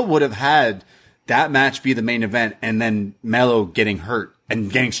I still would have had that match be the main event and then Melo getting hurt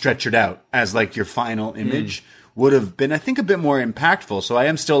and getting stretchered out as like your final image would have been, I think, a bit more impactful. So I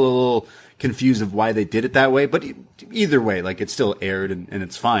am still a little confused of why they did it that way, but either way, like it still aired and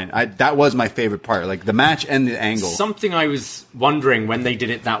it's fine. That was my favorite part, like the match and the angle. Something I was wondering when they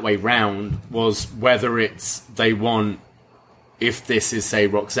did it that way round was whether they want, if this is, say,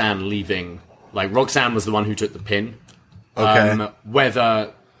 Roxanne leaving. Like, Roxanne was the one who took the pin. Okay.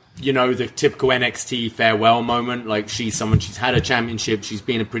 Whether, you know, the typical NXT farewell moment, like, she's had a championship, she's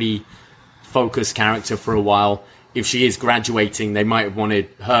been a pretty focused character for a while. If she is graduating, they might have wanted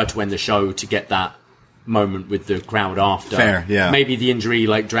her to end the show to get that moment with the crowd after. Fair, yeah. Maybe the injury,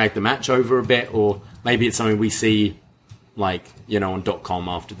 like, dragged the match over a bit, or maybe it's something we see, like, you know, on .com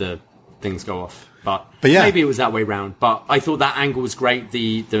after the things go off. But yeah. Maybe it was that way round. But I thought that angle was great.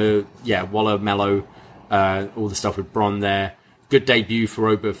 The Waller, Mello, all the stuff with Bron there. Good debut for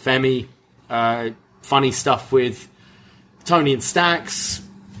Oba Femi. Funny stuff with Tony and Stax.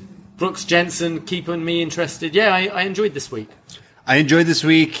 Brooks Jensen keeping me interested. Yeah, I enjoyed this week. I enjoyed this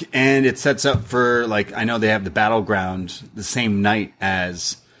week, and it sets up for, like, I know they have the Battleground the same night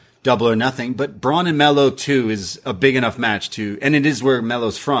as Double or Nothing, but Braun and Melo, too, is a big enough match, too. And it is where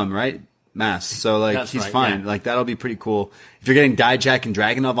Melo's from, right? Mass. So, like, that's he's right, fine. Yeah. Like, that'll be pretty cool. If you're getting Dijak and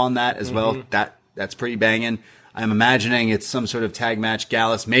Dragunov on that as well, that's pretty banging. I'm imagining it's some sort of tag match.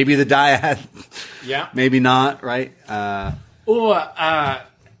 Gallus, maybe the Dyad. Yeah. Maybe not, right? Or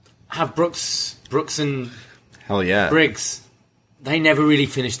have Brooks and hell yeah, Briggs. They never really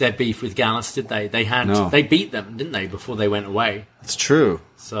finished their beef with Gallus, did they? They beat them, didn't they, before they went away? That's true.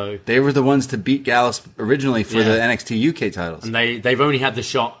 So they were the ones to beat Gallus originally for the NXT UK titles. And they've only had the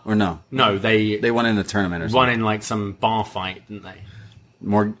shot. Or no? No, they won in a tournament or something. Won in like some bar fight, didn't they?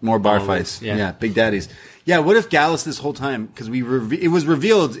 More bar fights. Yeah, Big Daddies. Yeah, what if Gallus this whole time, because it was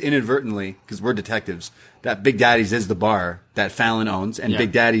revealed inadvertently, because we're detectives, that Big Daddies is the bar that Fallon owns, and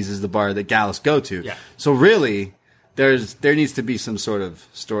Big Daddies is the bar that Gallus go to. Yeah. So really, there needs to be some sort of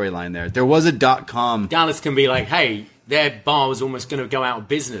storyline there. There was a .com. Gallus can be like, hey, their bar was almost going to go out of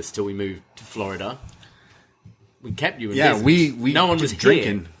business till we moved to Florida. We kept you in business. We no one was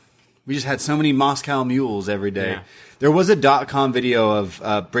drinking. Here. We just had so many Moscow mules every day. Yeah. There was a .com video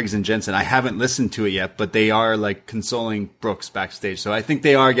of Briggs and Jensen. I haven't listened to it yet, but they are like consoling Brooks backstage. So I think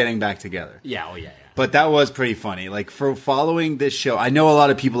they are getting back together. Yeah, But that was pretty funny. Like, for following this show, I know a lot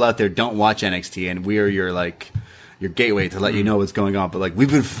of people out there don't watch NXT, and we are your gateway to let you know what's going on. But like,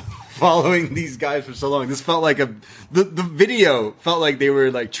 we've been following these guys for so long. This felt like the video felt like they were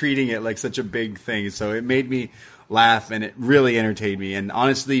like treating it like such a big thing. So it made me laugh, and it really entertained me. And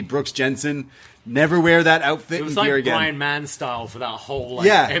honestly, Brooks Jensen, never wear that outfit in gear like again. Brian Mann style for that whole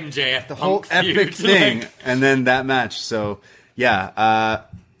MJF the whole epic thing, and then that match. So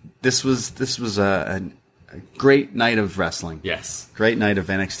this was a great night of wrestling. Yes, great night of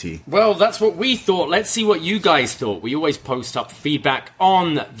NXT. Well, that's what we thought. Let's see what you guys thought. We always post up feedback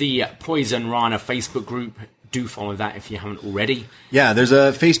on the Poison Rana Facebook group. Do follow that if you haven't already. Yeah, there's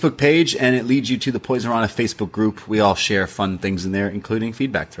a Facebook page, and it leads you to the Poison Rana Facebook group. We all share fun things in there, including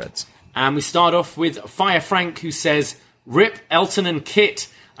feedback threads. And we start off with Fire Frank, who says, "Rip Elton and Kit.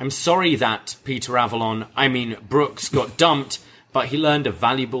 I'm sorry that Brooks got dumped, but he learned a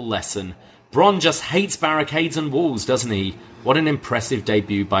valuable lesson. Braun just hates barricades and walls, doesn't he? What an impressive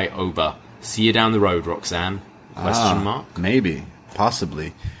debut by Oba. See you down the road, Roxanne?" Question mark. Maybe.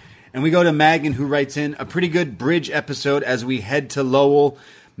 Possibly. And we go to Megan, who writes in, "A pretty good bridge episode as we head to Lowell.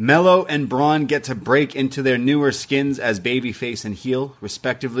 Melo and Braun get to break into their newer skins as babyface and heel,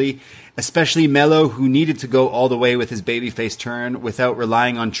 respectively. Especially Melo, who needed to go all the way with his babyface turn without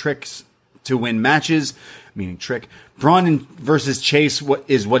relying on tricks to win matches, meaning trick. Braun versus Chase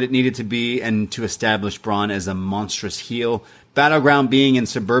is what it needed to be, and to establish Braun as a monstrous heel. Battleground being in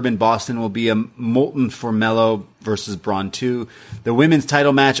suburban Boston will be a molten for Melo versus Braun 2. The women's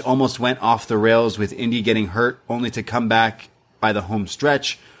title match almost went off the rails with Indy getting hurt, only to come back by the home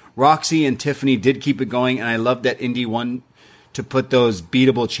stretch. Roxy and Tiffany did keep it going, and I love that Indy won to put those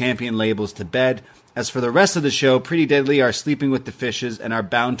beatable champion labels to bed. As for the rest of the show, Pretty Deadly are sleeping with the fishes and are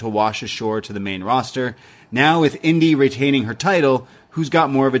bound to wash ashore to the main roster. Now with Indy retaining her title, who's got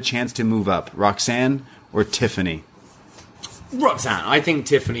more of a chance to move up, Roxanne or Tiffany? Roxanne. I think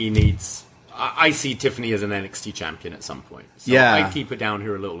Tiffany needs... I see Tiffany as an NXT champion at some point. So I'd keep her down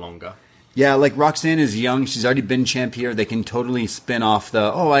here a little longer. Yeah, like Roxanne is young. She's already been champ here. They can totally spin off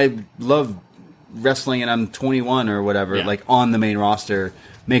I love wrestling and I'm 21 or whatever, like on the main roster.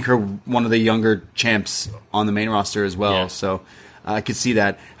 Make her one of the younger champs on the main roster as well. Yeah. So I could see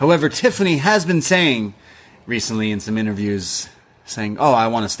that. However, Tiffany has been saying recently in some interviews, saying, I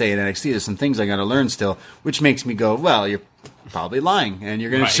want to stay at NXT. There's some things I got to learn still, which makes me go, well, you're probably lying, and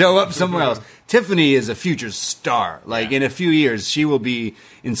you're going to show up somewhere else. Tiffany is a future star. In a few years, she will be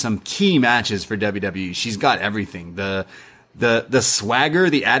in some key matches for WWE. She's got everything. The swagger,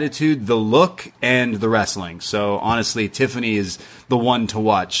 the attitude, the look, and the wrestling. So, honestly, Tiffany is the one to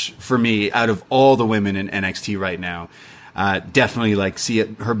watch for me out of all the women in NXT right now. Definitely, see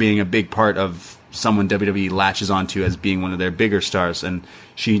her being a big part of someone WWE latches onto as being one of their bigger stars. And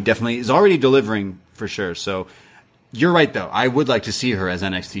she definitely is already delivering for sure. So, you're right, though. I would like to see her as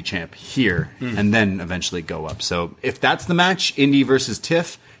NXT champ here and then eventually go up. So if that's the match, Indy versus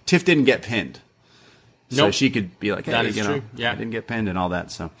Tiff didn't get pinned. So she could be like, hey, I didn't get pinned and all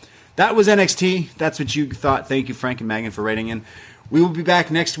that. So that was NXT. That's what you thought. Thank you, Frank and Megan, for writing in. We will be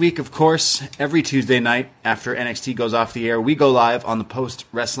back next week, of course, every Tuesday night after NXT goes off the air. We go live on the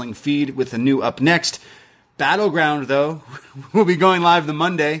post-wrestling feed with a new upNXT. Battleground, though, will be going live the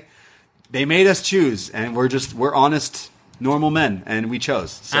Monday. They made us choose, and we're honest normal men, and we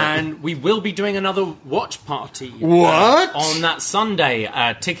chose. So. And we will be doing another watch party. What? On that Sunday.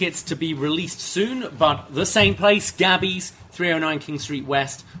 Tickets to be released soon, but the same place, Gabby's, 309 King Street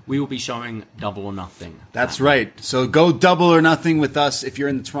West. We will be showing Double or Nothing. That's right. So go Double or Nothing with us if you're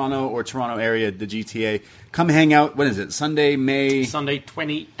in the Toronto area, the GTA. Come hang out. When is it? Sunday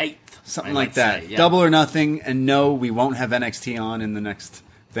 28th. Something like that. Yeah. Double or Nothing. And no, we won't have NXT on in the next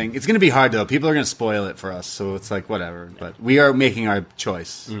thing. It's going to be hard, though. People are going to spoil it for us. So it's like, whatever. Yeah. But we are making our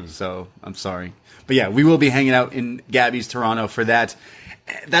choice. So I'm sorry. But yeah, we will be hanging out in Gabby's Toronto for that.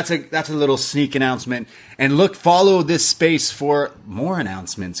 That's a little sneak announcement. And follow this space for more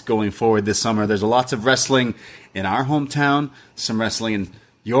announcements going forward this summer. There's lots of wrestling in our hometown, some wrestling in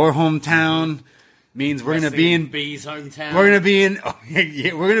your hometown. Means we're going to be in B's hometown. We're going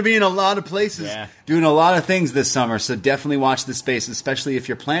to be in a lot of places, doing a lot of things this summer. So definitely watch this space, especially if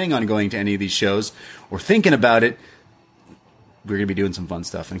you're planning on going to any of these shows or thinking about it. We're going to be doing some fun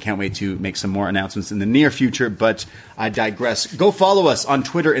stuff, and can't wait to make some more announcements in the near future, but I digress. Go follow us on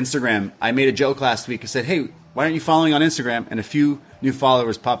Twitter, Instagram. I made a joke last week. I said, hey, why aren't you following on Instagram? And a few new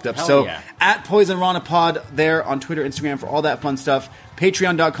followers popped up. At PoisonRanaPod there on Twitter, Instagram for all that fun stuff.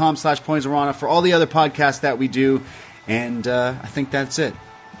 Patreon.com/PoisonRana for all the other podcasts that we do. And I think that's it.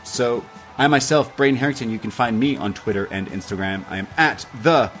 So I myself, Braden Harrington, you can find me on Twitter and Instagram. I am at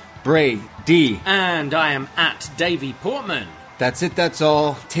the Bray D. And I am at Davey Portman. That's it, that's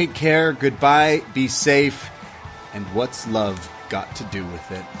all. Take care, goodbye, be safe, and what's love got to do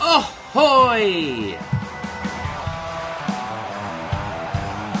with it? Ahoy!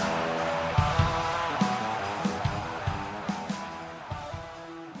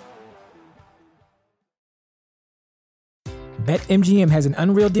 BetMGM has an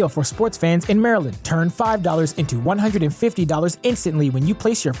unreal deal for sports fans in Maryland. Turn $5 into $150 instantly when you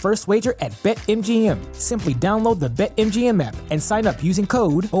place your first wager at BetMGM. Simply download the BetMGM app and sign up using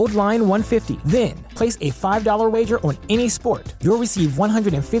code OldLine150. Then, place a $5 wager on any sport. You'll receive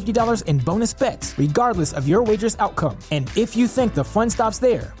 $150 in bonus bets, regardless of your wager's outcome. And if you think the fun stops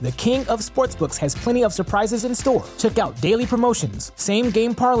there, the king of sportsbooks has plenty of surprises in store. Check out daily promotions,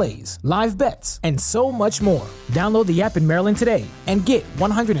 same-game parlays, live bets, and so much more. Download the app in Maryland today and get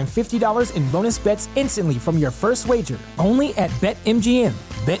 $150 in bonus bets instantly from your first wager. Only at BetMGM.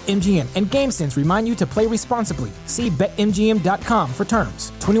 BetMGM and GameSense remind you to play responsibly. See BetMGM.com for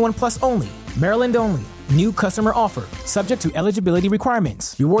terms. 21 plus only. Maryland only. New customer offer. Subject to eligibility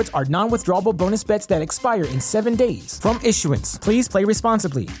requirements. Rewards are non-withdrawable bonus bets that expire in 7 days. From issuance, please play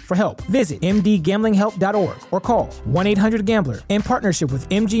responsibly. For help, visit mdgamblinghelp.org or call 1-800-GAMBLER in partnership with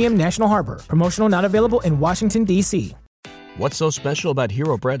MGM National Harbor. Promotional not available in Washington, D.C. What's so special about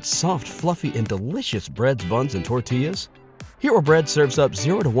Hero Bread's soft, fluffy, and delicious breads, buns, and tortillas? Hero Bread serves up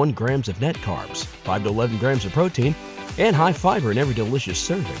 0 to 1 grams of net carbs, 5 to 11 grams of protein, and high fiber in every delicious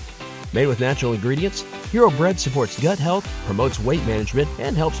serving. Made with natural ingredients, Hero Bread supports gut health, promotes weight management,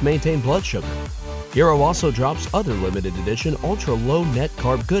 and helps maintain blood sugar. Hero also drops other limited edition ultra-low net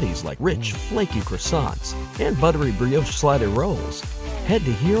carb goodies like rich, flaky croissants and buttery brioche slider rolls. Head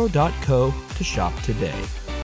to hero.co to shop today.